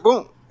 Okay,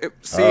 boom.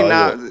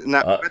 Now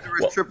whether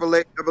it's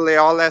AAA, AA,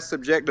 all that's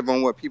subjective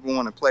on what people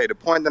want to play. The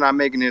point that I'm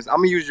making is, I'm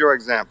gonna use your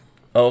example.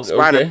 Oh,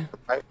 Spider-Man,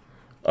 okay. right?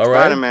 All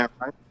right. Spider-Man,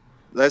 right?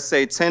 Let's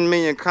say 10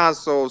 million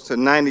consoles to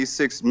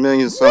 96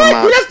 million some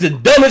odd. That's the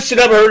dumbest shit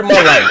I've ever heard in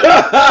my life.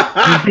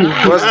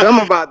 What's dumb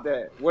about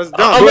that? What's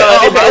dumb? Okay.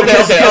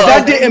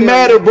 That didn't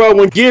matter, bro.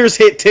 When Gears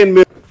hit 10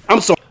 million,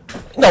 I'm sorry.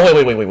 No, wait.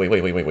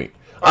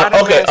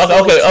 Okay.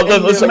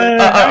 Listen.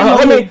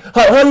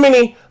 How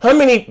many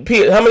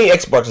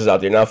Xboxes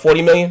out there now?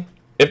 40 million,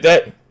 if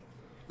that.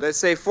 Let's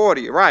say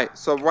 40, right?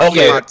 So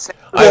okay. About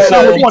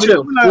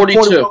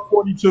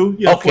 42.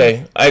 Yeah,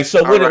 okay. All right.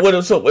 So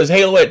what is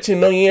Halo at 10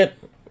 million yet?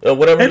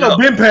 Whatever. Halo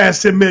been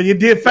past 10 million.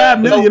 Did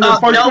 5 million in the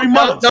first 3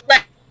 months.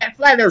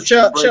 Flat Earth,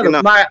 shut up.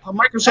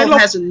 Microsoft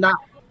hasn't not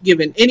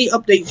given any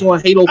updates on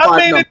Halo 5. I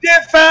mean, it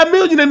did 5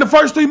 million in the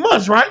first 3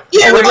 months, right?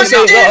 Yeah, let's say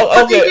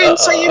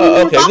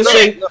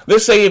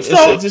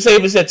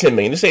if it's at 10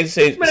 million. Let's say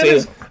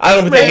I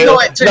don't think Halo.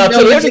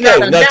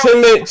 Now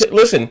 10 million.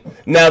 Listen,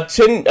 now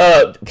 10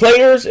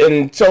 players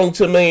and selling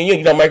 10 million.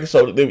 You know,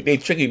 Microsoft they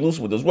tricky loose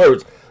with those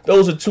words.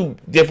 Those are two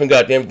different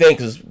goddamn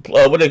things.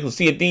 Because what they call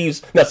Sea of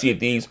Thieves, not Sea of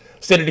Thieves.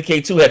 State of Decay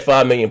 2 had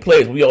 5 million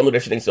players. We all know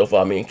that shit ain't sell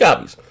 5 million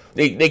copies.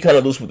 They kind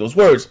of loose with those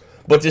words.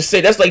 But to say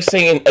that's like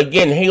saying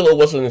again, Halo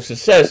wasn't a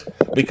success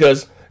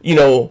because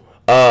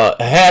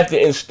half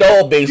the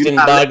install base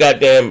didn't buy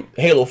goddamn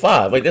Halo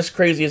 5. Like that's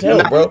crazy as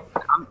hell, bro.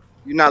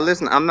 You're not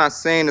listening. I'm not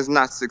saying it's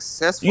not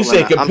successful. You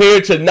said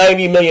compared to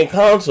 90 million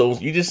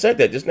consoles. You just said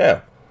that just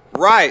now.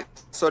 Right.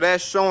 So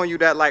that's showing you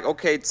that, like,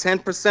 okay,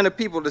 10% of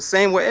people, the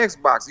same with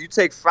Xbox. You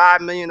take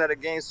 5 million of the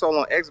games sold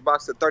on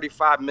Xbox to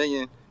 35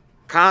 million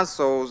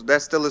consoles.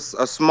 That's still a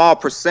small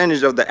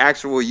percentage of the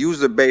actual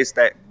user base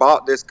that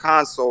bought this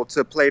console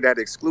to play that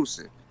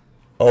exclusive.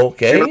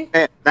 Okay. You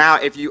know, now,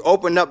 if you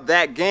open up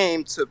that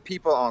game to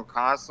people on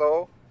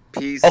console,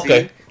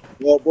 PC,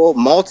 mobile,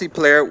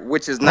 multiplayer,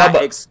 which is not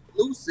exclusive,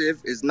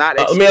 is not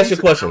exclusive. Let me ask you a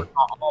question. On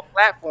all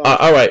platforms.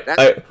 All right.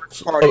 That's a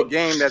first-party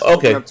game that's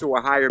open up to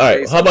a higher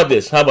base. How about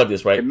this?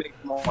 Right?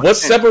 What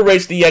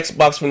separates the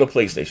Xbox from the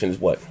PlayStation is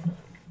what?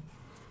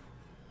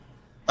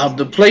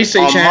 The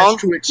PlayStation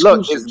has two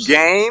exclusives. Look, it's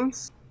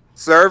games,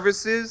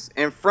 services,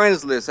 and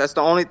friends list. That's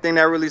the only thing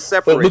that really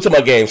separates. We're talking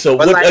about games. So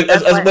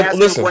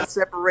listen. What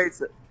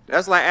separates it?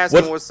 That's like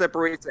asking what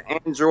separates an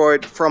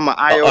Android from an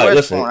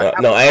iOS phone.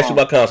 No, I asked you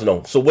about console.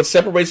 No. So what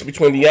separates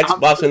between the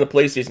Xbox and the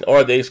PlayStation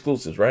are the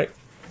exclusives, right?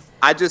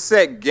 I just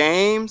said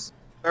games,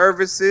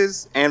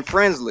 services, and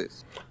friends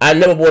list. I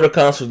never bought a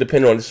console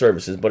depending on the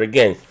services, but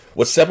again,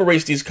 what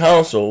separates these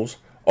consoles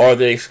are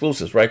the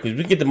exclusives, right? Because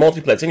we get the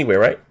multiplex anyway,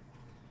 right?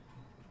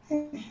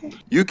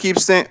 You keep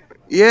saying,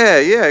 yeah,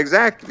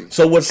 exactly.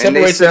 So what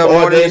separates them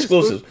are the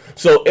exclusives.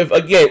 So if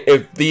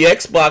the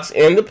Xbox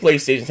and the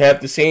PlayStation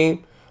have the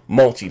same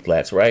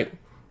multiplex, right?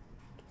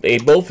 They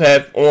both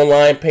have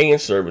online paying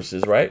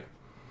services, right?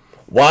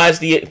 Why is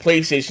the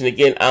PlayStation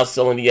again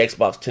outselling the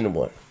Xbox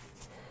 10-1?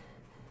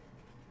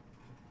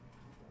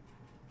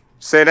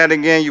 Say that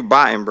again. You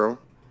buying, bro?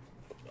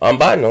 I'm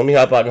buying. Let me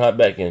hop out and hop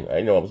back in.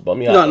 I know I was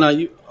bumming out. No,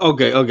 you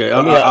okay? Let me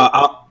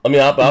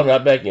hop out and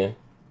hop back in.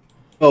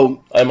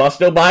 Oh, am I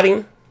still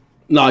biting?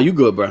 No, you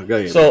good, bro. Go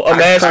ahead. So I'm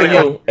asking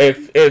you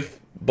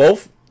if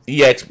both the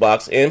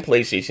Xbox and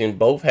PlayStation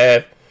both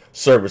have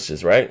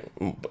services, right?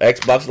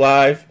 Xbox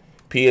Live,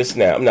 PS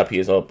Now. I'm not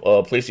PS.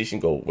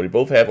 PlayStation Go. Where they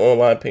both have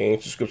online paying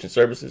subscription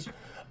services.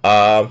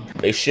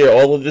 They share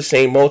all of the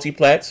same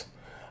multi-plats.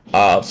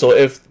 So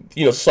if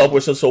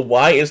software. So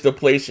why is the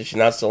PlayStation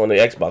not selling the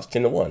Xbox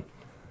 10-1?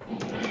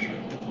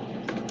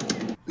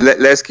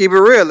 Let's keep it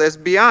real. Let's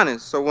be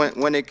honest. So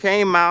when it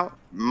came out,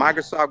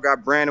 Microsoft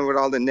got branded with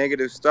all the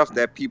negative stuff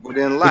that people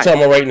didn't like. We're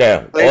talking about right now.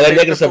 All that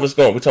negative stuff is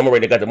gone. We're talking about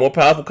right now. They got the more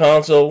powerful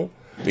console.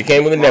 They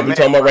came with the net. We're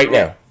talking about right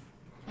now.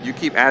 You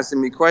keep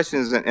asking me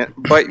questions,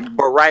 but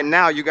right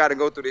now you got to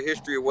go through the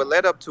history of what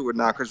led up to it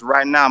now. Because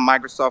right now,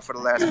 Microsoft for the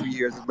last few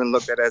years has been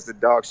looked at as the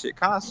dog shit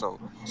console.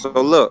 So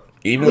look,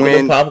 even with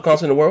the most powerful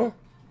console in the world,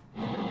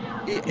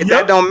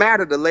 that don't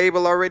matter. The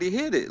label already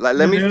hit it. Like,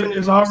 let me finish.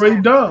 It's already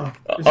done.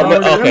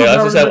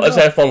 Let's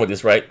have fun with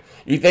this, right?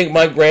 You think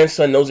my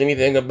grandson knows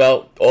anything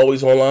about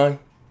Always Online?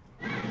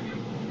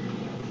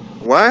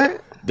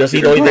 What? Does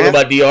he know anything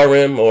about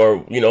DRM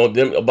or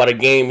about a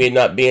game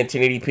not being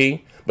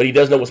 1080p? But he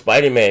does know what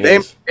Spider-Man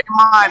is. They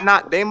might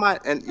not. They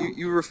might, and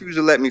you refuse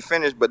to let me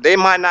finish. But they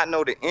might not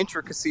know the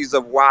intricacies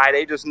of why.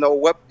 They just know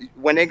what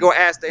when they go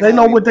ask. They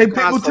know what they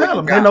people tell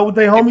them. They know what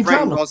they homie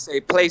tell them. Gonna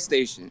say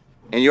PlayStation.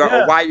 And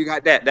why you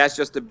got that? That's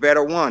just a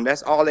better one.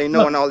 That's all they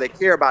know and all they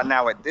care about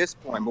now at this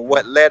point. But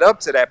what led up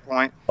to that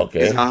point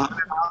is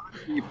 100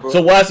 people.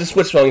 So why is the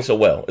Switch selling so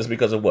well? It's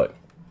because of what?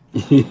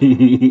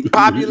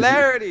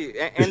 Popularity.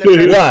 And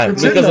why?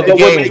 Because of the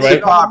games,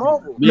 right?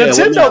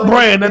 Nintendo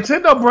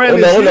brand.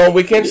 No,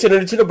 we can't say the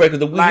Nintendo brand because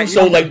the Wii U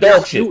sold like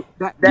dog shit.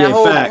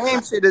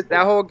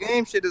 That whole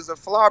game shit is a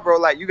flaw, bro.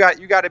 Like you got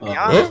to be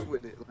honest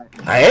with it.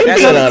 Like, I am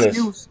being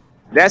honest.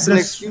 That's an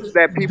excuse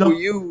that people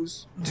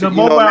use. The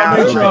mobile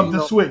nature of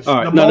the Switch.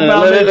 All right. No.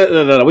 I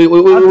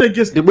think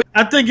it's.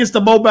 I think it's the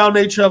mobile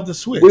nature of the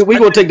Switch. We're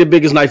gonna take the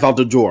biggest knife out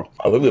the drawer.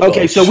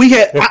 Okay, so we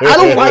had. I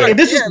don't like it.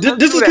 This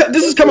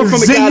is coming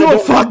from a guy. You a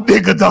fuck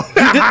nigga though.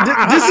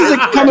 This is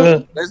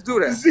coming. Let's do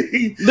that.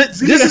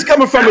 This is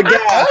coming from a guy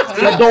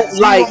that don't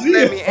like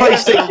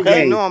PlayStation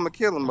games. No, I'm gonna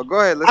kill him. But go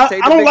ahead. Let's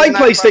take. I don't like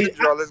PlayStation.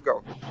 Let's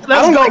go.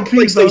 I don't like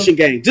PlayStation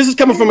games. This is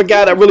coming from a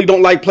guy that really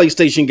don't like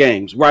PlayStation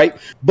games, right?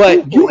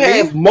 But you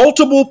have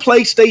multiple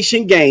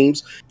PlayStation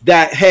games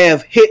that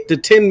have hit the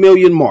 10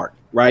 million mark,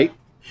 right?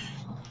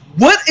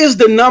 What is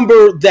the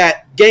number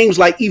that games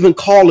like even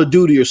Call of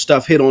Duty or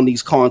stuff hit on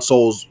these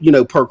consoles,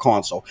 per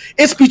console?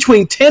 It's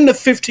between 10 to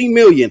 15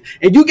 million.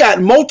 And you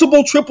got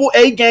multiple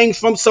AAA games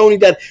from Sony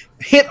that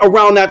hit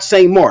around that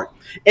same mark.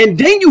 And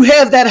then you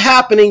have that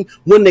happening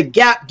when the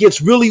gap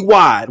gets really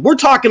wide. We're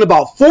talking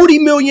about 40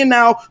 million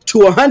now to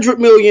 100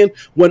 million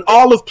when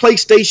all of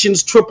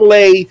PlayStation's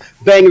AAA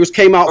bangers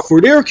came out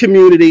for their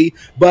community,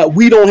 but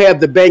we don't have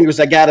the bangers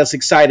that got us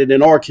excited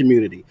in our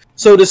community.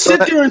 So to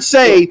sit there and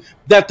say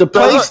that the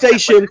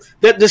PlayStation,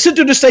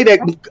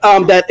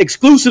 that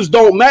exclusives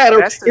don't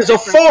matter is a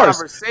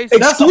farce.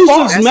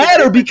 Exclusives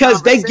matter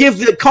because they give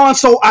the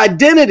console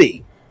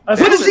identity.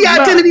 What is the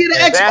identity of the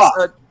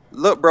Xbox?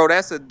 Look, bro,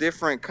 that's a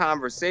different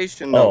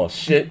conversation. Though. Oh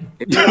shit!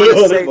 If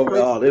you say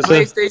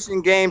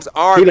PlayStation games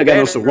are better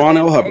than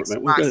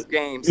Xbox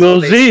games, Yo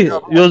Z,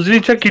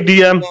 check your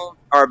DM.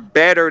 Are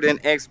better than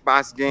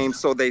Xbox games,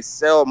 so they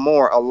sell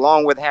more,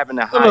 along with having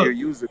a higher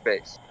user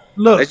base.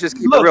 Let's just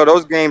keep it real.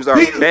 Those games are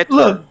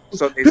better,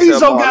 so they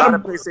sell more. A lot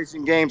of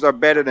PlayStation games are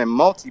better than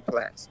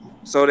multiplats,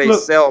 so they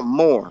sell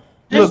more.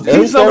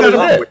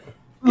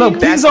 Look,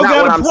 that's not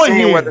what I'm saying.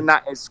 Here. Whether or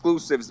not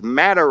exclusives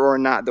matter or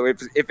not, though,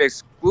 if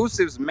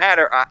exclusives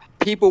matter,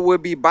 people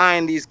would be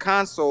buying these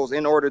consoles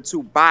in order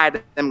to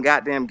buy them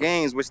goddamn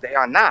games, which they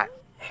are not.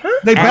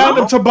 They buy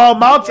them to buy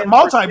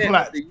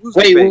multi-plat.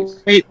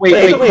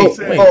 Wait.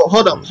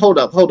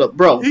 Hold up,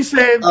 bro. He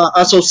said,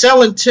 so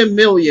selling 10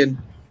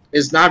 million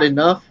is not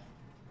enough.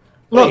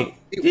 Look.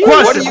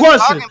 Question.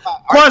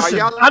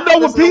 I know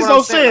what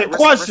Pizzo said.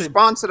 Question.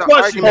 Respond to the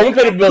argument.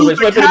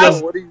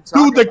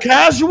 Do the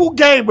casual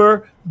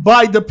gamer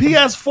buy the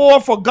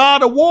PS4 for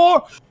God of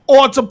War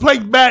or to play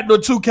Madden or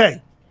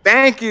 2K?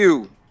 Thank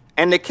you.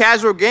 And the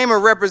casual gamer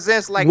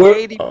represents like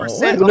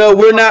 80%. No,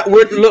 we're not.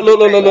 Look.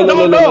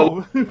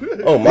 No.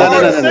 Oh my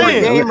God!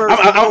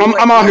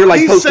 I'm out here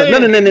like posting.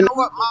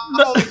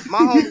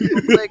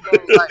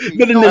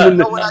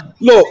 No.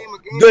 Look.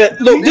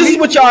 This is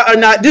what y'all are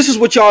not. This is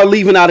what y'all are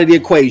leaving out of the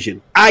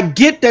equation. I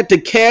get that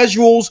the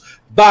casuals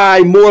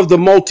buy more of the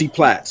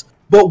multi-plats.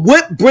 But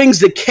what brings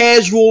the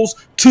casuals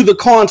to the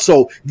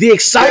console? The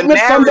excitement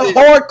from the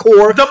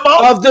hardcore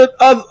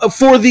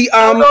for the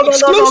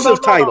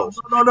exclusive titles.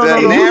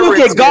 You look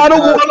at God of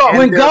War.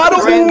 When God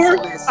of War,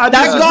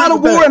 that God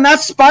of War and that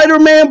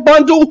Spider-Man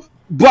bundle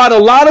brought a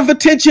lot of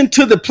attention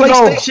to the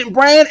PlayStation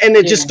brand, and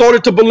it just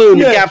started to balloon.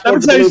 The gap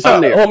started to balloon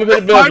from there. Go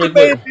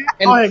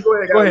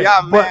ahead.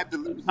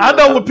 I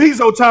know what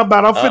Pizzo talking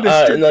about. I'm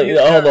finished.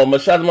 Hold on.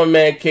 Shout out to my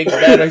man Kick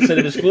Batter. He said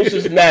if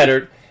exclusives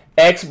mattered,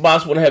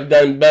 Xbox would have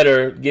done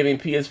better giving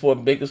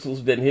PS4 big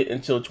exclusives didn't hit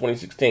until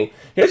 2016.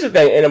 Here's the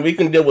thing, and we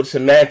can deal with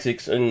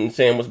semantics and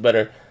saying what's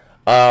better.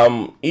 I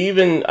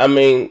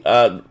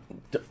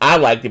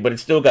liked it, but it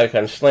still got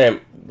kind of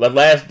slammed. The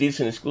last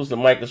decent exclusive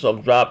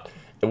Microsoft dropped,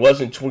 it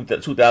wasn't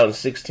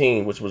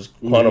 2016, which was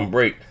Quantum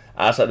Break,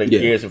 outside of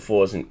Gears of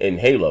War and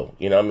Halo.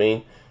 You know what I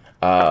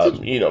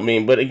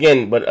mean? But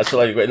I still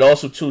like it great. And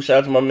also, too, shout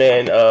out to my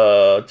man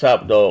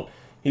Top Dog.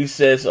 He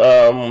says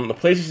the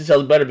PlayStation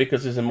sells better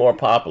because it's more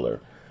popular.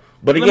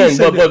 But again,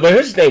 but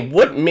here's the thing: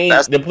 what made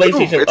the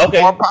PlayStation not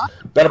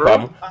a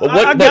problem? But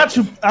what, I got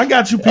you.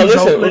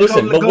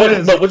 Listen.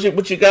 But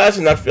what you guys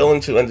are not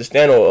failing to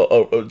understand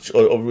or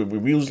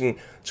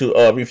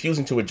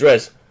refusing to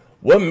address,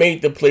 what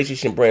made the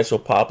PlayStation brand so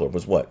popular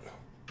was what?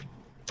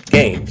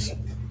 Games.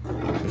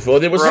 Before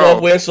there was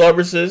software and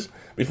services,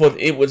 before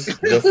it was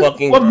the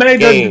fucking what made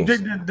games.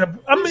 The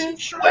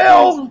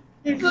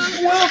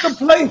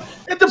play.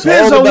 It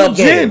depends on which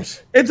gen.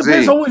 It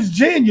depends on which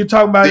gen you're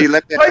talking about.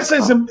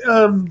 PlayStation.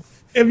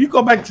 If you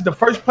go back to the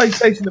first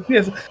PlayStation, the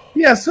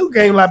PS2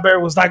 game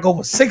library was like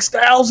over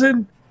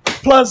 6,000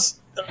 plus.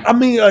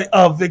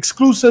 Of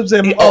exclusives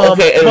and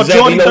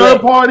joining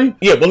third party.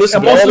 Yeah, but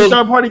listen, all those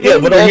third party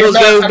games. But all those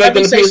games back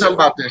in the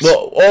PS1.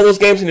 Well, all those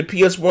games in the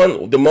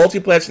PS1, the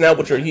multiplats now,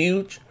 which are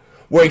huge,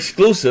 were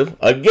exclusive.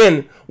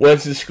 Again,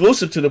 was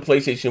exclusive to the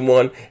PlayStation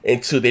 1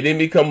 and 2. They didn't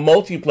become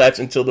multiplats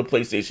until the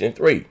PlayStation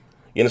 3.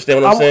 You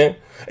understand what I'm saying?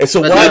 And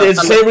so why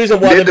it's the same reason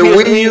why did the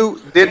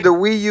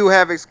Wii U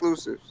have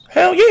exclusives?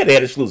 Hell yeah, they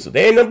had exclusives.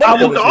 They ain't nothing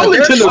but I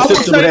would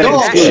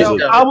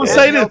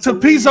say that to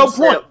Pizzo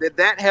point. Did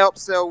that help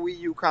sell Wii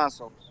U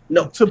consoles?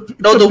 No, the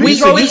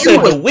Wii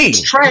U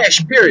was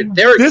trash. Period.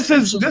 This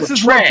is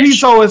what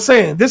Pizzo is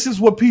saying. This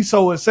is what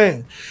Pizzo is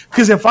saying. This is what Pizzo is saying.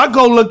 Because if I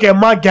go look at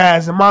my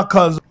guys and my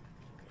cousins,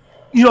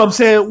 you know what I'm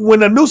saying,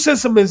 when a new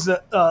system is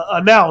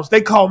announced,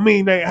 they call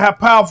me, they how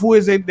powerful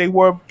is it, they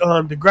worry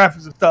the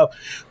graphics and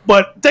stuff,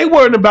 but they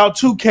worrying about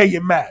 2K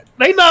and Madden.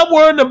 They not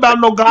worrying about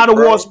no God of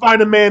War,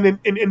 Spider-Man,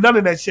 and none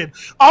of that shit.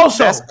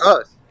 Also, That's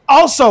us.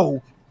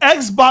 Also,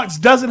 Xbox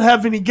doesn't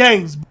have any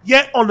games,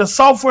 yet on the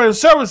software and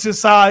services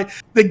side,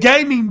 the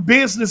gaming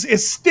business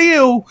is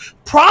still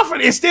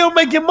profit, it's still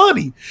making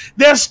money.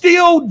 They're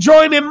still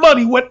joining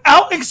money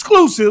without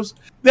exclusives.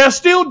 They're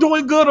still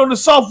doing good on the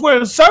software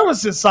and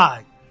services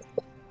side.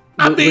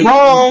 I mean,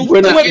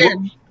 we're not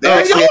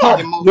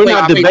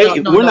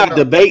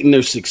debating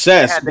their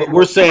success. What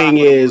we're saying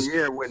is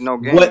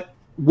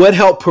what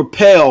helped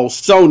propel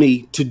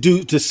Sony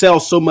to sell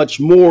so much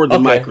more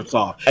than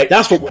Microsoft.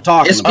 That's what we're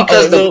talking about.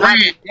 It's because the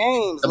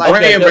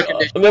brand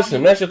recognition.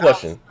 Listen, that's your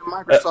question.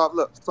 Microsoft,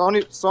 look,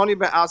 Sony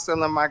been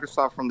outselling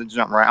Microsoft from the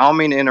jump, right? I don't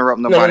mean to interrupt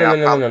nobody.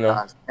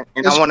 No.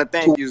 And I want to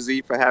thank you,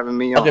 Z, for having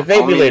me on. Okay,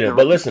 thank you later.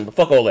 But listen,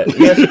 fuck all that.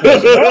 That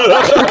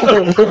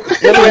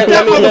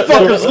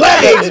motherfucker's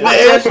legs,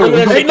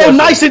 man. Ain't no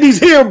niceties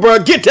here, bro.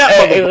 Get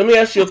that. Hey, let me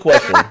ask you a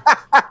question.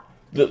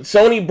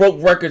 Sony broke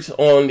records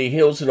on the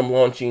heels of them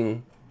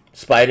launching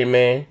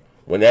Spider-Man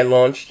when that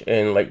launched,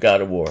 and like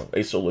God of War.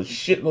 They sold a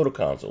shitload of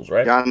consoles,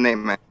 right? Y'all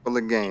name man, full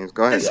of games.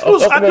 Go ahead.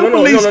 I do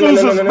believe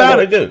exclusives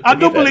matter. I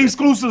do believe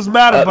exclusives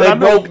matter, but they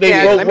broke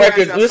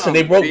records. Listen,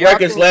 they broke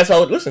records last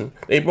holiday. Listen,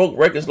 they broke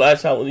records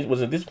last holiday.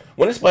 Was it this?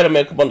 When did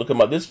Spider-Man bundle come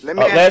out? This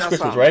last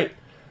Christmas, right?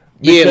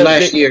 Yeah,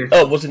 last year.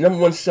 Oh, was the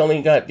 #1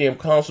 selling goddamn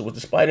console with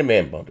the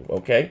Spider-Man bundle?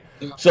 Okay,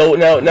 so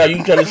now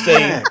you trying to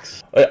say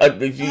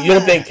you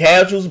don't think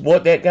casuals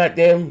bought that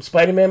goddamn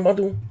Spider-Man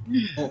bundle?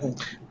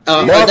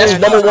 Marvel's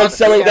 #1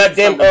 selling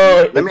goddamn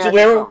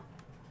superhero.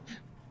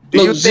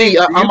 Look, Z,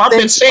 I've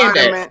been saying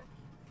that.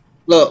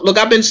 Look,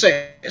 I've been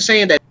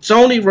saying that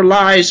Sony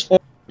relies on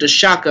the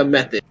shaka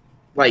method.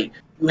 Like,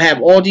 you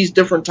have all these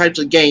different types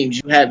of games.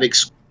 You have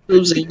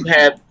exclusives, and you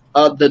have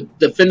the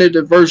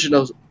definitive version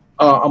of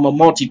a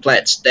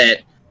multiplats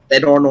that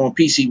aren't on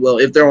PC. Well,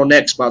 if they're on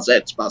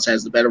Xbox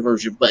has the better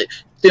version. But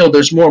still,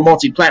 there's more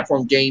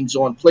multi-platform games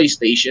on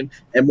PlayStation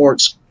and more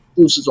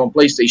exclusives on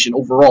PlayStation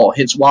overall.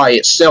 Hence why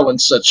it's selling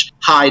such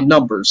high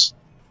numbers.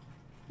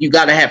 You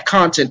got to have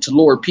content to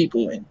lure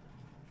people in.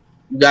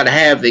 You got to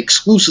have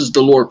exclusives to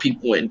lure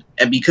people in.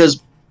 And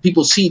because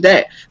people see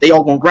that, they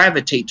all gonna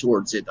gravitate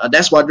towards it.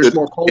 That's why there's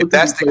more Call of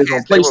Duty players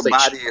on PlayStation.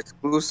 Body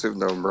exclusive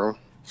though, bro.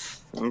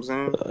 You know what I'm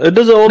saying? It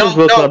doesn't always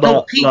work like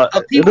that.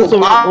 People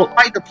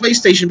buy the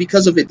PlayStation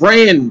because of its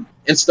brand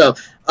and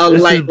stuff.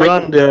 Like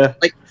the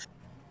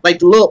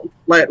little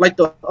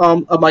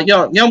my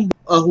young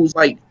who's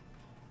like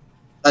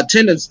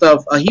attending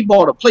stuff. He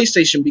bought a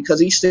PlayStation because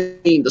he's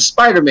seen the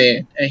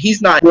Spider-Man, and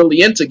he's not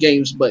really into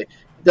games, but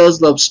he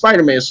does love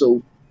Spider-Man.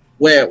 So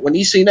when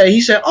he seen that,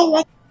 he said, "Oh, I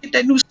want to get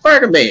that new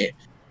Spider-Man."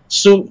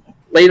 So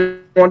later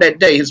on that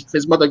day,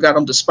 his mother got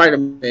him the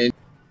Spider-Man,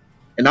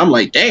 and I'm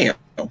like, damn.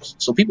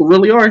 So people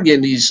really are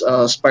getting these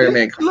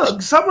Spider-Man cards.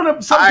 Look, some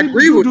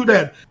people do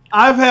that.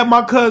 I've had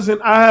my cousin,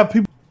 I have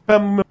people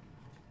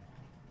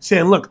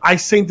saying, look, I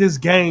seen this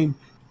game.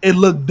 It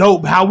looked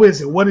dope. How is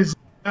it? What is it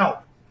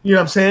about? You know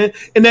what I'm saying?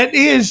 And that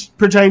is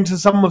pertaining to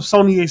some of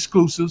Sony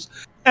exclusives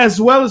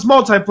as well as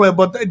multiplayer.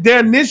 But their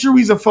initial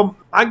reason for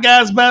my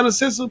guys buying the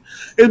system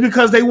is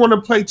because they want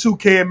to play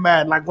 2K and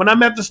Madden. Like when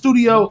I'm at the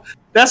studio,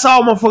 that's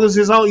all my focus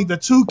is on, either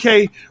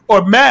 2K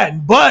or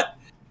Madden. But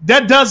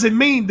that doesn't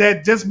mean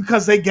that just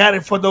because they got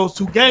it for those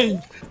two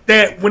games,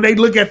 that when they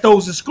look at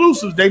those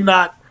exclusives, they're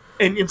not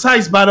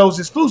enticed by those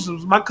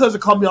exclusives. My cousin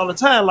called me all the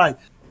time like,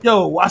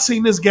 yo, I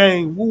seen this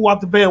game. Woo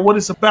out the band. What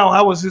it's about?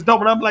 How is this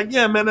dope? And I'm like,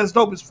 yeah, man, that's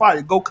dope. It's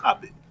fire. Go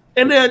cop it.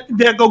 And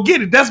they'll go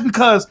get it. That's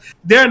because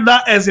they're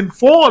not as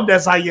informed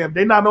as I am.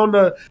 They're not on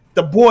the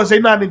boards.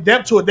 They're not in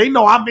depth to it. They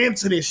know I'm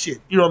into this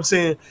shit. You know what I'm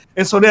saying?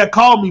 And so they'll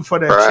call me for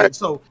that shit.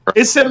 So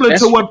it's similar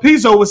to what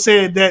Pizzo was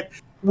saying, that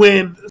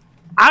when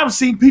I've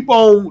seen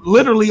people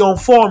literally on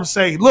forums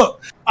say,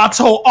 look, I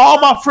told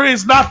all my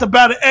friends not to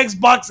buy the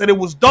Xbox and it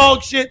was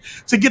dog shit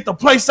to get the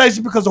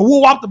PlayStation because of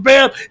Woo Out the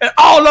Bam, and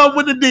all of them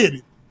went and did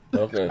it.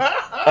 Okay.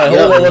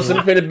 Hold on. Let's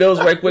pay the bills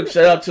right quick.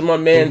 Shout out to my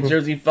man,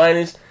 Jersey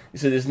Finest. He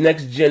said this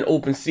next gen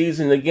open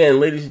season. Again,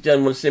 ladies and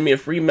gentlemen, send me a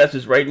free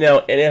message right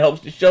now, and it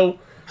helps the show.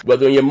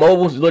 Whether on your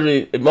mobiles,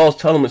 literally, if Malls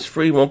tell them it's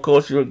free, won't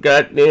cost you a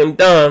goddamn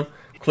dime.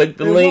 Click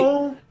the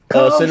link,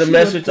 send a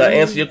message. I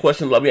answer your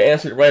question. I'll be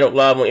answered right out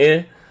live on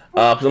air.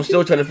 Because I'm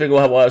still trying to figure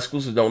out why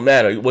exclusives don't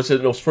matter. What's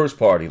in those first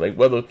party? Like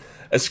whether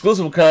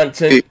exclusive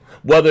content,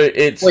 whether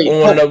it's on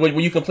another, when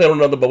you can play on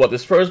another, but whether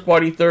it's first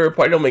party, third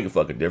party, don't make a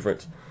fucking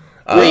difference.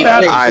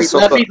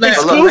 Exclusive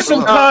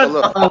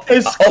content.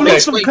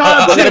 Exclusive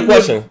content. I got a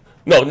question.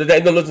 No,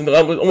 listen.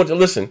 I want to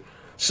listen.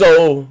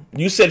 So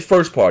you said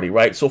first party,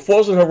 right? So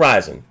Forza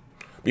Horizon,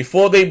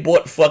 before they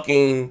bought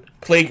fucking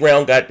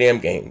Playground goddamn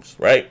games,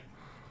 right?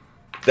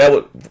 That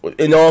would,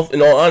 in all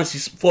honesty,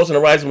 Forza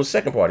Horizon was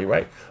second party,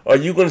 right? Are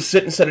you going to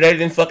sit and say that it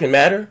didn't fucking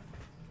matter?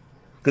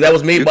 Because that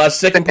was made by a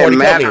second party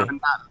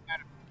company.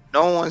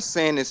 No one's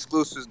saying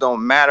exclusives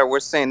don't matter. We're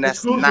saying that's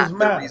Exclusives not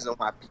matter. the reason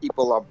why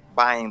people are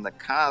buying the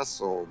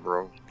console,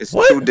 bro. It's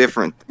What? two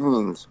different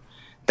things.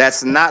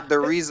 That's not the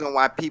reason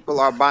why people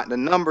are buying. The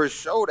numbers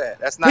show that.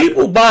 That's not.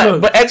 People buy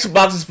but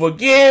Xboxes for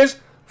Gears,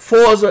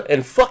 Forza,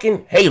 and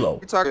fucking Halo.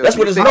 That's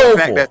what it's known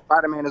for. That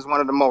Spider-Man is one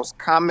of the most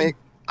comic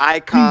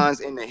icons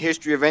in the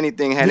history of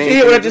anything. Did you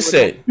hear what I just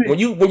said? When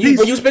you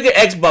speak of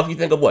Xbox, you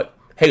think of what?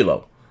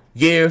 Halo,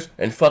 Gears,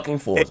 and fucking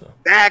Forza.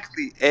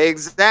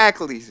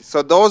 Exactly.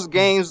 So those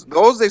games,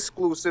 those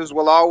exclusives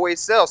will always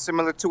sell,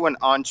 similar to an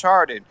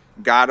Uncharted,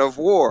 God of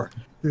War,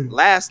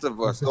 Last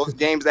of Us. Those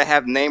games that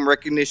have name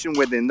recognition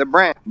within the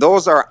brand.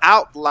 Those are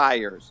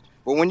outliers.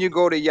 But when you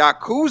go to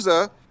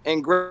Yakuza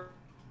and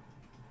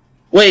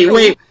Wait,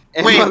 Pizzo,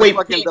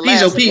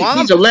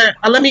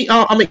 let me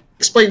I'm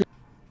explain.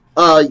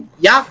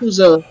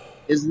 Yakuza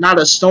is not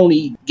a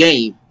Sony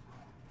game.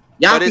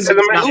 But it's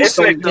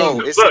exclusive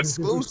though. It's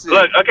exclusive.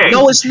 Look, okay.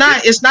 No, it's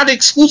not. It's not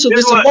exclusive.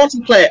 It's a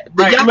multiplayer.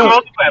 Right, it's a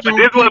multiplayer. But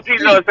this is what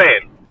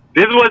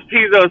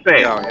Pizzo is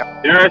saying.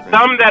 There are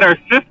some that are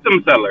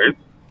system sellers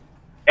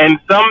and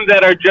some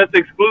that are just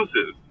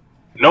exclusives.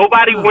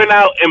 Nobody went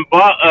out and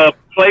bought a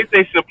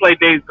PlayStation to play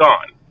Days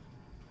Gone.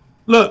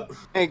 Look,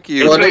 thank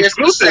you. It's an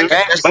exclusive,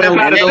 but it's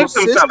not a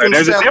system seller.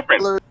 There's a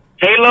difference.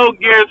 Halo,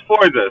 Gears,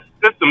 Forza,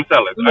 system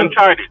sellers.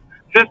 Uncharted,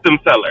 system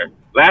seller.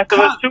 Last of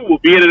Us 2 will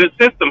be a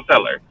system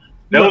seller.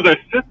 Those are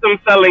system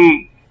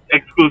selling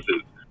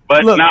exclusives,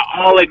 but not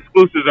all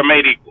exclusives are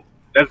made equal.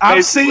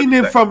 I've seen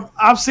it from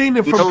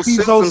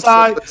Pizzo's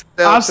side.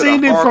 I've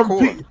seen it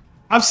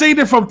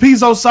from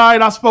Pizzo's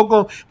side. I spoke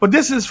on, but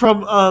this is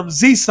from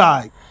Z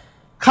side.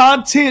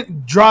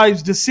 Content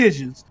drives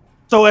decisions.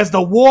 So as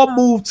the war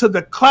moved to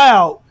the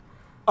cloud,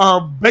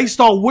 based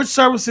on which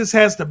services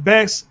has the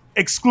best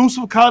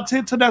exclusive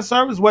content to that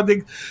service,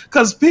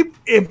 because people,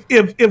 if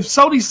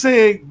Sony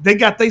saying they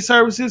got their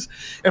services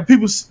and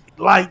people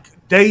like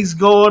Days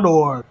Gone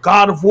or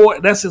God of War,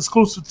 and that's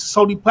exclusive to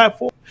Sony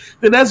platform,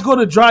 then that's going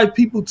to drive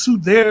people to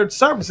their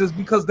services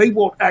because they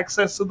want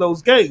access to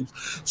those games.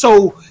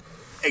 So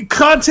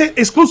content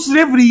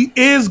exclusivity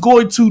is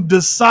going to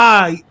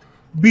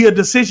be a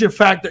decision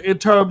factor in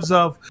terms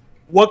of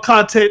what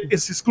content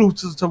is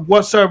exclusive to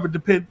what server,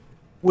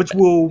 which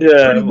will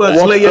pretty much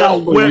lay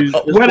out where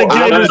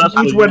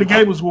the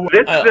gamers will.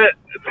 This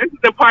is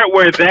the part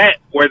where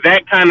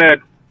that kind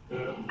of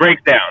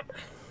breaks down.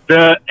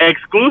 The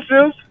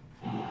exclusives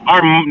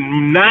are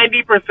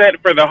 90%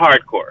 for the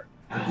hardcore.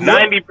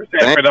 90%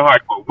 for the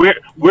hardcore.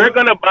 We're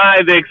gonna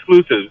buy the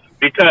exclusives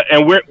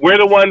and we're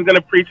the ones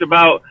gonna preach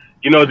about,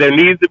 there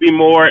needs to be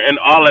more and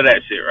all of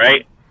that shit,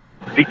 right?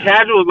 The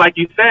casuals, like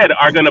you said,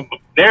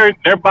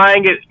 they're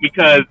buying it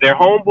because their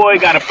homeboy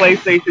got a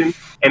PlayStation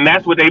and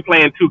that's what they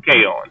playing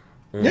 2K on.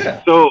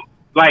 Yeah. So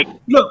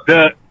look,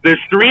 the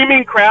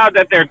streaming crowd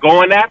that they're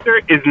going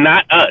after is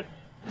not us,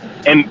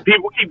 and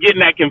people keep getting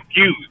that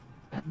confused.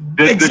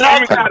 The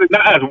streaming crowd is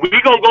not us. We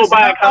gonna go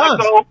buy a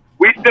console.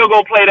 We still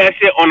gonna play that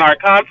shit on our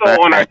console,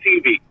 on our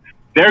TV.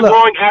 They're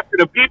going after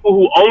the people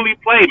who only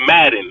play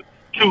Madden,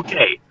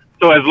 2K.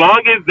 So as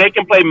long as they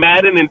can play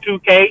Madden and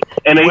 2K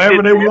and they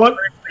want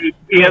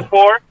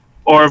PS4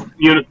 or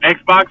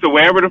Xbox or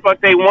wherever the fuck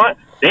they want,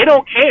 they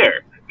don't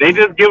care. They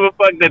just give a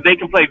fuck that they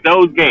can play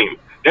those games.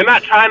 They're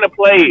not trying to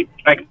play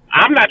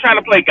I'm not trying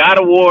to play God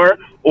of War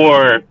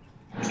or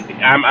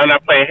I'm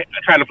not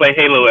trying to play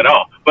Halo at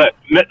all. But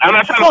I'm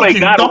not trying to play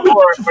God of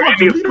War or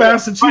any of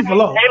Master Chief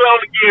alone. Halo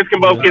and the Gears can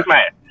both kiss my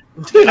ass.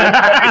 It's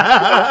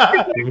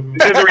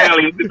the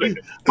reality.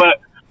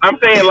 But I'm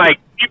saying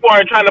people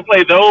aren't trying to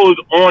play those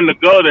on the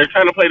go. They're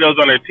trying to play those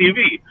on their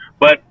TV.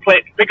 But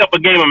pick up a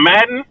game of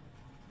Madden,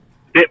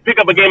 pick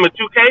up a game of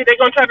 2K, they're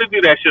going to try to do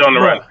that shit on the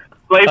run.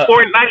 Play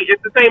Fortnite,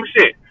 it's the same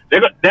shit.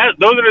 Those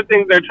are the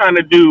things they're trying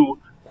to do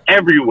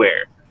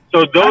everywhere.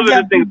 So those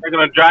are the things that are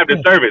going to drive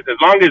the service. As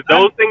long as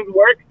those things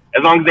work,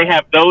 as long as they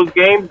have those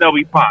games, they'll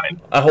be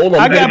fine. Hold on.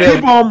 I got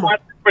people on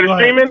for the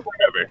streaming,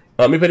 whatever.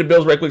 Let me pay the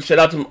bills right quick. Shout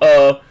out to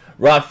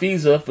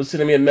Rafiza for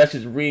sending me a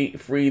message.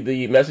 Free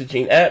the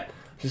messaging app.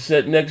 She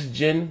said, next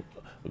gen,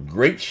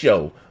 great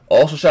show.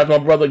 Also, shout out to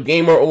my brother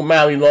Gamer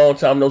O'Malley, long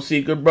time no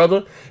see, good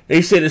brother.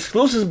 They said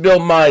exclusives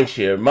build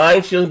mindshare.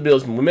 Mindshare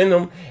builds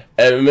momentum,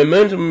 and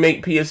momentum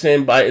make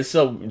PSN by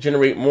itself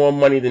generate more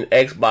money than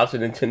Xbox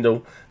and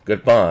Nintendo.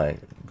 Goodbye.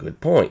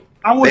 Good point.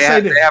 I will say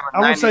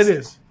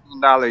this.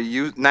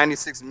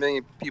 96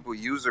 million people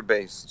user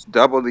base.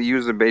 Double the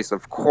user base.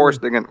 Of course,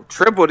 they're going to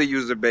triple the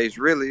user base,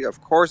 really.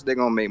 Of course, they're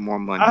going to make more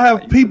money. I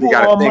have people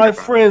on my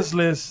friends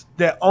list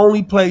that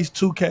only plays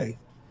 2K.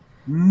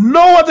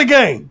 No other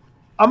game.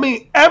 I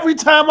mean, every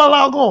time I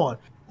log on,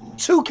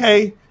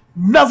 2K,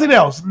 nothing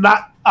else.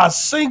 Not a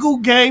single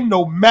game,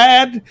 no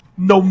Mad,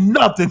 no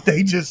nothing.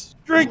 They just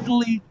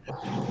strictly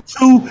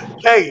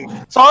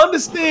 2K. So I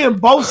understand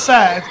both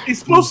sides.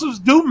 Exclusives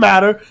do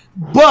matter,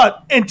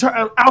 but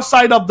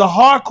outside of the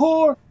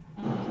hardcore,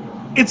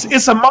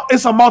 it's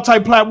a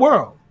multi-plat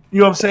world. You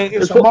know what I'm saying?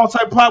 It's a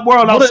multi-plat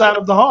world outside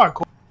of the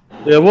hardcore.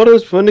 Yeah,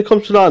 when it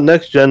comes to that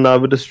next gen now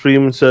with the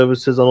streaming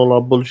services and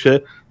all that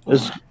bullshit,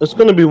 It's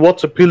going to be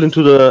what's appealing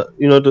to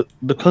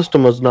the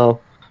customers now.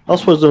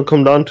 That's what it's going to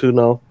come down to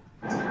now.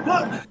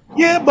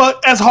 But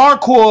as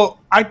hardcore,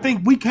 I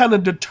think we kind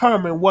of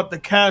determine what the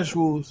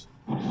casuals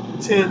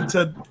tend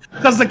to,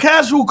 because the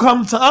casual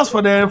comes to us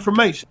for their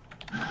information.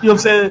 You know what I'm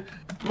saying?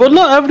 But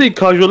not every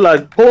casual,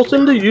 like, post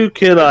in the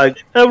UK,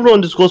 like,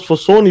 everyone just goes for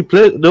Sony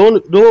Play. They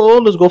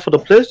always go for the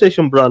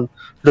PlayStation brand,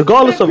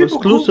 regardless of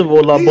exclusive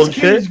or that bullshit.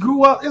 Kids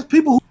grew up. It's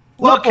people who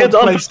grew up on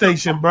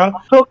PlayStation, bro.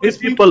 It's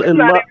people in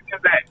that.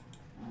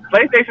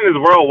 PlayStation is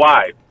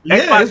worldwide.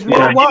 Yeah, Xbox it's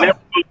worldwide.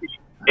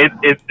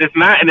 It's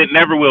not, and it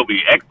never will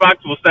be.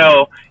 Xbox will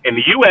sell in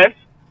the US,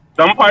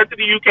 some parts of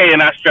the UK,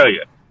 and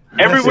Australia.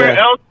 Everywhere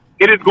else,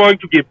 it is going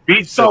to get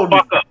beat the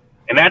fuck up,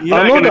 and that's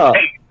not going to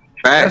change.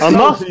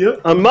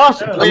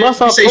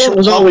 PlayStation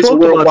was always a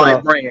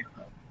worldwide brand.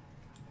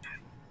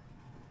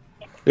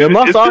 Yeah,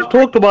 I've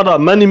talked about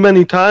that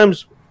many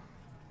times.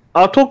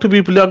 I've talked to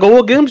people. I go,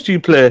 "What games do you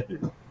play?"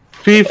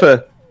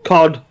 FIFA,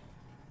 COD.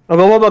 I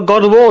go, "What about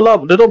God of War?"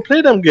 They don't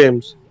play them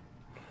games.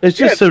 It's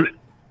just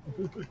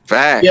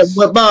facts. Yeah,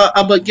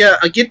 but yeah,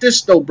 I get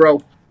this though, bro.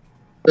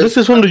 This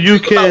is from the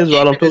UK as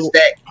well. I'm talking.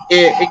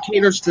 It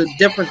caters to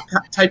different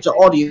types of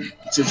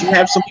audiences. You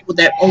have some people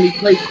that only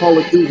play Call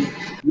of Duty.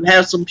 You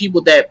have some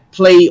people that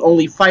play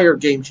only fighter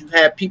games. You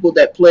have people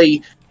that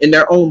play in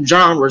their own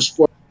genres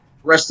for the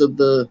rest of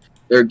their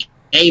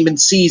gaming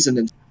season,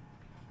 and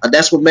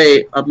that's what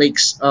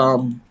makes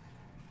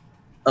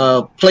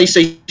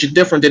PlayStation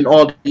different than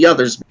all the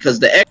others, because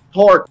the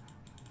Xbox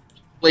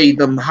play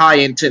them high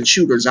intense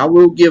shooters. I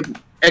will give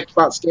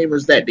Xbox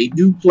gamers that they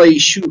do play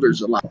shooters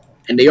a lot,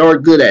 and they are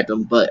good at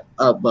them. But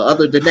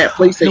other than that,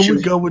 PlayStation. Here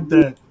we go with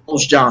that.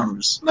 Most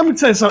genres. Let me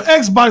tell you something.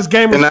 Xbox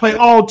gamers play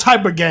all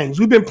type of games.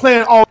 We've been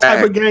playing all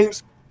type of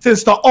games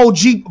since the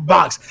OG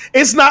box.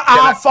 It's not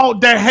our fault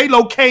that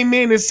Halo came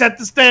in and set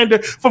the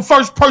standard for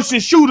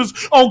first-person shooters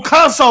on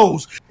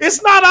consoles.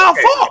 It's not our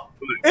fault.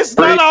 It's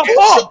not our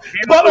fault.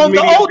 But on the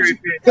OG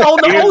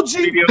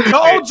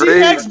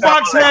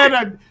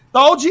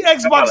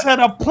Xbox had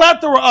a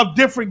plethora of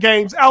different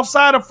games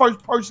outside of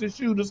first-person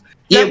shooters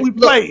that we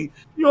played.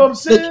 You know what I'm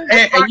saying?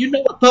 And you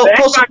know what?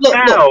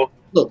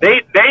 Look.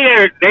 They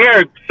are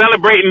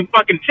celebrating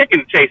fucking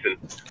chicken chasing.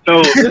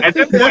 So at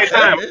this point in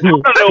time, I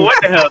don't know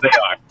what the hell they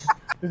are.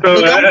 So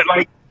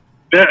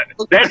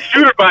that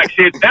shooter box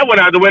shit, that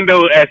went out the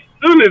window as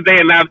soon as they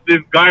announced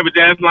this garbage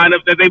ass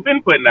lineup that they've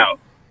been putting out.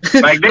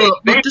 Like they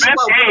best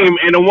game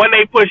and the one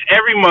they push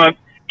every month,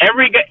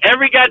 every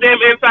goddamn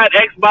Inside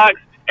Xbox,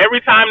 every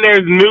time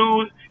there's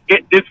news,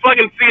 it's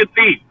fucking Sea of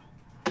Thieves.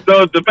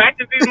 So the fact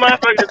that these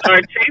motherfuckers are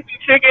chasing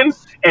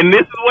chickens and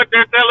this is what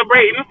they're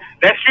celebrating,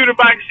 that shooter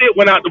box shit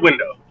went out the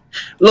window.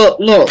 Look.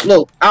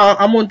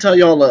 I'm gonna tell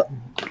y'all a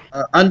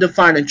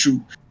undefined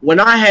truth. When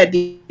I had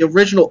the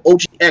original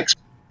OG X,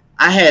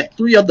 I had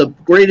 3 of the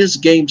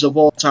greatest games of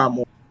all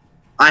time.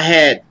 I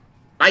had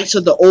Knights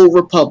of the Old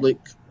Republic,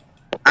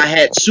 I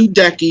had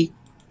Sudeki,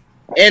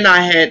 and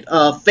I had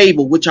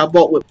Fable, which I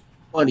bought with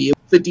money. It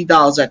was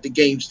 $50 at the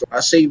game store.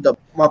 I saved up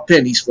my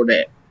pennies for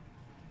that.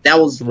 That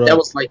was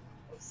like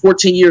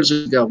 14 years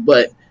ago,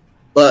 but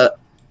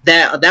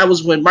that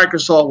was when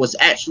Microsoft was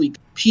actually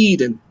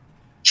competing,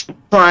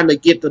 trying to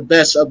get the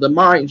best of the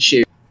mind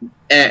share.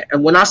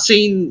 And when I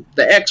seen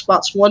the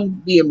Xbox One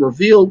being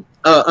revealed,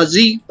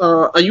 you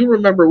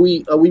remember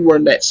we were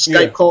in that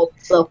Skype call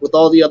and stuff with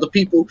all the other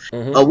people.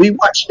 Mm-hmm. We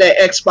watched that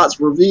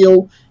Xbox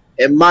reveal,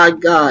 and my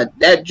God,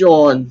 that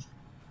John,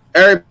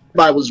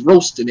 everybody was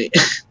roasting it.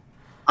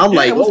 I'm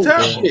like, oh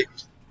shit.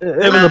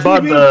 It was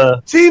about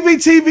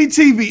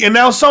TV, and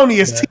now Sony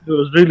is TV. It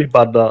was really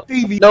bad that.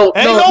 TV. Ain't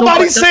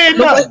nobody saying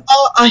nothing.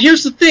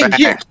 Here's the thing.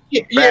 Ain't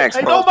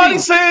nobody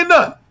saying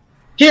nothing.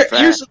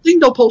 Here's the thing,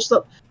 though. Post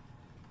up.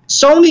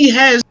 Sony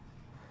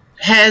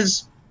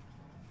has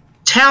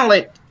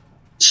talent,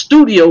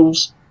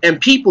 studios, and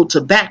people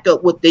to back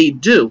up what they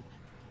do.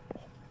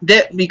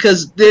 That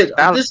because this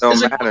isn't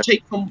going to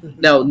take from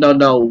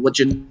no. What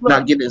you're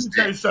not getting is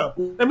that.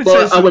 Let me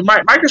tell you something. When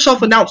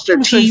Microsoft announced their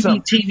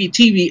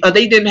TV,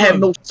 they didn't have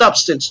no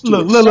substance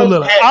to it.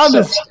 Look.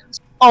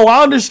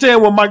 I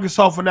understand when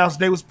Microsoft announced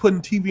they was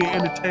putting TV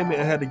and entertainment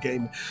ahead of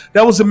gaming.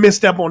 That was a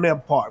misstep on their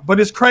part. But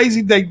it's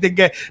crazy they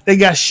got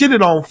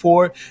shitted on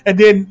for it. And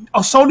then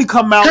Sony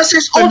come out.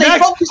 Hold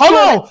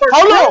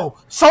on.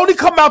 Sony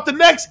come out the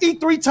next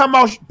E3 talking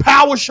about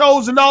power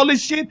shows and all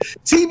this shit.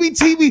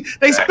 TV.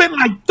 They spent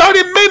like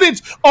 30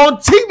 minutes on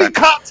TV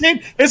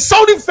content, and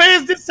Sony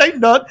fans didn't say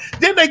nothing.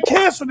 Then they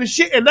canceled the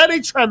shit, and now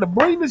they trying to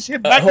bring the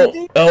shit back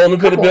again. Let me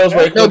put the bills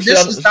right quick. No,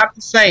 this is not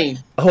the same.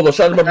 Hold on,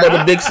 shout out to my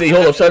brother Big C.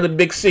 Shout out to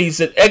Big C. He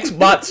said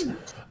Xbox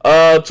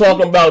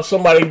talking about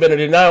somebody better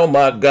than I. Oh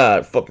my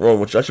God, fuck wrong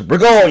with you. I should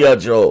bring on y'all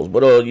Joes,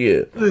 but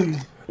yeah.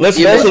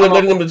 Listen, also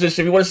let them just,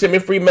 if you want to send me a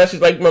free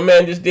message like my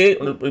man just did,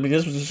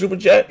 this was a super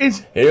chat.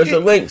 Here's the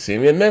link.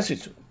 Send me a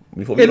message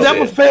before we go. It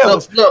never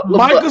fails.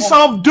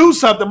 Microsoft do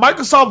something.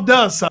 Microsoft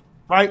does something,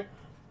 right?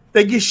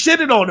 They get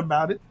shitted on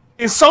about it.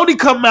 and Sony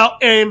come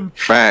out and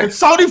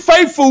Sony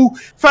faithful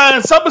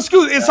find some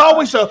excuse. It's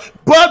always but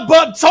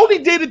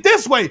Sony did it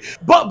this way.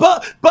 But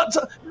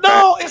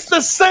no, it's the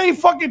same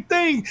fucking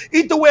thing.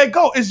 Either way it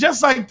go. It's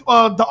just like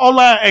the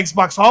online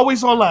Xbox,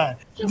 always online.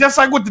 Just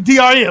like with the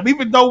DRM.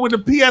 Even though when the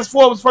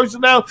PS4 was first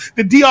announced,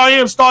 the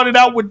DRM started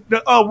out with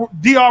the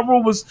DR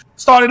rumors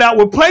started out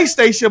with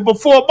PlayStation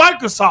before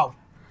Microsoft.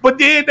 But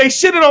then they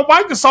shitted on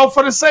Microsoft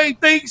for the same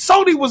thing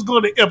Sony was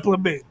going to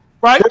implement.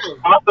 Right.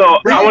 Also,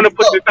 I want to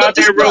put this out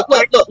there real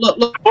quick. Look,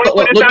 that's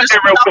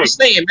what I was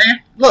saying, man.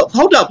 Look,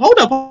 hold up. When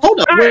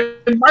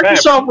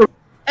Microsoft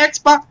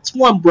Xbox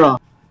One, bro.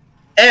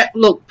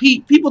 Look,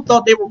 people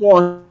thought they were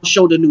going to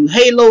show the new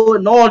Halo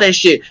and all that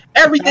shit.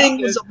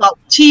 Everything was about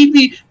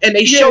TV, and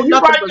they showed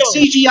nothing but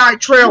CGI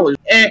trailers.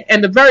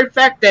 And the very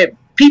fact that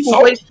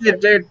people wasted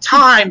their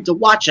time to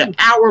watch an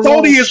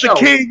hour-long Sony is the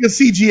king of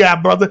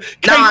CGI, brother.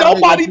 Can't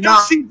nobody do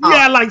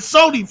CGI like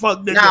Sony,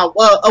 fuck nigga.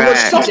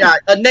 What's CGI?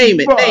 Name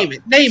it. Sony,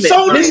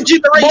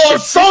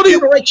 this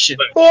generation.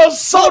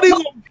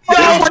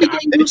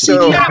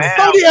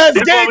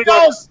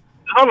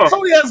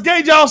 Sony has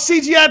gave y'all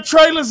CGI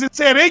trailers and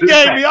said it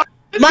gave me.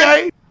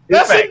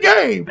 That's a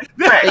game.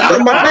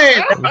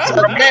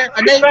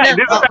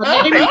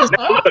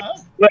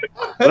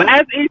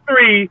 Last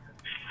E3,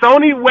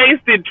 Sony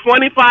wasted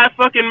 25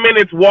 fucking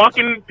minutes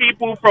walking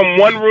people from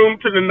one room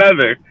to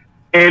another,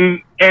 and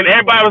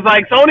everybody was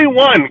like, Sony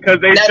won because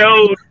they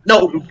showed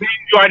things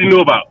you already knew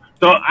about.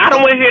 So I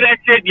don't want to hear that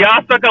shit.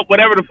 Y'all suck up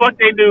whatever the fuck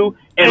they do.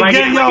 And like,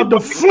 y'all the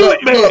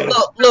flip, man.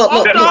 Look.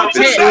 I'll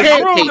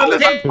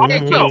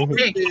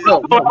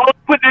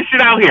put this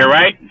shit out here,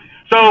 right?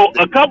 So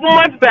a couple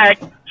months back,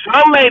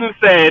 Sean Layden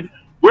said,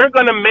 we're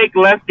going to make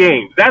less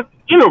games. That's,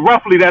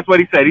 roughly that's what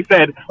he said. He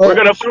said, we're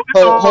going to focus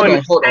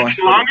on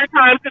longer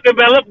time to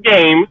develop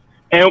games,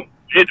 and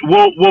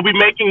we'll be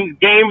making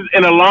games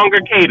in a longer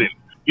cadence.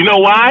 You know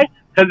why?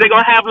 Because they're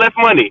going to have less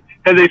money.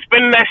 Because they're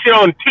spending that shit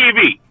on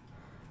TV.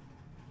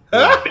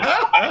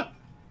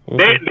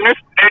 They're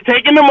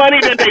taking the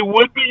money that they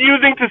would be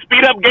using to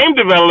speed up game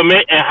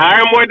development and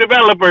hire more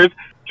developers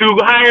to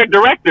hire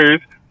directors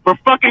for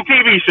fucking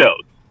TV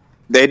shows.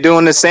 They're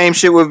doing the same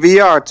shit with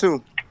VR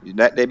too.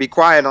 They be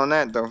quiet on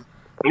that though.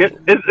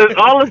 It's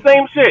all the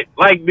same shit.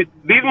 Like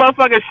these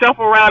motherfuckers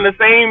shuffle around the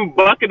same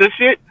bucket of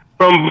shit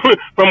from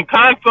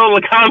console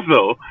to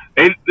console.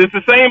 It's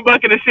the same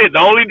bucket of shit. The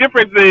only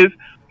difference is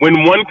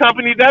when one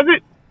company does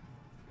it,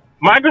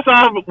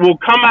 Microsoft will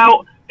come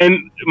out.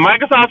 And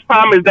Microsoft's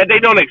problem is that they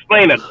don't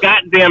explain a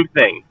goddamn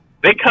thing.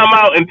 They come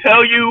out and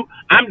tell you,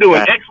 I'm doing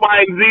X,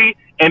 Y, and Z,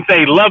 and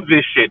say, love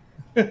this shit.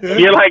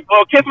 You're like,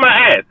 well, kiss my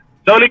ass.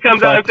 Sony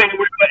comes out and says, we're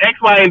doing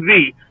X, Y, and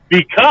Z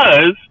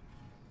because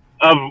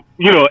of,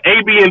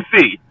 A, B, and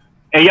C.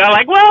 And y'all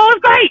like, well,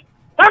 it's great.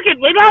 Fuck it,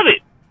 we love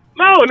it.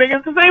 No, nigga,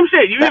 it's the same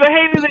shit. You either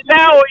hated it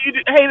now or you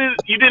didn't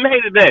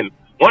hate it then.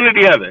 One or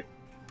the other.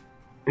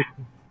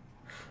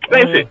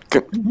 Same shit.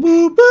 Can I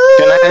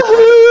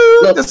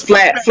this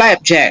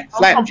flapjack.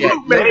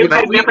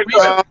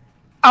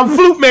 I'm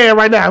Flute Man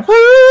right now.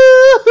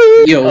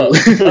 Yo,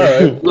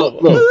 look.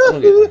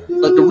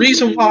 The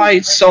reason why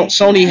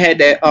Sony had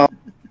that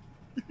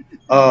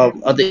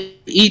the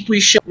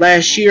E3 show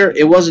last year,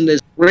 it wasn't as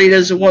great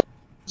as it was.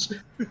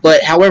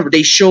 But however,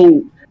 they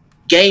showed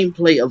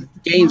gameplay of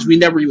games we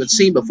never even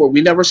seen before.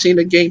 We never seen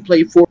a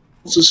gameplay for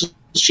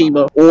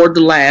Tsushima or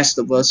The Last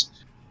of Us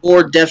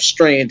or Death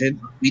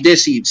Stranding. We did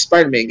see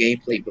Spider-Man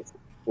gameplay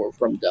before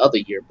from the other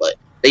year, but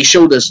they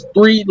showed us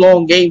 3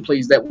 long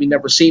gameplays that we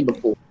never seen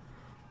before.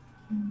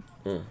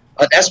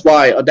 That's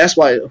why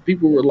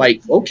people were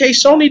like, okay,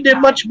 Sony did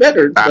much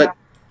better, but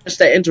it's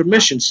that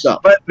intermission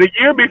stuff. But the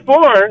year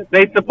before,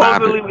 they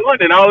supposedly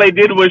won, and all they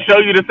did was show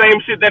you the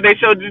same shit that they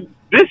showed you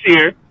this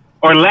year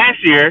or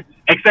last year,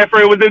 except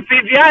for it was in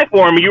CGI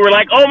form. And you were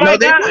like, oh my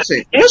god,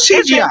 it's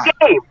CGI.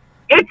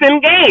 It's in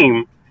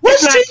game.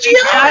 What's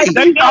CGI?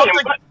 They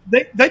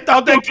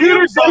thought that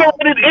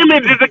computer-generated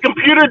image is a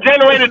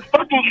computer-generated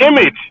fucking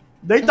image.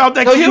 They thought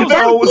that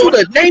Killzone was...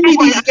 Name me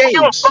these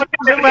games.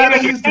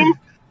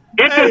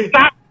 It's a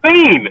stop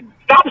scene.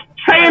 Stop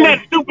saying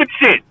that stupid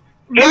shit.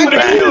 Name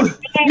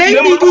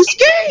me these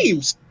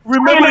games.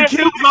 Remember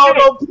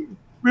Killzone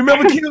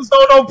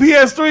on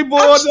PS3, boy?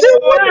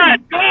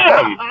 God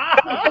damn.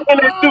 Stop saying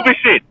that stupid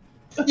shit.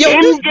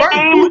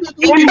 In-game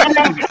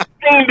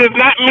does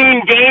not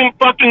mean game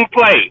fucking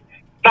play.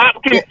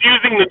 Stop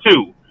confusing the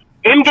two.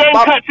 In-game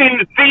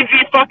cutscene is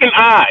CG fucking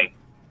I.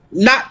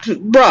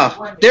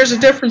 Bruh, there's a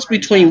difference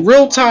between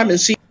real-time and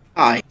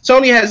CGI.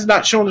 Sony has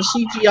not shown a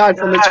CGI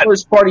from its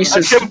first party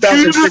since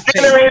 2015. A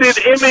computer-generated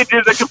image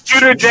is a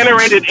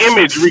computer-generated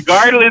image,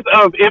 regardless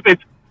of if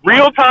it's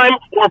real-time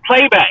or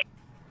playback.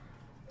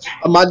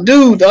 My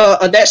dude,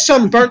 that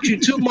something burnt you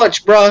too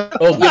much, bruh.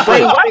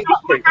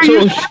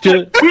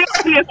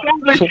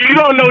 You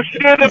don't know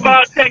shit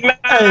about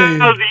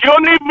technology. You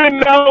don't even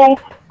know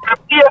what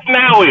PS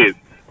Now is.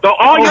 So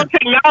all your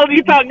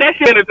technology talk, that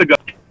shit is ago.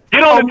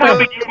 Get on the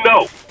topic you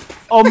know.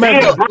 Oh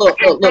man, look.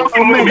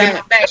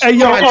 Hey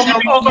yo,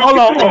 hold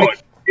on.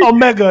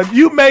 Omega,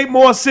 you made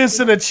more sense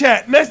in the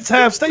chat. Next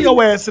time, stay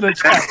your ass in the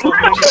chat.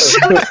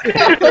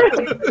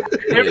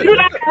 If you're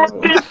not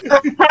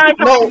prime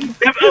time,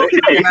 it's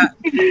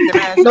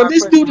okay. No,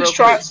 this dude is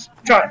trying. It's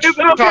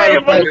okay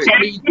if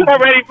you're not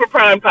ready for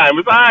prime time.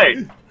 It's all right.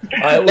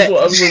 All right,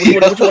 what you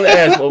want to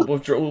ask?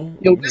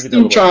 Yo, this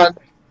dude trying.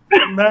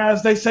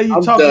 Maz, they say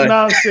you talking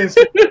nonsense.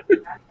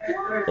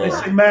 They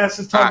say Maz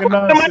is talking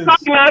nonsense. Somebody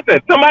talking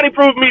nonsense. Somebody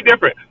prove me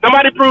different.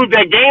 Somebody prove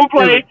that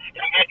gameplay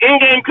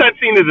and in-game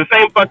cutscene is the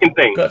same fucking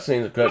thing.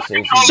 Cutscene.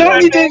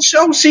 Sony didn't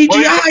show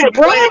CGI,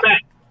 bro.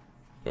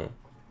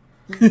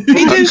 He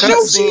didn't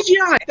show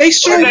CGI. They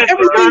showed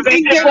everything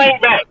in game.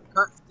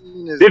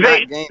 Did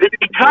they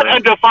cut a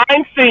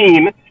defined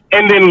scene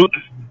and then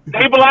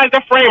stabilize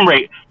the frame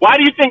rate? Why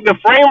do you think the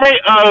frame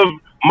rate of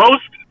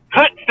most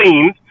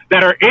cutscenes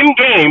that are in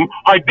game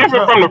are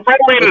different from the frame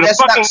rate of the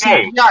fucking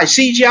game?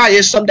 CGI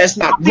is something that's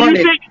not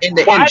running in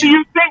the engine. Why do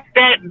you think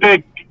that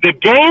the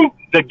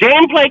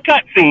gameplay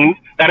cutscenes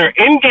that are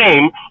in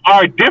game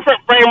are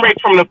different frame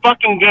rates from the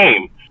fucking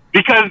game?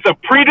 Because the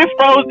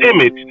predisposed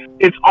image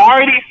is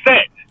already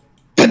set.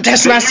 But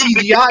that's not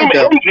CGI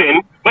though.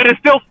 Engine, but it's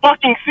still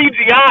fucking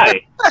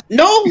CGI.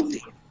 No.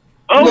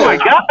 Oh my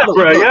god,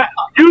 bro! Yeah,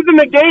 using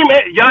the game,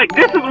 like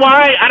this is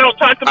why I don't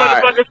talk to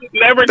motherfuckers who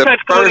never touch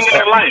coding in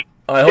their life.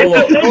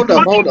 Hold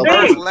up. The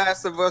first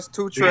Last of Us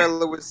 2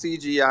 trailer with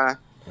CGI.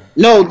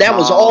 No, that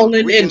was all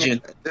in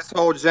engine. This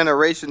whole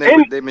generation,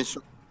 they've been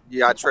showing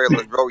CGI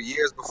trailers, bro.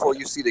 Years before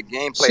you see the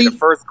gameplay. The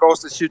first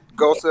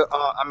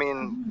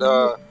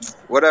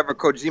whatever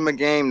Kojima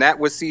game, that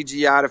was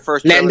CGI. The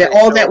first trailer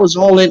all that was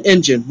all in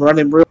engine,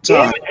 running real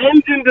time.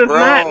 Engine does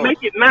not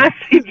make it not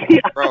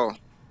CGI, bro.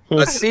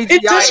 A CGI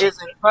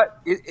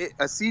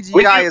a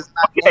CGI is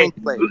not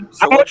gameplay.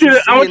 So I want you to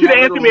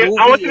answer me.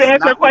 I want you to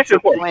answer a question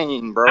for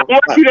me, bro. I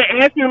want you to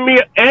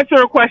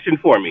answer a question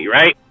for me,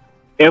 right?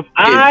 If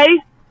I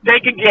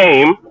take a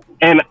game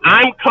and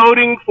I'm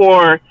coding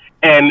for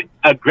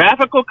a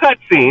graphical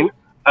cutscene,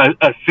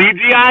 a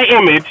CGI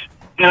image,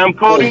 and I'm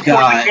coding for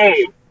the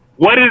game,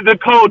 what is the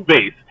code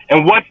base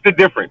and what's the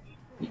difference?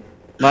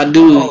 My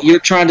dude, you're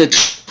trying to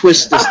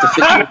twist this to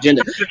fit your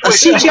agenda. A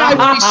CGI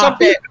would be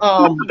something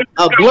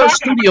Blur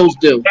Studios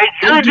do.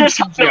 You're just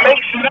trying to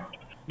make shit up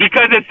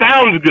because it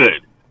sounds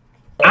good.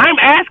 I'm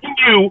asking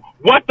you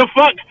what the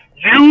fuck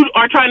you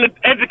are trying to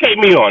educate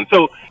me on.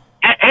 So,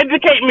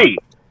 educate me.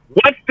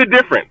 What's the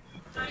difference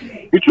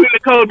between the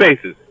code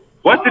bases?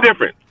 What's the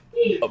difference?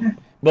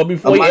 But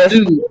before you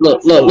answer,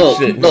 look.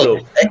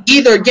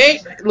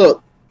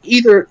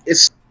 Either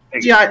it's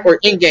CGI or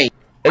in-game.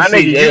 If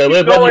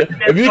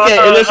you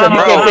can't listen, you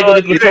can't pick up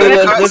the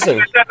controller.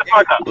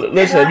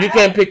 Listen. If you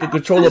can't pick the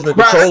controller up and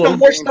control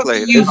them, it's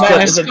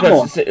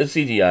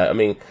CGI. I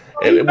mean,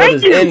 whether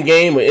it's in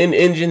game or in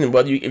engine, and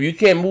whether if you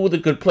can't move the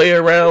play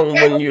around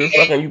when you're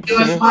fucking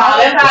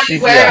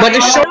CGI. But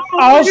it shows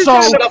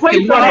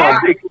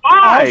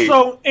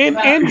also in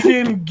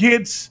engine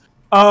gets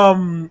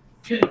in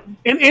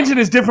engine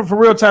is different for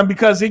real time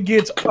because it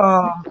gets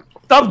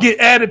stuff get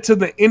added to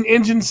the in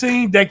engine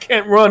scene that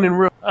can't run in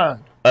real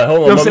time.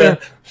 Hold on, my man.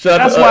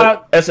 That's why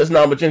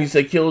SS9, but then he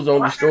said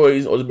Killzone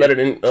destroys or is better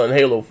than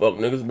Halo, fuck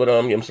niggas. But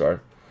I'm sorry.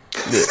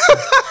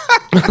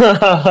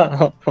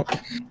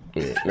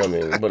 Yeah, I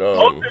mean, but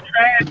ultra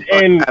trash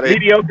and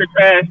mediocre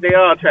trash, they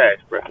all trash,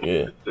 bro.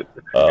 Yeah.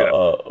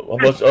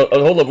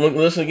 Hold up,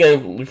 listen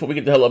again before we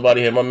get the hell up out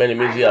of here. My man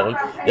Mizzy, y'all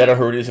done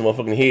heard this in my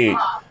fucking head.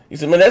 He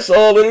said, "Man, that's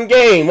all in the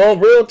game, on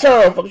real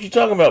time. Fuck, what you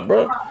talking about,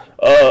 bro?"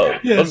 I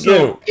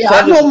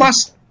know my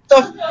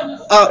stuff.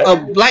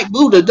 Black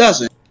Buddha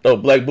doesn't. Oh,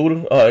 Black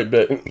Buddha? All right,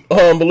 bet.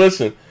 But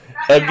listen,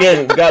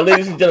 again, God,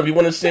 ladies and gentlemen, if you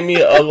want to send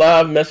me a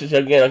live message,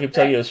 again, I can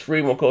tell you it's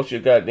free. Won't cost you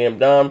a goddamn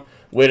dime.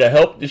 Way to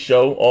help the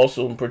show,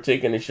 also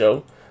partake in the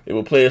show. They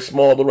will play a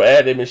small little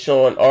ad. They've been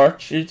showing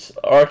Arch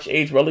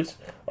Age Relics.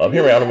 Here, I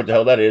don't know what the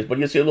hell that is, but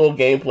you'll see a little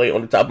gameplay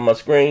on the top of my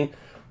screen.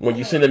 When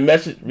you send a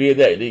message via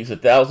that, there's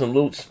 1,000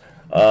 loots.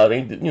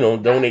 They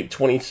donate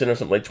 20 cents or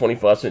something like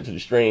 25 cents to the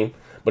stream.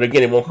 But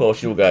again, it won't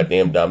cost you a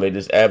goddamn dime. They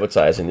just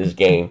advertising this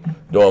game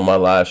during my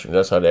live stream.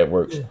 That's how that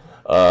works.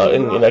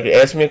 And I can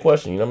ask me a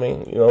question. You know what I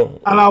mean?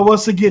 Allow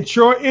us to get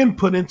your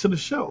input into the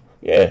show.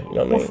 Yeah, you know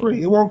what I mean. For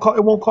free. It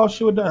won't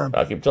cost you a dime.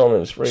 I keep telling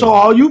them it's free. So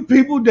all you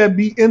people that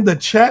be in the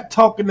chat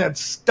talking that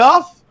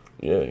stuff.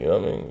 Yeah, you know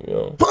what I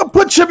mean.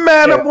 Put your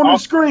man up on the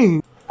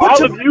screen.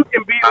 All of you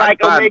can be like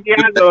Omega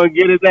and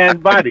get his ass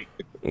body.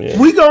 Yeah.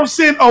 We gonna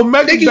send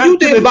Omega back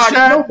to the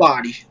chat.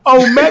 Nobody.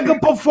 Omega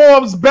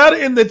performs better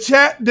in the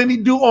chat than he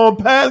do on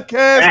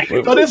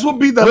podcast. So this will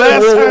be the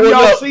last time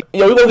y'all see.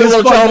 Yo, we're gonna give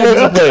him multiplayer.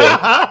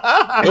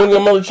 We're gonna give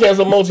him another chance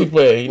on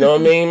multiplayer. You know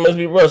what I mean? Must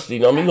be rusty.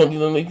 You know what I mean? He's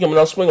gonna coming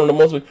out swinging on the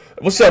multiplayer.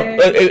 What's up?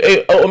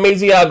 Hey,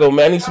 Amaziago,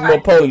 man. I need some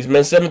more ponies,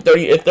 man.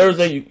 7:30 at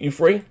Thursday. You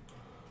free?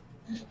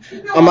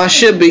 I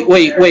should be.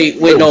 Wait.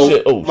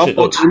 No. My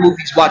folks in the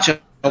movies watching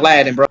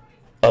Aladdin, bro.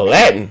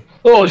 Aladdin?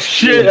 Oh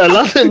shit,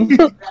 Aladdin.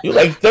 You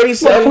like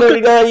 37,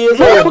 39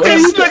 years old. Okay,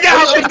 you look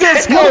out like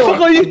this.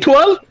 Motherfucker, are you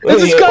 12?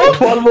 Is this guy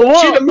 12 or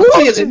what? See, the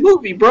movie is a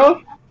movie, bro.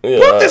 Yeah,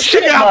 Put this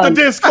shit out the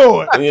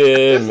Discord.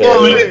 Yeah,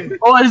 man.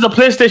 Oh, it's a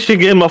PlayStation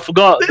game. I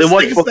forgot. They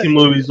watch fucking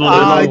movies. You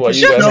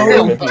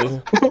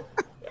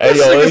hey,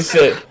 yo, he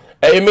said,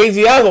 hey,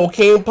 Maziago,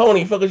 King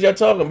Pony, fuck is y'all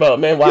talking about,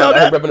 man? Why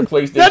I'm repping the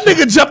PlayStation? That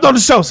nigga jumped on the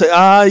show, say,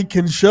 I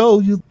can show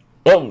you.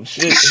 Oh,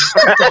 shit.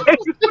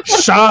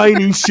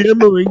 Shiny,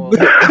 shimmering. And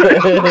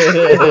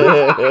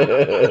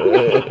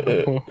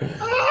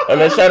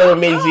man, shout out to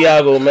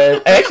Maziago,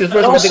 man. Actually, the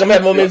first time I think I'm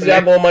having more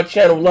Maziago on my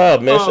channel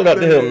live, man. Shout out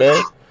to him,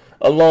 man.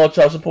 A long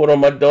time support on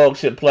my dog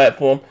shit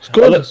platform. It's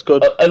good, it's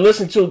good.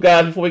 Listen to,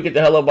 guys, before we get the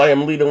hell up, I'm going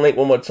to leave the link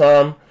one more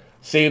time.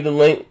 Save the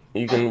link.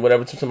 You can,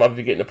 whatever, somebody if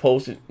you're getting it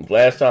posted.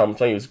 Last time, I'm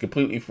telling you, it's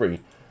completely free.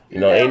 You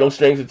know, ain't no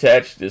strings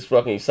attached. Just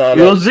fucking sign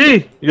Yo, up.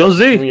 Z.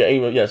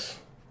 Yes.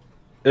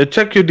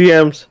 Check your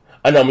DMs.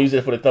 I know, I'm using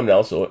it for the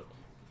thumbnail, so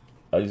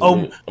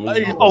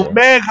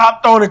Meg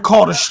hopped on and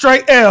caught a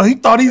straight L. He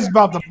thought he was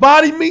about to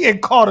body me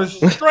and caught a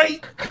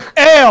straight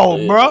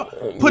L, bro.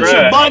 Put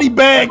your body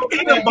bag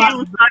in the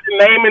body.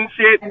 Naming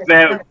shit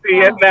that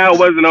PS Now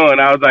wasn't on.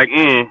 I was like,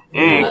 I'm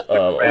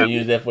gonna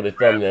use that for the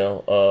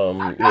thumbnail.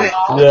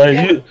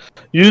 Yeah,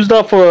 use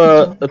that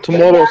for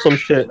tomorrow or some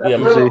shit. Yeah,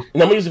 I'm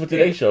gonna use it for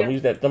today's show. I'm gonna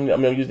use that thumbnail.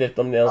 I'm gonna use that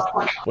thumbnail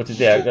for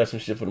today. I got some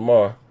shit for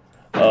tomorrow.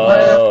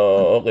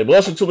 Okay, but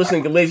also to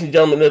listen, ladies and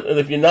gentlemen,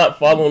 if you're not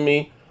following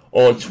me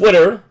on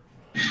Twitter,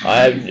 I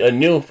have a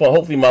new,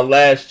 hopefully my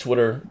last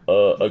Twitter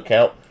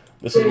account.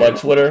 This is my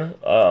Twitter.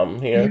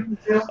 Here.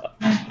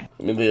 Let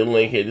me leave a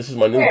link here. This is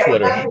my new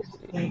Twitter.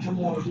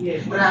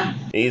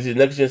 Easy.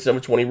 Next Gen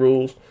 720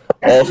 rules.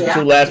 Also,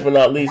 too, last but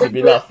not least, if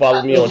you're not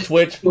following me on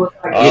Twitch,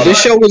 yeah,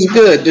 this show was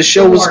good. This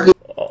show was good.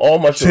 All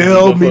my shows.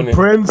 Tell me,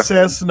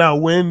 princess, now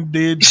when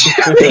did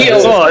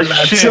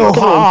shit. your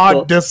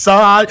heart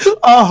decide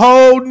a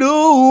whole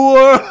new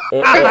world?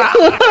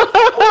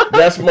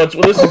 That's much.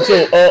 Well, listen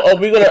to.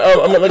 We're gonna.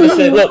 I'm gonna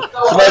say, look.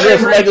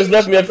 Somebody just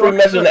left me a free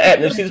message on the app.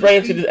 And if she's right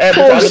into this app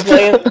that I'm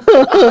playing,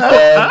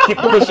 keep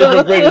pushing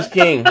for greatest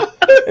king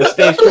and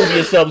stay true to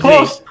yourself,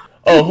 Z.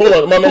 Oh, hold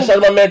on, shout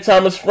out to my man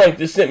Thomas Frank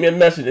just sent me a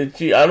message. I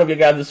don't know if you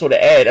got this sort of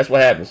ad. That's what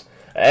happens.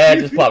 An ad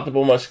just popped up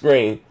on my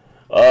screen.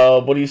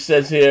 What he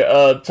says here,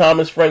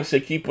 Thomas Frank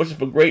said, keep pushing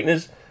for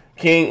greatness,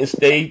 King, and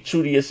stay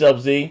true to yourself,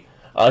 Z.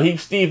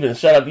 Heath Stevens,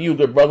 shout out to you,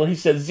 good brother. He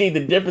said, Z,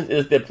 the difference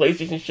is that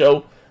PlayStation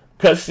show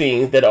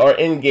cutscenes that are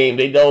in-game.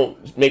 They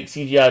don't make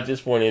CGI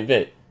just for an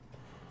event.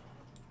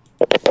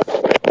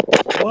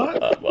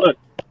 What? Look,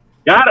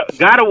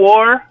 God of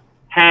War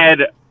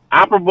had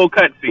operable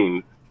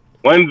cutscenes.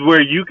 Ones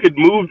where you could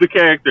move the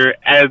character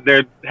as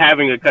they're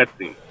having a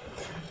cutscene.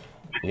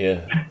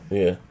 Yeah.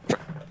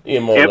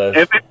 More or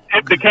less.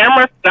 If the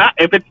camera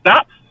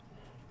stops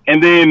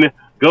and then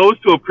goes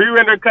to a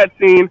pre-rendered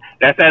cutscene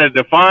that's at a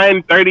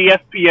defined 30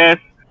 FPS,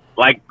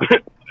 like,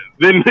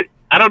 then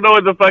I don't know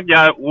what the fuck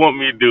y'all want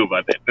me to do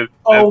about that. That's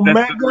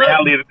the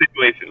reality of the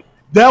situation.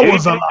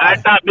 Anytime I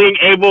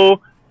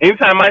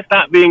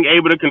stop being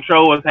able to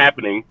control what's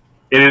happening,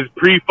 it is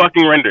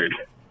pre-fucking rendered.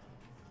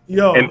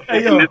 And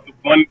this is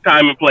one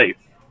time and place.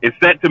 It's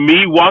set to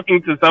me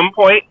walking to some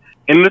point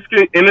in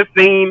the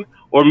scene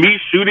or me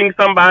shooting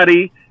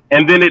somebody,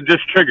 and then it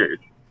just triggers.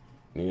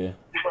 Yeah.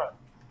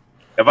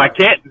 If I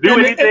can't do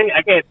anything,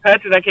 I can't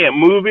touch it, I can't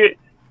move it.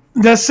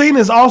 The scene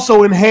is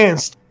also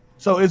enhanced,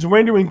 so it's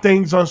rendering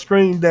things on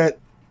screen that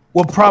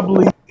will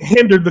probably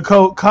hinder the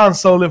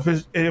console if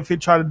it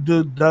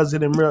does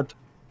it in real time.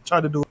 Try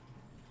to do it.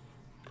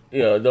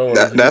 Yeah, don't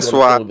worry. That's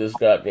why this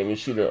goddamn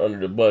shooter under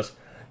the bus.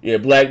 Yeah,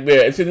 Black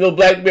Bear. It's a little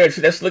Black Bear. See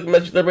that slick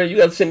message there, you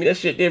gotta send me that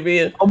shit there,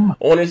 man.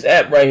 On this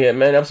app right here,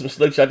 man. That's some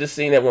slick shit. I just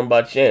seen that one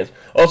by chance.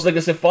 Also, like I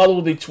said, follow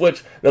the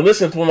Twitch. Now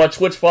listen, for my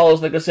Twitch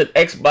follows, like I said,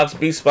 Xbox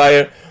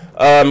Beastfire.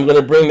 I'm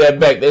gonna bring that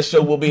back. That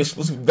show will be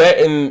exclusive. That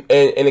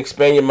and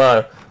Expand Your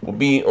Mind will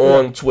be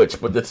on Twitch.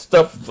 But the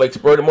stuff like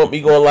Spur them won't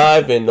be going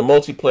live, and the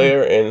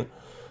multiplayer, and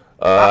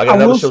I got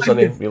another show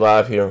Sunday be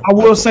live here. I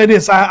will say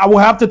this. I will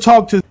have to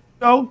talk to the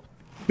show,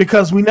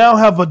 because we now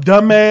have a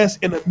dumbass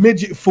and a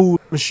midget fool on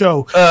the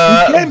show. We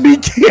can't be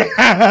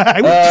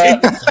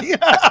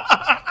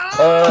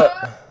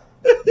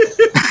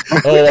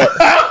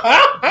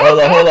Hold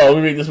on. Let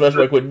me read this message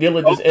right quick.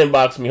 Dylan just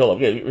inboxed me. Hold on.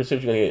 Okay, let's see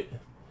what you're gonna hit.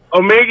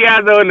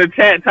 Omegazo in the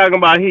chat talking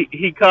about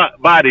he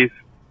caught bodies.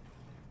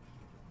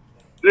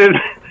 Bruh,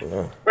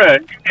 you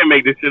can't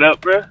make this shit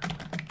up, bruh.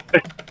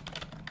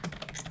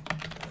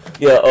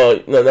 Yeah,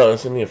 no,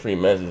 send me a free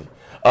message.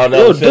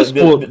 No,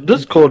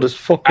 Discord is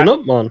fucking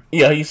up, man.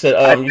 Yeah, he said,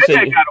 you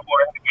said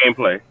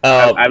gameplay.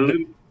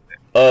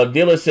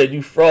 Dealer said,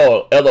 you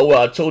fraud. LOL,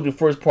 I told you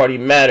first party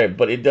mattered,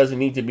 but it doesn't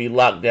need to be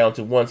locked down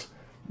to one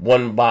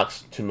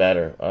box to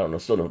matter. I don't know,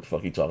 still know what the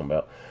fuck he talking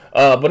about.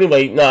 But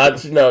anyway,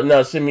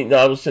 send me,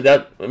 I was said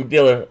that,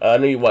 Dealer, I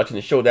know you're watching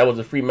the show. That was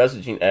a free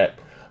messaging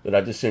app that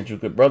I just sent you,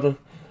 good brother.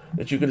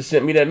 That you could have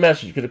sent me that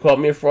message. You could have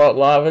called me a fraud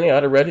live in there.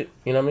 I'd have read it,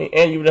 you know what I mean?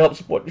 And you would have helped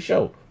support the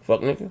show.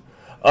 Fuck nigga.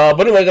 But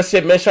anyway, like I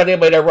said, man, shout out to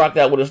everybody that rocked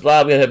out with us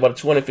live. We had about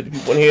 250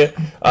 people in here.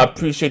 I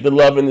appreciate the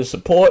love and the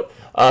support.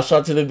 Shout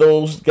out to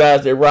those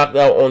guys that rocked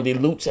out on the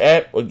Loots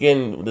app.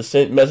 Again, the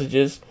sent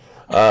messages.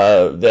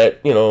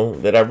 that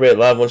that I read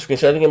live on screen.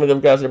 So I think them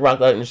guys that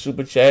rocked out in the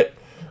super chat,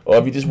 or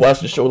if you just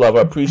watched the show live,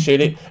 I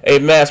appreciate it. Hey,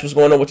 Mass, what's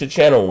going on with your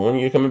channel? When are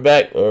you coming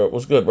back? Or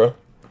what's good, bro?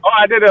 Oh,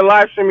 I did a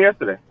live stream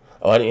yesterday.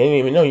 Oh, I didn't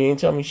even know. You ain't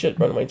tell me shit,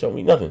 bro. Nobody told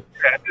me nothing.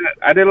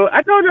 I did.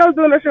 I told you I was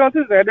doing that shit on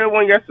Tuesday. I did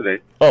one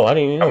yesterday. Oh, I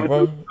didn't even know,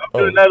 bro.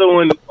 I'll do another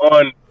one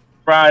on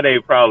Friday,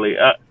 probably.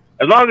 As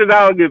long as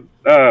I don't get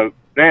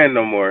banned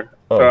no more.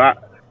 Oh. So I'm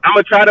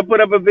gonna try to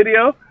put up a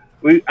video.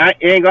 I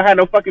ain't gonna have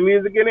no fucking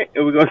music in it,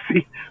 and we're gonna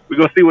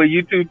see what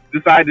YouTube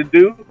decide to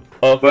do.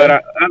 Okay. But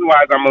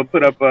otherwise, I'm gonna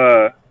put up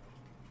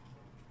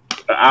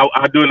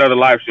I'll do another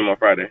live stream on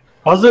Friday.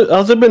 Has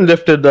it been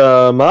lifted,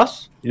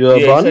 Mass? He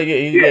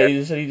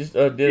said he just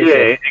did it.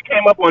 Yeah,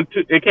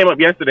 it came up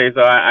yesterday,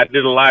 so I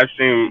did a live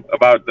stream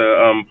about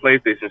the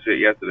PlayStation shit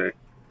yesterday.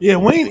 Yeah,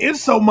 Wayne,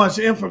 it's so much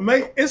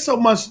information. It's so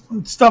much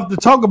stuff to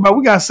talk about.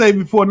 We got to save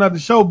it for another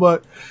show,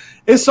 but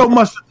it's so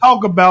much to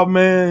talk about,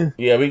 man.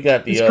 Yeah, we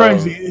got the it's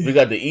crazy. We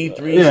got the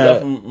E3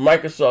 stuff from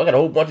Microsoft. I got a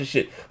whole bunch of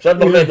shit. So I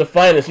thought man, the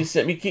finest. He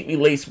sent me keep me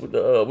laced with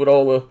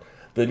all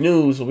the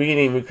news. So we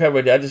didn't even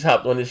cover that. I just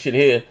hopped on this shit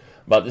here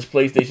about this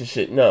PlayStation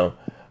shit. No.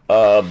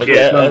 But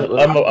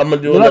I'm gonna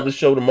do another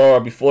show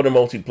tomorrow before the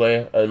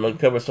multiplayer. I'm gonna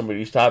cover some of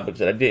these topics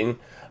that I didn't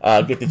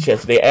get the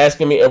chance. They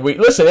asking me,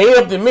 listen, it ain't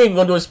up to me. We're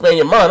gonna do expand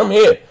your mind. I'm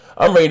here.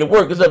 I'm ready to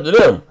work. It's up to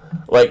them.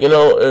 Like if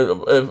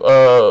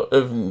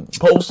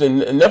Post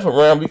and Neff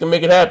around, we can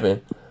make it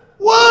happen.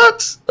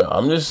 What?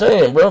 I'm just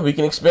saying, bro. We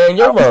can expand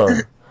your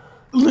mind.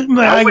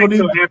 No, I ain't gonna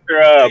need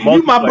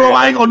you, my bro.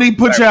 I ain't gonna need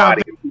put you out.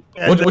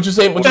 What you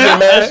say? What you say,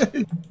 Mash? I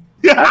said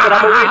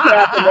I'm gonna wait till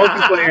after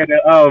multiplayer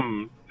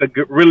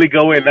to really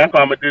go in. That's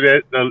why I'm gonna do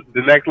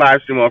the next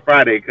live stream on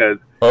Friday because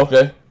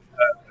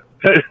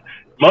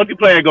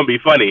multiplayer gonna be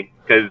funny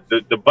because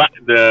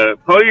the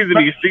police in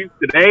these streets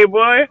today,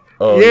 boy.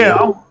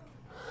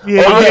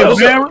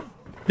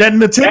 That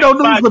Nintendo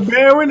news with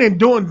Baron and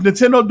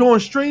Nintendo doing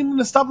streaming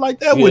and stuff like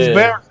that. Which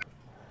Baron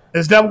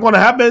is that going to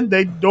happen?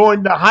 They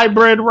doing the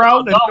hybrid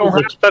route. That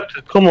was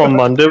expected. Come on,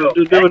 man. They were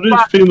doing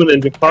streaming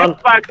in Japan.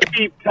 Xbox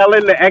keep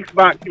telling the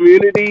Xbox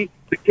community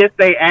to kiss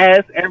their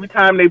ass every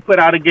time they put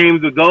out a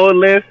Games with Gold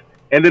list,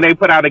 and then they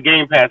put out a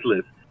Game Pass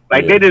list.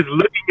 Like they just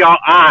look in your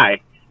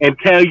eye and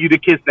tell you to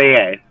kiss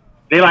their ass.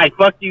 They like,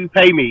 fuck you,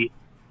 pay me,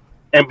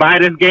 and buy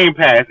this Game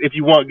Pass if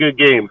you want good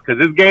games. Because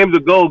this Games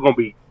with Gold gonna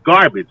be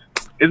garbage.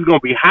 It's gonna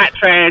be hot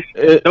trash.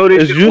 Throw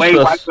this shit away,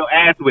 wipe your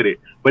ass with it.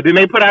 But then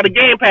they put out a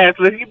Game Pass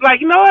list. You be like,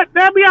 you know what?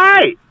 That'll be all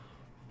right.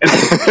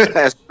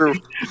 That's true.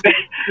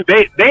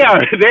 They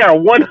are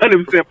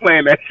 100%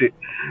 playing that shit.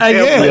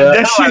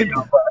 That shit.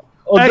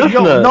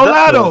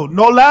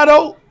 No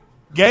Lotto.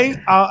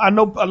 Game. I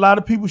know a lot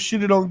of people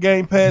shitted on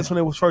Game Pass when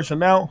it was first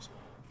announced.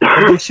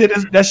 But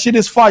that shit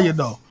is fire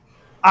though.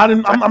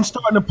 I'm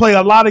starting to play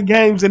a lot of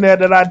games in there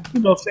that I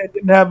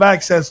didn't have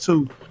access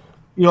to.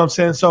 You know what I'm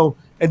saying? So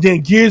and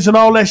then Gears and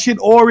all that shit,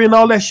 Ori and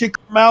all that shit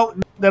come out,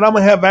 that I'm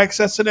gonna have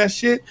access to that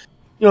shit.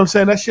 You know what I'm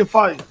saying? That shit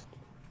fire.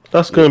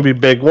 That's gonna be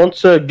big.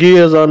 Once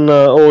Gears and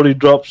Ori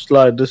drops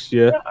like this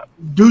year.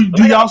 Do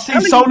y'all see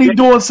Sony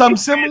doing something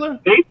similar?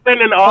 They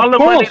spending all the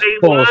money they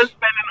was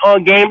spending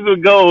on Games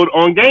with Gold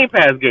on Game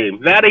Pass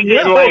games. Now they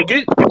getting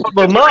PlayStation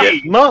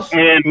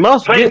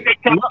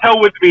come toe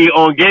with me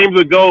on Games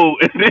with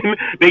Gold, and then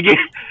they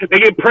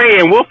get Prey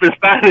and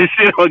Wolfenstein and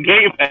shit on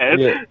Game Pass.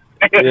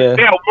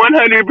 They are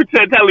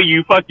 100% telling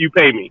you, fuck you,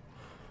 pay me.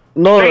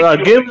 No,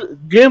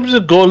 Games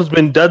with Gold has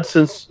been dead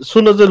since as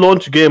soon as they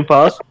launched Game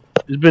Pass.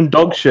 It's been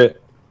dog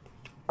shit.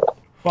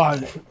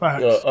 Fine.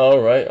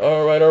 All right.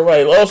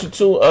 Also,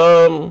 too,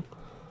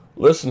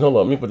 listen, hold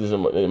on. Let me put this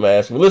in my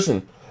ass.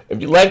 Listen, if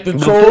you like the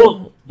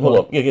troll, hold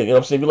up. You know what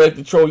I'm saying? If you like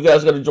the troll, you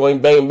guys got to join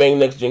Bang Bang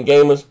Next Gen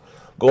Gamers.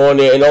 Go on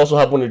there and also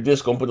hop on the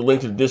Discord and put the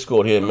link to the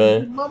Discord here,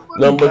 man.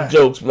 Nothing but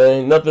jokes,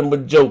 man. Nothing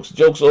but jokes.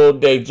 Jokes all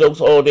day.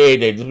 Jokes all day,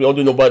 every day. We don't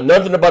do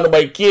nothing about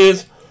nobody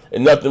kids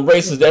and nothing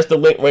racist. That's the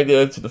link right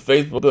there to the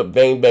Facebook of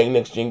Bang Bang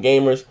Next Gen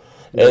Gamers.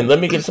 And let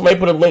me get somebody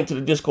put a link to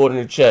the Discord in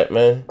the chat,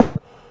 man.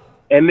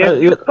 And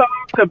if you come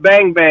to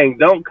Bang Bang,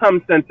 don't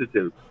come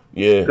sensitive.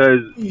 Yeah.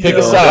 Because pick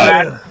a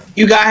side.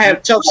 You gotta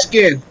have tough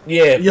skin.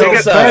 Yeah. Pick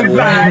a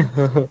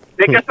side.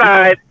 Pick a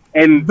side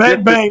and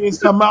Bang Bang is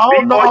coming. I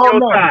don't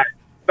know.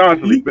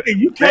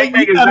 You can't.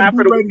 You gotta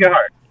be ready.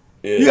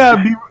 You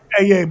gotta be.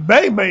 Hey,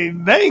 Bang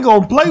Bang, they ain't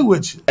gonna play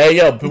with you. Hey,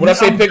 yo, when I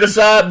say pick a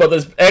side, but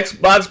there's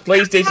Xbox,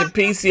 PlayStation,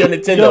 PC, or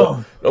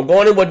Nintendo. Don't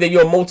go anywhere that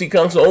you're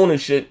multi-console owning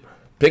shit.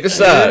 Pick a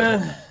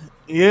side.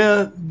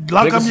 Yeah.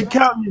 Lock up your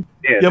account.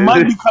 You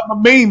might become a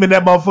meme in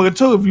that motherfucker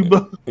too if you.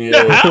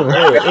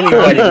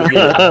 Anybody can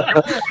get it.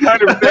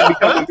 100%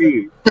 become a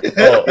meme.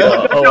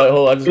 Hold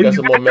on. I just got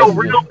some more messages.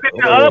 Real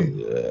picture up,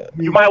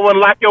 you might want to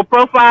lock your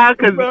profile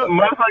because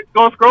motherfuckers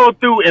gonna scroll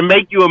through and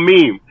make you a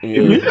meme.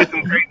 You did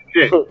some crazy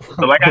shit. So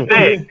like I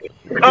said,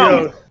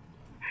 come.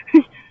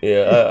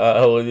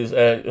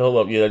 Hold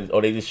up. Yeah,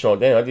 they just showing.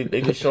 Damn,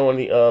 they just showing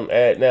the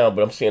ad now,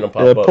 but I'm seeing them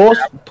pop up.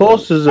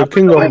 Post is a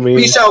king of me.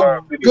 Peace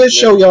out. Good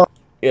show, y'all.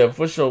 Yeah,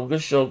 for sure.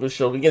 Good show.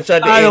 We can try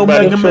to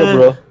everybody.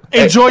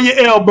 Enjoy your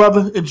L,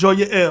 brother. Enjoy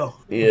your L.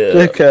 Yeah.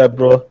 Take care,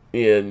 bro.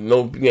 Yeah,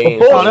 no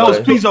games. Oh, that was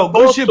Pizzo.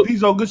 Good shit,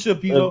 Pizzo. Good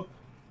shit, Pizzo.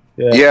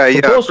 Yeah.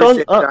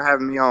 Appreciate y'all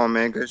having me on,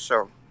 man. Good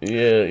show.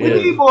 Yeah. We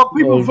need more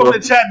people from the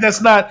chat.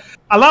 That's not.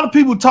 A lot of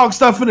people talk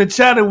stuff in the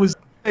chat and was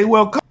say,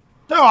 "Well, come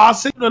on, I'll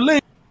send the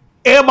link."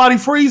 Everybody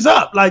freeze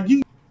up. Like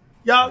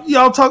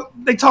y'all talk.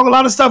 They talk a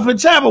lot of stuff in the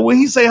chat, but when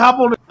he say hop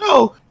on the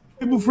show,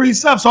 people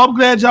freeze up. So I'm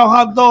glad y'all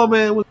hopped on,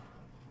 man.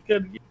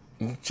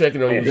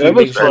 Checking on you,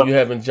 make sure you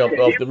haven't jumped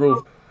off the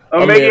roof.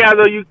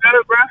 Megiago, you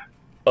good, bro?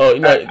 Oh, you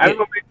know, I just want to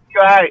make sure you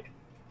all right.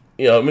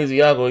 Yeah,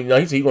 Miziago, you know,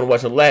 he said he's gonna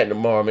watch Aladdin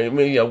tomorrow, man.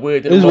 Yeah,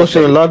 weird. He's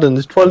watching Aladdin.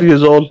 He's 12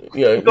 years old.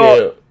 Yeah.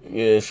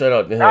 Shout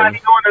out to him.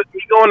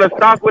 He's going to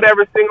stalk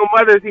whatever single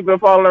mothers he's been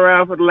following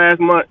around for the last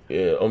month.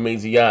 Yeah,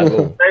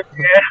 Miziago.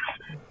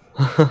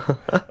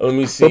 Let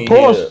me see.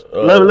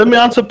 Let me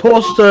answer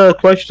Post's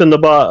question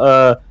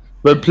about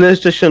when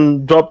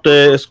PlayStation dropped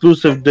the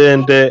exclusive day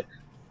and day.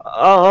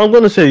 I'm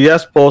gonna say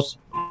yes, Post.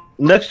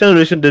 Next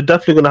generation, they're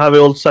definitely gonna have it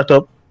all set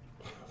up.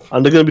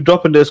 And they're going to be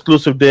dropping the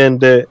exclusive day and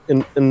day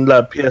in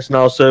like PS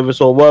Now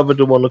service or whatever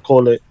they want to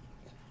call it.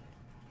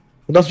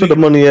 That's where the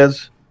money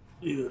is.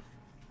 Yeah.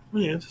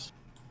 Yes.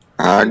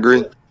 I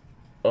agree.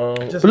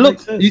 But look,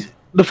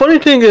 the funny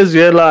thing is,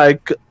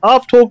 like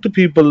I've talked to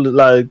people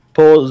like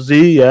Paul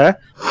Z,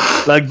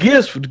 like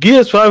Gears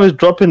 5 is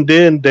dropping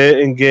day and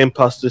day in Game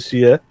Pass this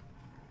year,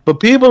 but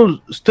people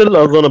still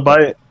are going to buy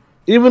it,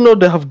 even though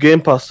they have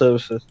Game Pass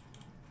services.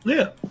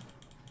 Yeah.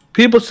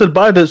 People still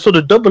buy it, so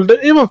they doubled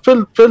it. Even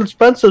Phil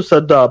Spencer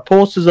said that.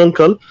 Post his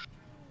uncle,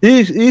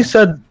 he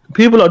said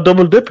people are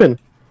double dipping.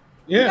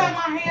 Yeah,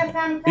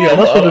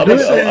 that's what they're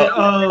doing.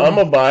 I'm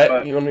gonna buy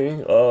it. You know what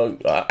I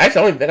mean?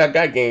 Actually, I don't think I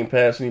got Game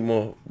Pass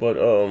anymore. But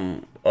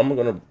I'm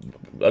gonna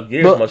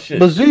Gears my shit.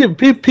 But see,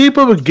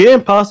 people with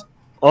Game Pass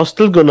are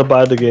still gonna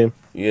buy the game.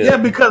 Yeah,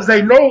 because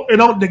they know it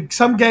don't.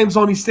 Some games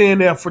only stay in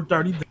there for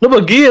 30 days. No,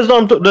 but Gears,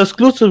 the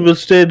exclusive will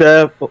stay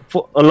there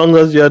for as long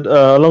as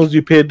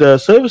you pay the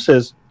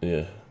services.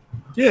 Yeah,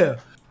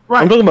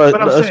 right. I'm talking about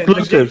the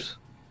exclusives.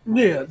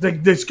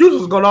 The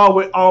exclusives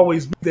gonna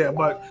always be there,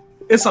 but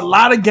it's a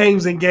lot of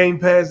games in Game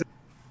Pass that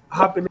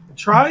hop in and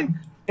try,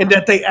 and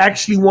that they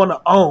actually want to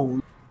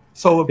own.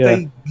 So if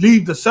they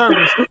leave the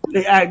service,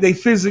 they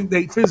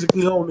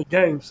physically own the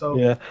game.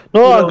 So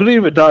I agree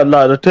with that.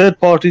 Like the third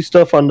party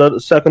stuff and the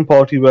second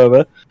party,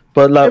 whatever.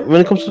 But like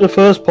when it comes to the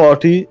first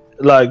party,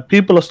 like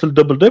people are still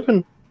double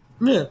dipping.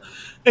 Yeah,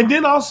 and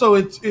then also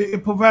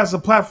it provides a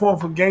platform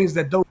for games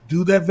that don't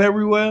do that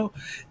very well.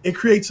 It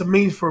creates a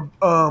means for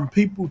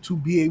people to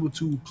be able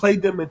to play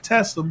them and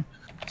test them,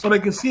 so they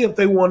can see if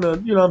they want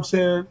to, you know what I'm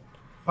saying,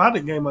 buy the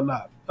game or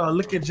not.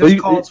 Look at Just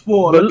Cause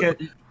 4. Look at,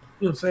 you know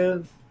what I'm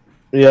saying.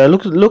 Yeah,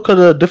 look at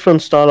the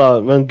different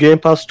style. When Game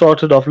Pass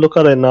started off, look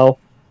at it now.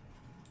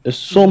 It's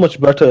so much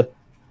better.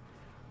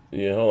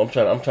 Yeah, hold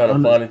on, I'm trying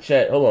to find the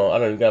chat. Hold on,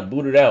 I done got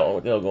booted out.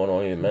 What the hell going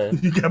on here, man?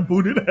 You got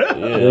booted out?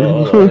 Yeah,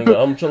 hold on.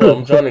 I'm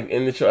trying to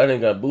end the show. I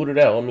done got booted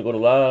out. Let me go to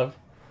live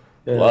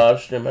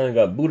stream. I done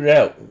got booted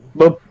out.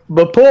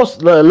 But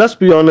Post, let's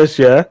be honest,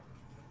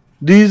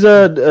 these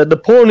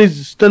the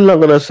ponies still not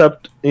gonna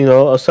accept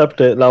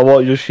it, like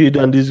what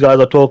Yoshida and these guys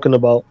are talking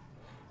about.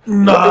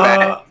 No,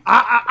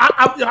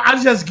 I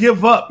just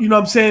give up. You know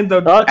what I'm saying?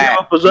 The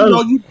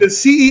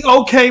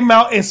CEO came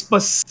out and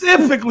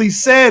specifically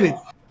said it.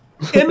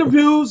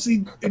 Interviews,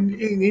 he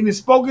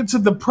spoken to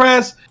the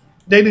press.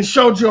 They just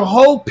showed you a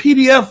whole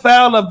PDF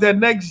file of their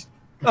next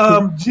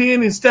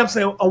gen and steps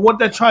on what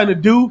they're trying to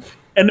do,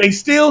 and they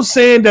still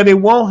saying that it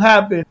won't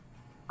happen.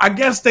 I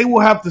guess they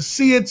will have to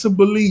see it to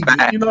believe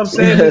it. You know what I'm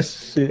saying?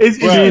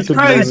 It's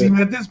crazy.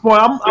 At this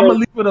point, I'm gonna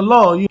leave it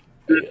alone.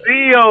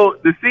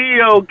 The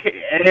CEO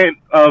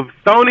of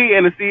Sony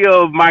and the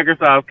CEO of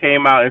Microsoft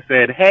came out and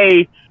said,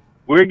 "Hey,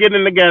 we're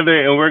getting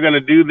together and we're going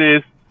to do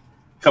this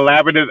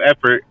collaborative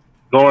effort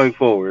going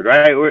forward,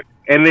 right?"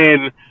 And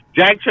then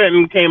Jack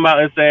Tretton came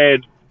out and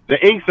said, "The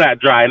ink's not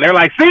dry," and they're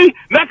like, "See,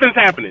 nothing's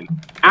happening."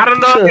 I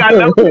don't know if y'all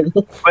know,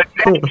 but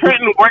Jack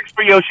Tretton works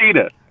for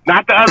Yoshida,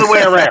 not the other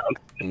way around.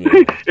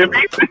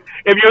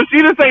 If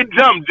Yoshida say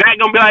jump, Jack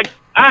gonna be like,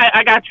 "All right,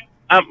 I got you.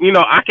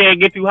 I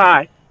can't get too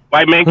high.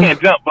 White man can't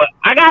jump, but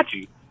I got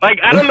you." Like,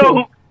 I don't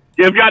know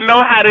if y'all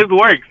know how this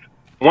works.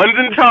 One's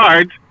in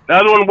charge, the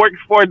other one works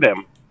for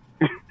them.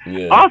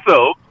 Yeah.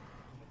 Also,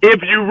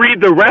 if you read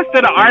the rest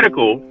of the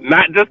article,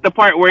 not just the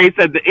part where he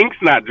said the ink's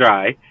not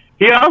dry,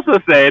 he also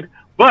said,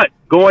 "But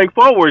going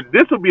forward,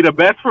 this will be the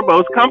best for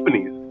both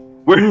companies.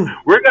 We're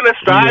going to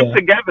strive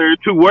together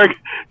to work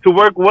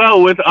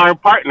well with our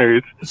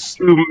partners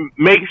to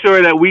make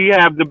sure that we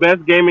have the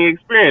best gaming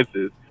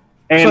experiences."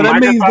 And so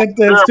that means that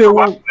they're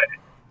still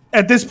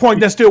at this point,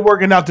 they're still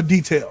working out the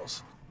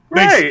details.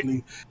 Basically,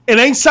 right. It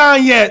ain't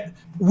signed yet.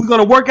 We're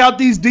gonna work out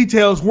these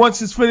details. Once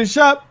it's finished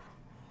up,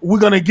 we're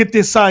gonna get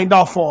this signed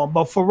off on.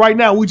 But for right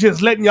now, we're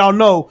just letting y'all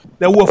know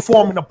that we're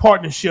forming a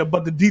partnership,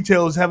 but the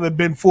details haven't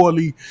been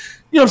fully.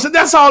 So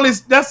that's all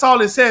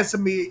it says to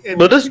me. And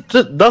but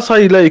that's how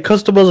you let your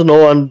customers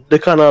know, and they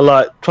kind of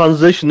like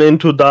transition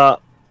into that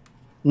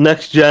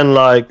next gen.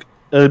 Like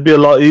it'd be a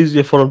lot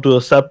easier for them to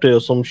accept it or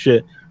some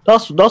shit.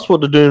 That's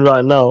what they're doing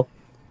right now.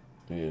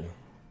 Yeah.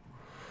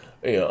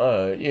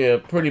 Yeah,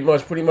 pretty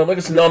much. Like I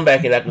said, no, I'm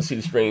back and I can see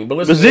the stream. But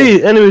listen,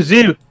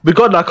 Z, we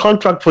got that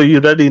contract for you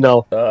ready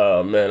now.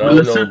 Oh man, I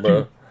don't know,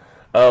 bro.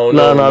 I don't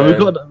know, man.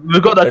 we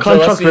got that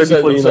contract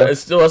ready for you now.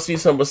 Still, I see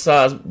some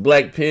besides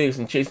black pigs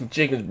and chasing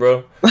chickens,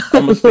 bro.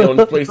 I'm gonna stay on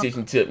the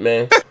PlayStation tip,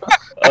 man.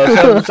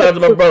 Shout out to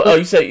my brother. Oh,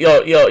 you said,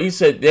 you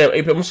said, damn,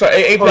 AP. I'm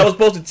sorry, AP. I was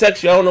supposed to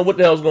text you. I don't know what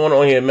the hell's going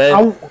on here,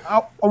 man.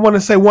 I want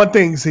to say one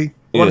thing. I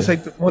want to say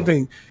one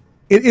thing.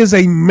 It is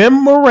a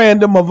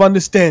memorandum of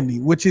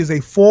understanding, which is a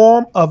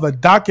form of a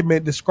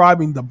document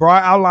describing the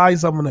broad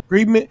outlines of an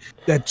agreement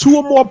that two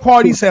or more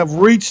parties have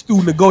reached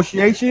through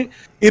negotiation.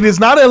 It is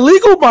not a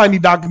legal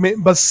binding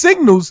document, but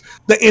signals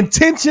the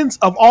intentions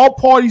of all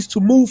parties to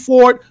move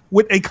forward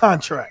with a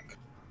contract.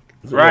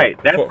 Right.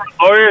 That's for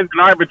lawyers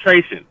and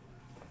arbitration.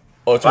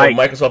 Oh, it's like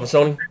Microsoft and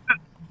Sony?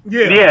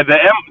 Yeah,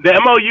 the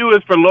MOU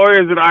is for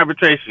lawyers and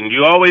arbitration.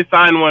 You always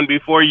sign one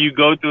before you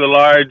go through a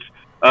large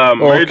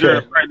merger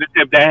or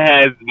partnership that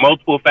has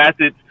multiple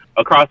facets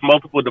across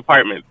multiple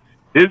departments.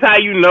 This is how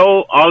you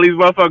know all these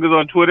motherfuckers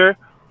on Twitter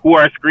who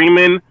are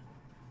screaming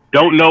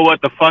don't know what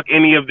the fuck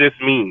any of this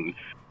means.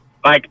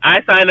 Like,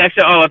 I sign that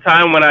shit all the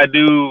time when I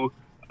do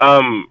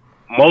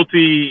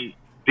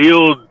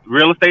multi-deal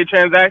real estate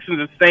transactions.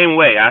 The same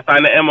way. I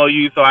sign the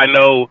MOU so I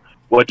know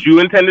what you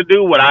intend to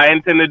do, what I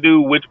intend to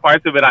do, which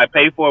parts of it I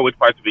pay for, which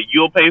parts of it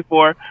you'll pay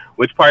for,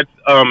 which parts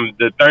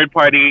the third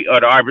party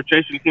or the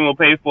arbitration team will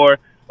pay for.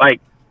 Like,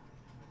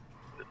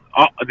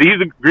 these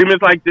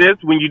agreements like this,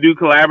 when you do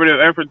collaborative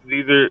efforts,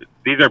 these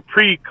are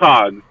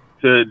pre-cogs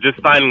to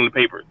just signing the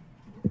papers.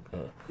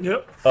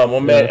 Yep. My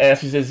man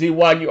Ashley says, Z,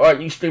 why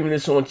aren't you streaming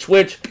this on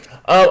Twitch?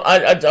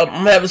 I'm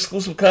gonna have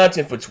exclusive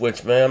content for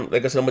Twitch, man.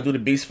 Like I said, I'm gonna do the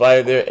Beast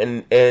Fire there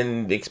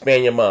and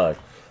expand your mind.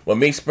 When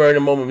me spurring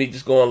the moment, me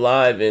just going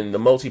live in the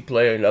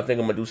multiplayer, and I think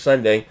I'm gonna do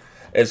Sunday.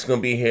 It's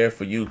gonna be here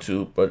for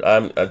YouTube, but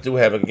I do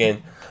have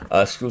again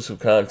exclusive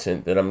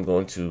content that I'm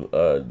going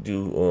to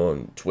do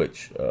on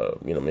Twitch. You know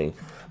what I mean?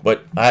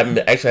 But I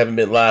haven't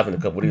been live in a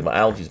couple of days. My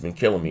allergies been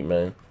killing me,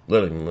 man.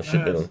 Literally, my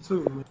shit been on,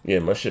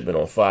 my shit been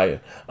on fire.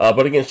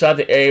 But again, shout out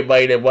to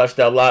everybody that watched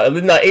that live.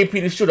 Not AP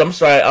the shooter. I'm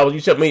sorry.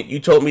 You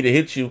told me to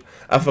hit you.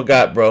 I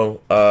forgot,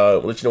 bro.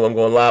 Let you know I'm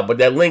going live. But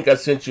that link I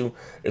sent you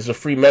is a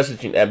free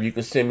messaging app. You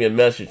can send me a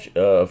message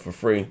for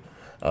free.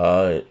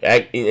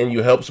 And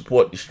you help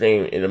support the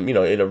stream.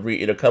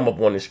 It'll come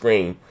up on the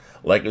screen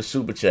like a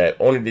super chat.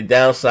 Only the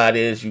downside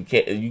is you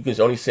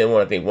can only send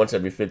one, I think, once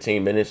every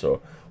 15 minutes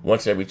or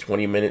once every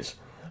 20 minutes.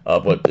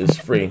 But it's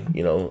free,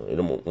 it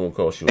won't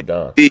cost you a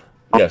dime.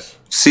 Yes.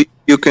 See,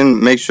 you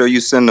can make sure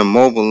you send a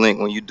mobile link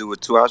when you do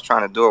it too. I was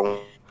trying to do it.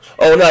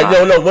 Oh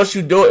no! Once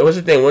you do it, what's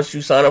the thing? Once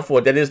you sign up for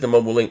it, that is the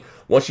mobile link.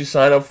 Once you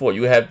sign up for it,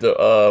 you have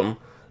to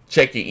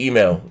check your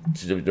email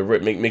to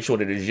make sure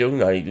that it's you.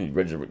 Now you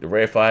do to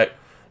verify it.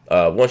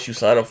 Once you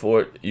sign up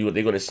for it, they're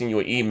going to send you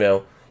an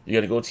email. You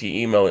got to go to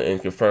your email and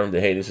confirm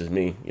that, hey, this is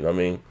me. You know what I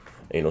mean?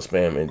 Ain't no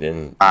spam, and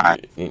then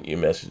your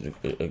message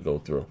will go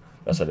through.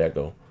 That's how that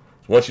goes.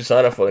 So once you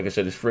sign up for it, like I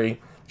said, it's free.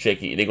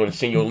 Check it. They're going to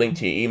send you a link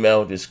to your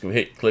email. Just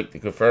click to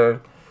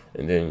confirm,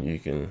 and then you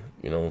can,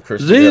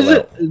 curse the hell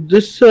out.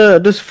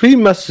 This free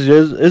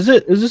messages, is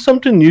it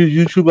something new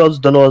YouTube has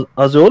done, or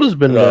has it always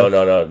been there?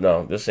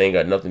 No. This ain't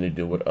got nothing to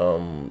do with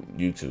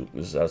YouTube.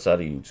 This is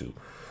outside of YouTube.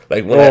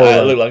 Like when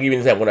I'll give you an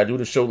example. When I do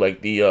the show,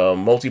 like the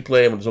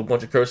multiplayer, when there's a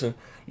bunch of cursing,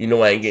 I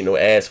ain't getting no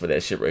ads for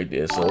that shit right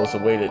there. So it's a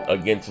way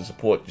to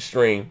support the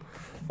stream.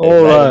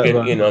 Right.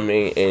 You know what I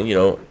mean? And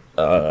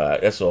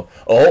that's all.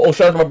 Oh,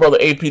 shout out to my brother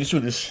AP the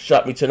Shooter.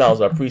 Shot me $10.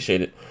 I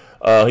appreciate it.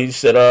 He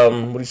said,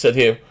 what he said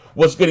here.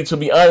 What's good? To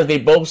be honest, they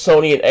both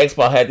Sony and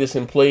Xbox had this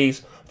in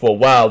place for a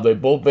while. They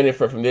both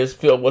benefit from this.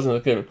 Phil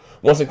wasn't campaigning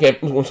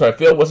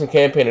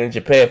in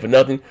Japan for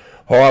nothing.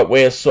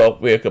 Hardware and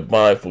software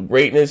combined for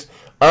greatness.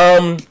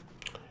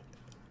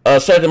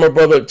 Shout out to my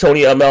brother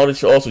Tony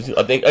Maldich also.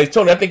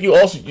 Tony, I think you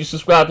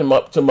subscribed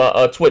to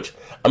my Twitch.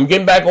 I'm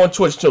getting back on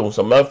Twitch too,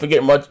 so I'm not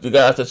forgetting the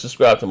guys that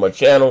subscribe to my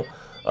channel.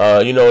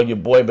 Your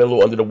boy been a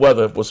little under the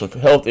weather with some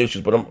health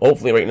issues, but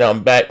hopefully right now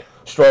I'm back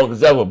strong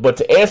as ever. But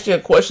to answer your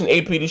question,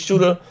 AP the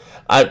Shooter,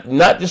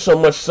 not just so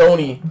much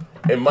Sony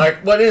and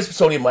what is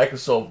Sony and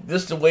Microsoft.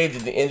 This is the way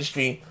that the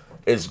industry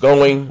is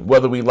going,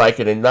 whether we like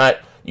it or not.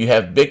 You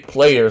have big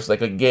players like,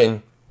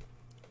 again,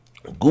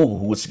 Google,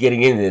 who is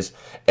getting into this,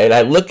 and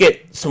I look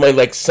at somebody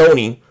like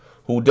Sony,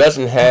 who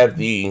doesn't have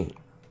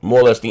more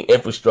or less the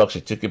infrastructure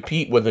to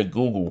compete with a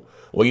Google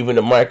or even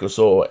a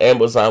Microsoft or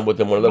Amazon with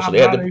them.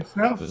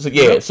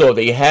 So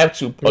they have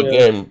to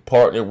again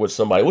partner with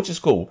somebody, which is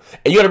cool.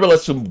 And you got to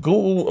realize,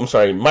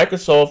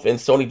 Microsoft and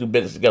Sony do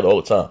business together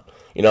all the time.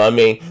 You know what I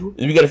mean?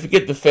 You got to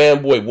forget the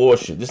fanboy war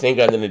shit. This ain't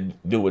got nothing to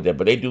do with that,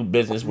 but they do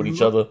business with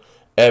each other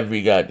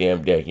every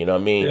goddamn day. You know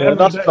what I mean? Yeah,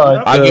 that's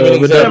fine. I'll give you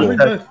an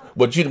example.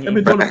 But I've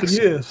been doing it for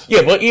years.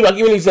 Yeah, but I'll give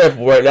you an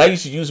example right now. I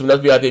used to use them.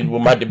 That's be out there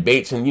with my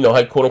debates and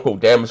how quote unquote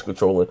damage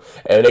controlling.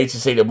 And they used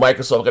to say that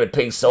Microsoft got to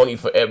pay Sony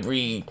for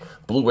every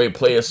Blu-ray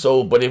player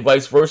sold, but it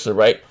vice versa,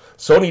 right?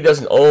 Sony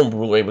doesn't own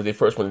Blu-ray, but they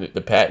first wanted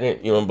the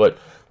patent, you know, but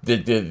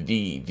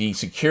the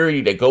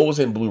security that goes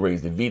in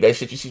Blu-rays, that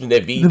shit you see from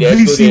that the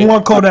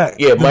VC1 Kodak.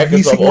 Yeah,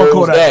 Microsoft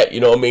owns that. You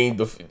know what I mean?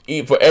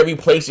 For every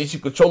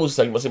PlayStation controller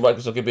system, you must say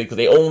Microsoft can be because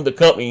they own the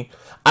company.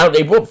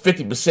 They broke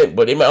 50%,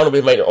 but I don't know if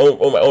they might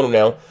own them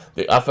now.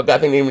 I forgot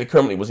the name of the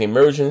company. It was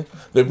Immersion.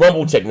 The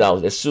Rumble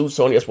technology that sued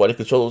Sony. That's why the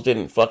controllers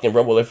didn't fucking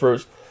rumble at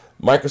first.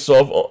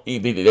 Microsoft,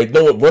 they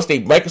know once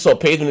Microsoft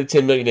paid them the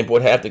 $10 million, they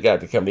bought half the guy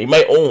at the company. They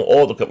might own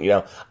all the company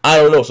now. I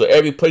don't know. So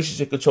every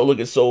PlayStation controller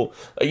gets sold.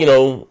 You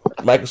know,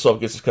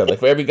 Microsoft gets a cut. Like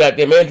for every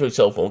goddamn Android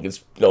cell phone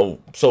gets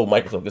sold,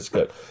 Microsoft gets a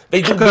cut.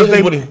 They do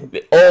business with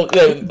it.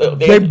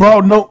 They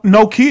brought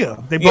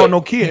Nokia. They brought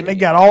Nokia, and they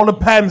got all the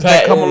patents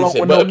that come along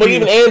with Nokia. But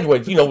even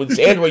Android, you know, with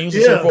Android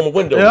uses some form of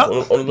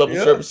Windows on the level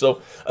service.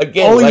 So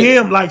again,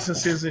 OEM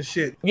licenses and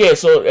shit. Yeah.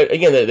 So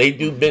again, they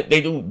do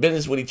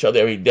business with each other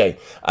every day.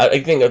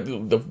 I think.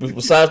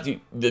 Besides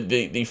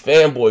the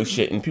fanboy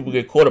shit and people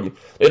get caught up,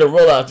 they don't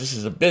realize this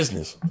is a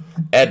business.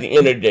 At the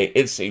end of the day,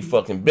 it's a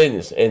fucking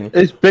business, and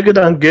it's bigger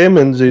than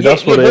gaming.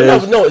 That's what it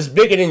is. No, it's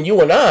bigger than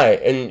you and I.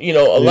 And you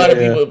know, a lot of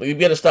people, you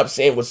better stop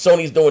saying, "Well,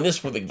 Sony's doing this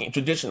for the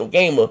traditional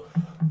gamer."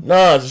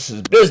 Nah, this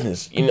is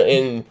business. You know,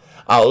 and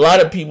a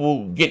lot of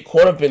people get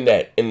caught up in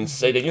that and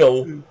say that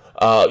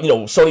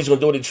Sony's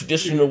gonna do it the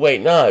traditional way.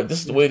 Nah,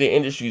 this is the way the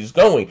industry is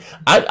going.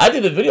 I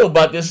did a video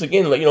about this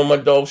again, like my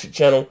dog shit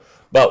channel.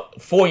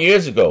 About 4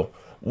 years ago,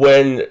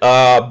 when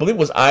I believe it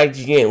was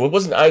IGN. Well, it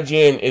wasn't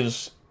IGN. It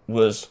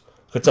was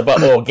about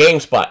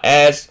GameSpot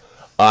asked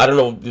I don't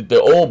know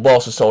the old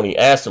boss of Sony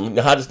asked him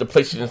how does the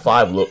PlayStation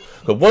 5 look?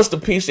 Because once the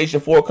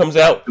PlayStation 4 comes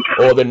out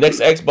or the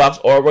next Xbox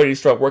already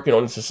start working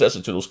on the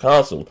successor to those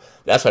consoles.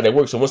 That's how they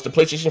work. So once the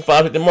PlayStation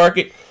 5 hit the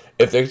market,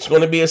 if there's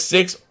going to be a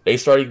 6, they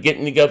started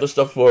getting together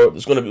stuff for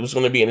what's going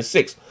to be in a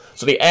 6.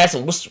 So they asked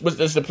him, what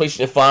does the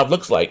PlayStation 5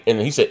 looks like?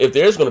 And he said, if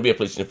there is going to be a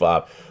PlayStation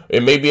 5,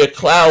 it may be a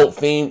cloud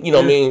theme. You know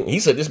what I mean? He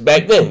said this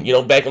back then,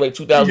 back in like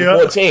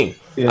 2014.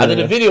 Yeah. I did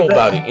a video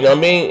about it. You know what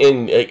I mean?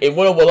 And it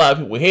went over a lot of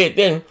people's head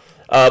then.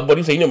 But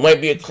he said, it might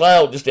be a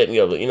cloud, this, that, and the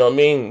other. You know what I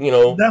mean?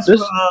 That's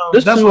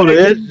what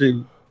it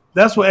is.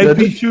 That's what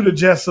AP Shooter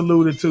just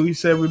alluded to. He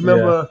said,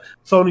 remember,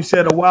 Sony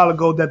said a while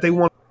ago that they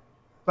want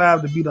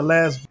 5 to be the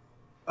last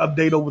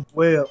update over the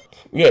web.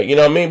 Yeah, you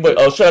know what I mean? But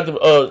shout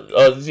out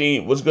to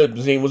Z was good.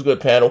 Z was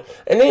good panel.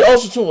 And then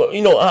also, too,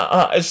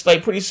 it's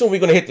like pretty soon we're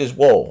going to hit this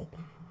wall.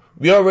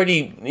 We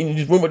already,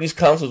 remember these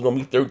consoles going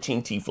to be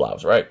 13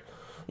 T-flops, right?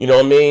 You know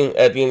what I mean?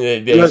 At the end of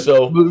the day.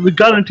 So we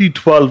guarantee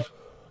 12.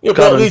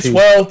 Probably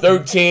 12,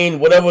 13,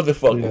 whatever the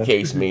fucking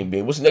case may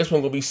be. What's the next one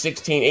going to be?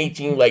 16,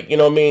 18, like, you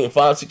know what I mean?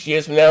 5, 6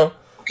 years from now?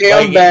 Okay,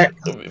 I'm back.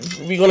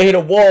 We're going to hit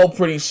a wall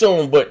pretty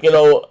soon, but,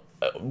 shout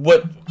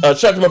out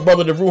to my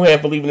brother, the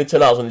Ruhan, for leaving the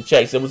 $10 in the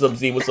chat. He said, what's up,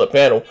 Z? What's up,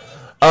 panel?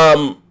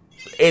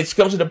 It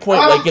comes to the point,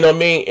 like, you know what I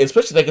mean?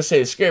 Especially, like I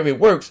said, it's scary. It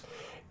works.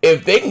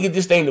 If they can get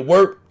this thing to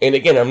work, and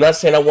again, I'm not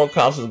saying I want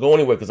consoles to go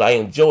anywhere because I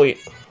enjoy it.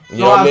 You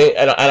know what I mean?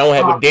 I don't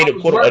have a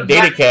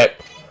data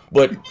cap.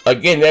 But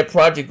again, that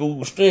Project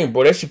Google Stream,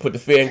 bro, that should put the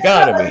fear in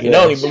God in me. I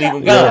don't even believe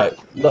in God.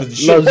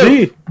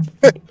 Z.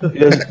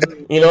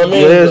 You know what I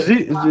mean? Yeah,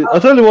 Z. I'll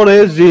tell you what it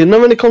is, Z. Now,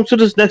 when it comes to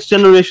this next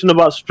generation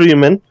about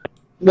streaming,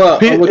 you have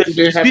to use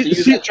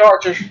that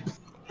charger.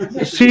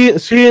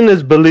 Seeing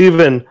is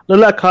believing.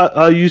 Like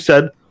how you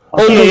said,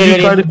 as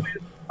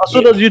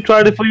soon as you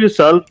tried it for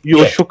yourself, you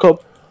were shook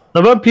up.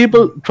 Now, when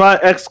people try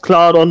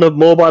xCloud on the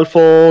mobile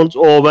phones,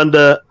 or when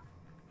the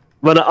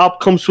app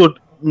comes to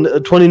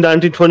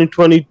 2019,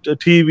 2020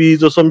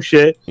 TVs or some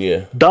shit.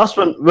 Yeah. That's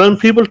when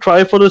people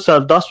try for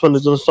themselves, that's when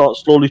it's gonna start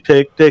slowly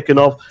taking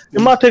off.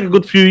 It might take a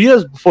good few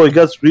years before it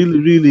gets really,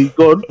 really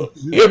good.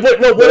 Yeah, but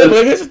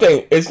here's the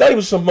thing. It's not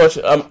even so much.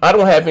 I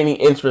don't have any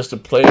interest in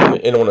playing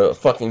it on a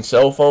fucking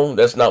cell phone.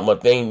 That's not my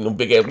thing. No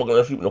big ass walking on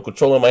the street, no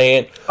controller in my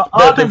hand.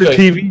 I think the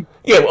TV.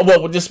 Yeah,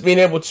 well, just being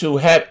able to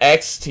have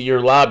access to your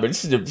library.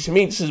 This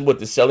is what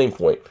the selling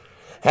point.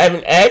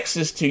 Having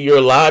access to your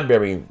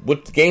library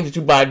with the games that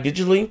you buy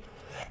digitally.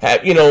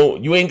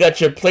 You ain't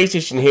got your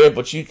PlayStation here,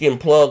 but you can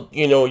plug,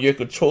 your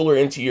controller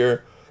into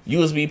your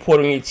USB port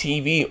on your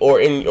TV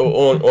or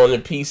on the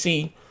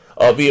PC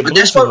via Bluetooth.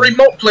 That's what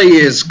remote play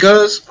is,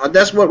 cuz.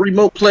 That's what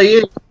remote play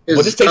is.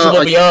 But this takes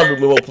you beyond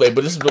remote play.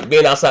 But this is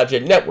being outside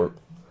your network.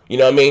 You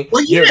know what I mean?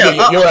 Well, you're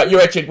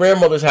at your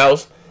grandmother's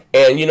house,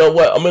 and you know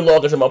what? I'm gonna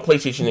log into my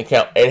PlayStation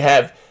account and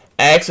have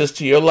access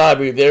to your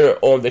library there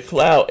on the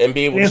cloud and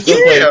be able to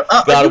still play God of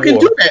War. You can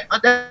do that.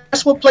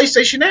 That's what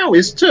PlayStation Now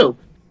is too.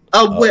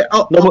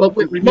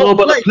 With remote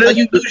play,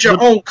 you use your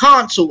own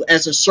console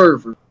as a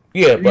server.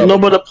 Yeah, but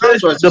the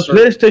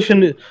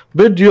PlayStation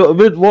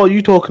with what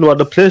you talking about,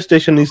 the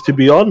PlayStation needs to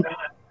be on.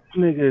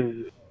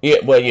 Yeah,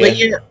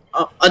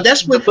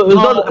 that's with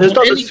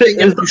anything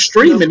if you're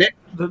streaming it.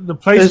 The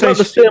PlayStation it's not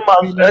the same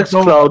as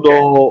xCloud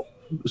or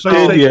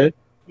Stadia.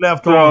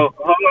 Left on.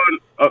 Hold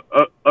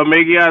on,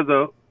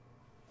 Amigiazo,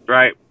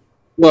 right?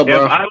 Well,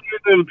 bro. If I'm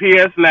using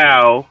PS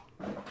Now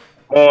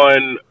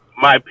on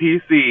my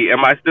PC,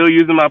 am I still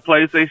using my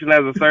PlayStation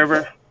as a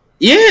server?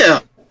 Yeah.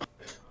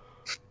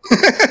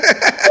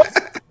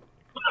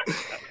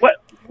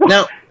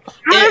 Now,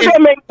 How does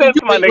that make sense,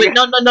 my nigga? wait,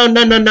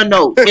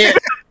 no.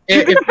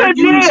 If you're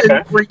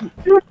using free,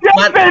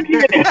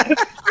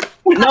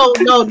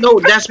 no,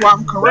 that's why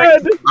I'm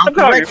correct. I'm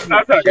correct.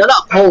 Shut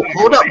up.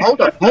 Hold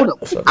up.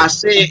 I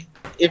said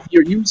if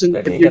you're using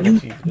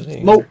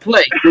Remote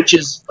Play, which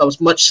is a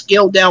much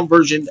scaled down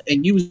version,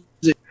 and using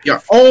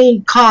your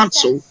own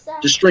console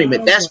to stream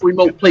it, that's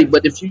Remote Play.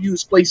 But if you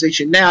use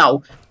PlayStation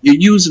Now, you're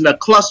using a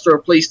cluster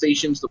of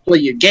PlayStations to play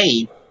your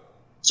game,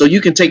 so you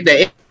can take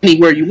that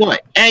anywhere you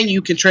want, and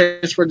you can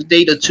transfer the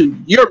data to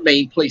your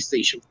main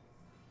PlayStation.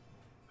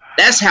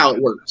 That's how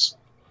it works.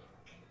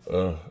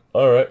 All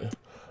right.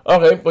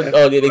 Okay, but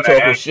they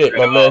talking shit,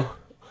 my man.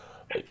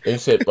 They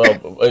said,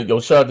 yo,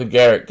 shout out to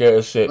Garrett.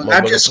 Garrett said,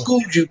 I just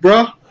schooled you,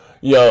 bro.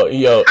 Yo,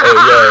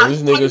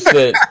 this nigga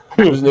said,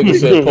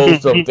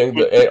 post up thing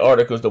the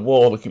Antarctica's the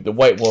wall to keep the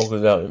White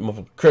Walkers out.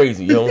 Motherfucker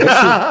crazy, yo.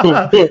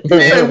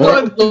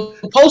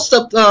 Post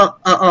up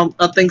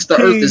thinks the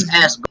Earth is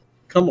Asgard.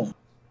 Come on.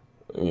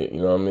 Yeah,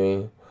 you know what I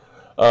mean?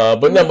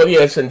 But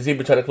yeah, since we've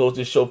been trying to close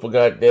this show for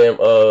goddamn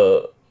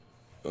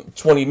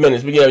 20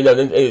 minutes. But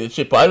yeah,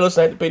 shit, probably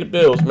listen, I have to pay the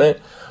bills, man.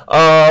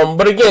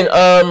 But again,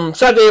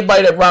 shout out to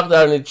everybody that rocked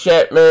out in the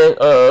chat, man.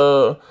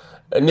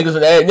 Niggas,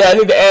 I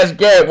need to ask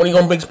Garrett when he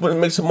gonna make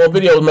some more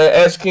videos, man.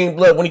 Ask King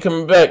Blood when he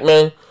coming back,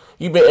 man.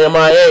 He been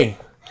MIA.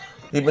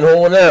 He been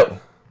holding out.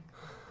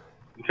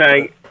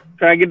 Trying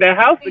to get that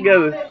house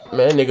together.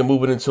 Man, nigga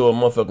moving into a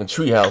motherfucking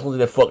tree house. Look at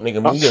that fuck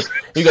nigga.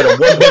 He got a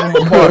 1-bedroom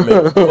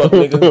apartment. Fuck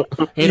nigga.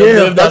 He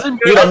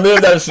done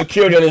lived out of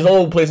security on his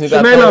own place and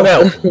got thrown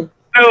out.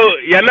 So,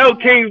 y'all know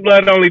King's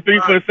Blood only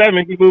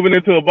 3'7". He's moving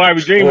into a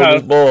Barbie dream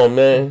house. Born,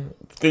 man.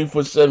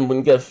 3'7", when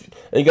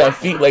you got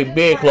feet like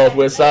bed cloths,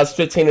 where it's size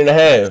 15 and a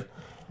half.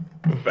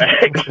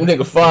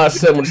 Nigga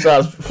 5'7", with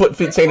size foot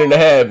 15 and a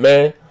half,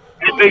 man.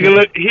 He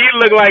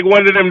look like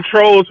one of them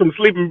trolls from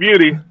Sleeping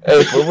Beauty.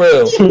 Hey, for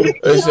real.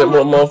 They said,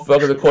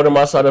 motherfuckers, according to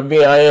my side of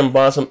VIM,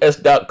 buying some S.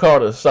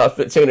 Carter, size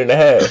 15 and a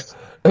half.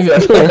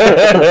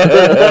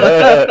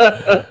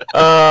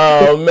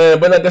 Oh man,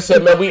 but like I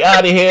said, man, we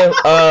out of here.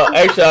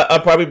 Actually,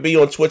 I'll probably be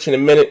on Twitch in a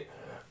minute.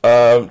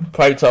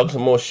 Probably talk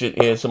some more shit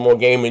here, some more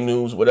gaming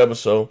news, whatever.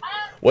 So,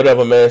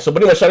 whatever, man. So,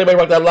 but anyway, shout out to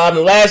everybody rock that live.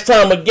 And last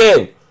time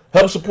again,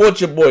 help support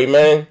your boy,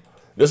 man.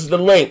 This is the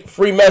link,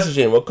 free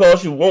messaging. Won't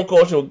cost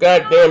you a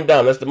goddamn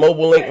dime. That's the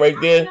mobile link right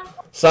there.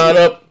 Sign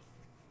up,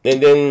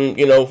 and then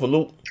for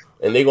loot,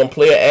 and they're gonna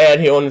play an ad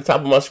here on the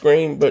top of my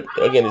screen. But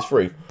again, it's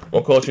free.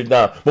 Won't cost you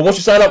down. But once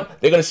you sign up,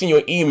 they're gonna send you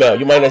an email.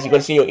 You might not see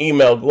gonna send you an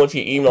email. Go into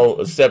your email,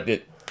 accept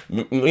it.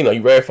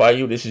 You verify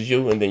this is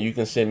you, and then you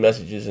can send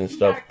messages and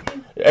stuff.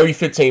 Every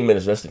 15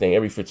 minutes, that's the thing.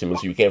 Every 15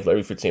 minutes, you cancel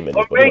every 15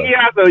 minutes. Well,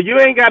 so you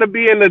ain't gotta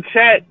be in the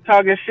chat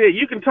talking shit.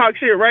 You can talk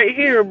shit right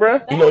here, bro.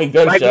 He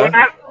gunshot. Like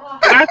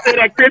when I say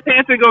that Chris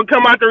Hansen gonna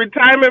come out to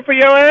retirement for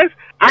your ass,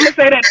 I'm gonna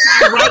say that to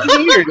you right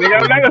here, nigga.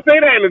 I'm not gonna say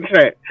that in the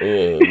chat.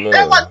 Yeah,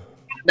 man.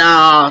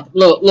 Nah,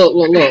 look,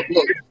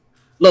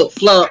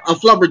 a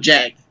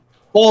flubberjack.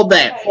 Fall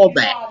back.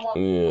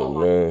 Yeah,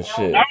 man,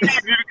 shit. I need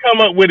you to come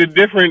up with a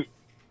different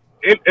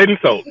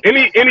insult.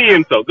 Any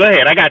insult. Go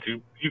ahead, I got you.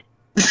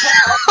 I'm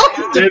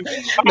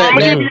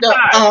gonna give you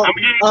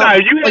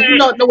time. You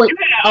had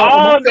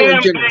all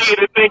damn day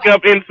to think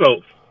up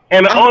insults,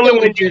 and the only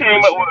one you came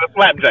up with was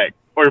flapjack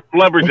or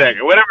flubberjack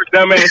or whatever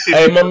dumbass shit.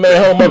 Hey, my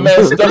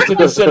man, stuff to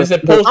consider. He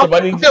said, post up.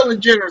 I'm feeling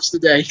generous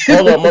today.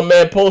 Hold on, my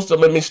man, post up.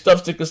 I mean,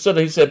 stuff to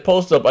consider. He said,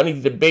 post up. I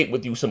need to debate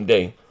with you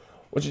someday.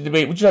 What you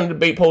trying to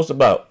debate post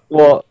about?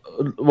 Well,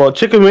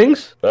 chicken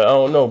wings? I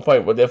don't know. Probably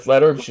with that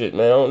flat earth shit,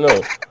 man. I don't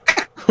know.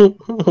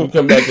 You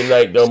come back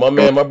tonight, though.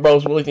 My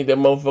bros really think that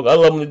motherfucker. I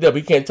love him to death.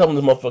 He can't tell him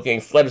this motherfucker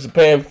ain't flat as a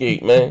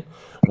pancake, man.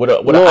 With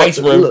an ice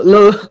rim.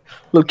 Look,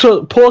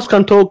 Post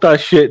can talk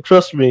that shit.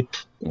 Trust me.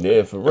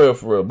 Yeah, for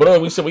real. But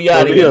we said we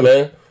out of here,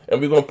 man.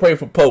 And we're going to pray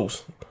for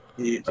Post.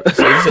 Yeah.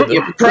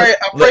 I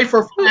pray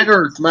for flat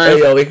earth, man.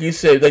 Hey, yo, like you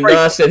said, like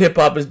Nas said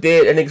hip-hop is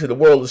dead. That nigga said the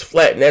world is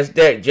flat, and that's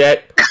that,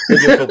 Jack.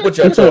 What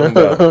y'all talking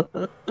about?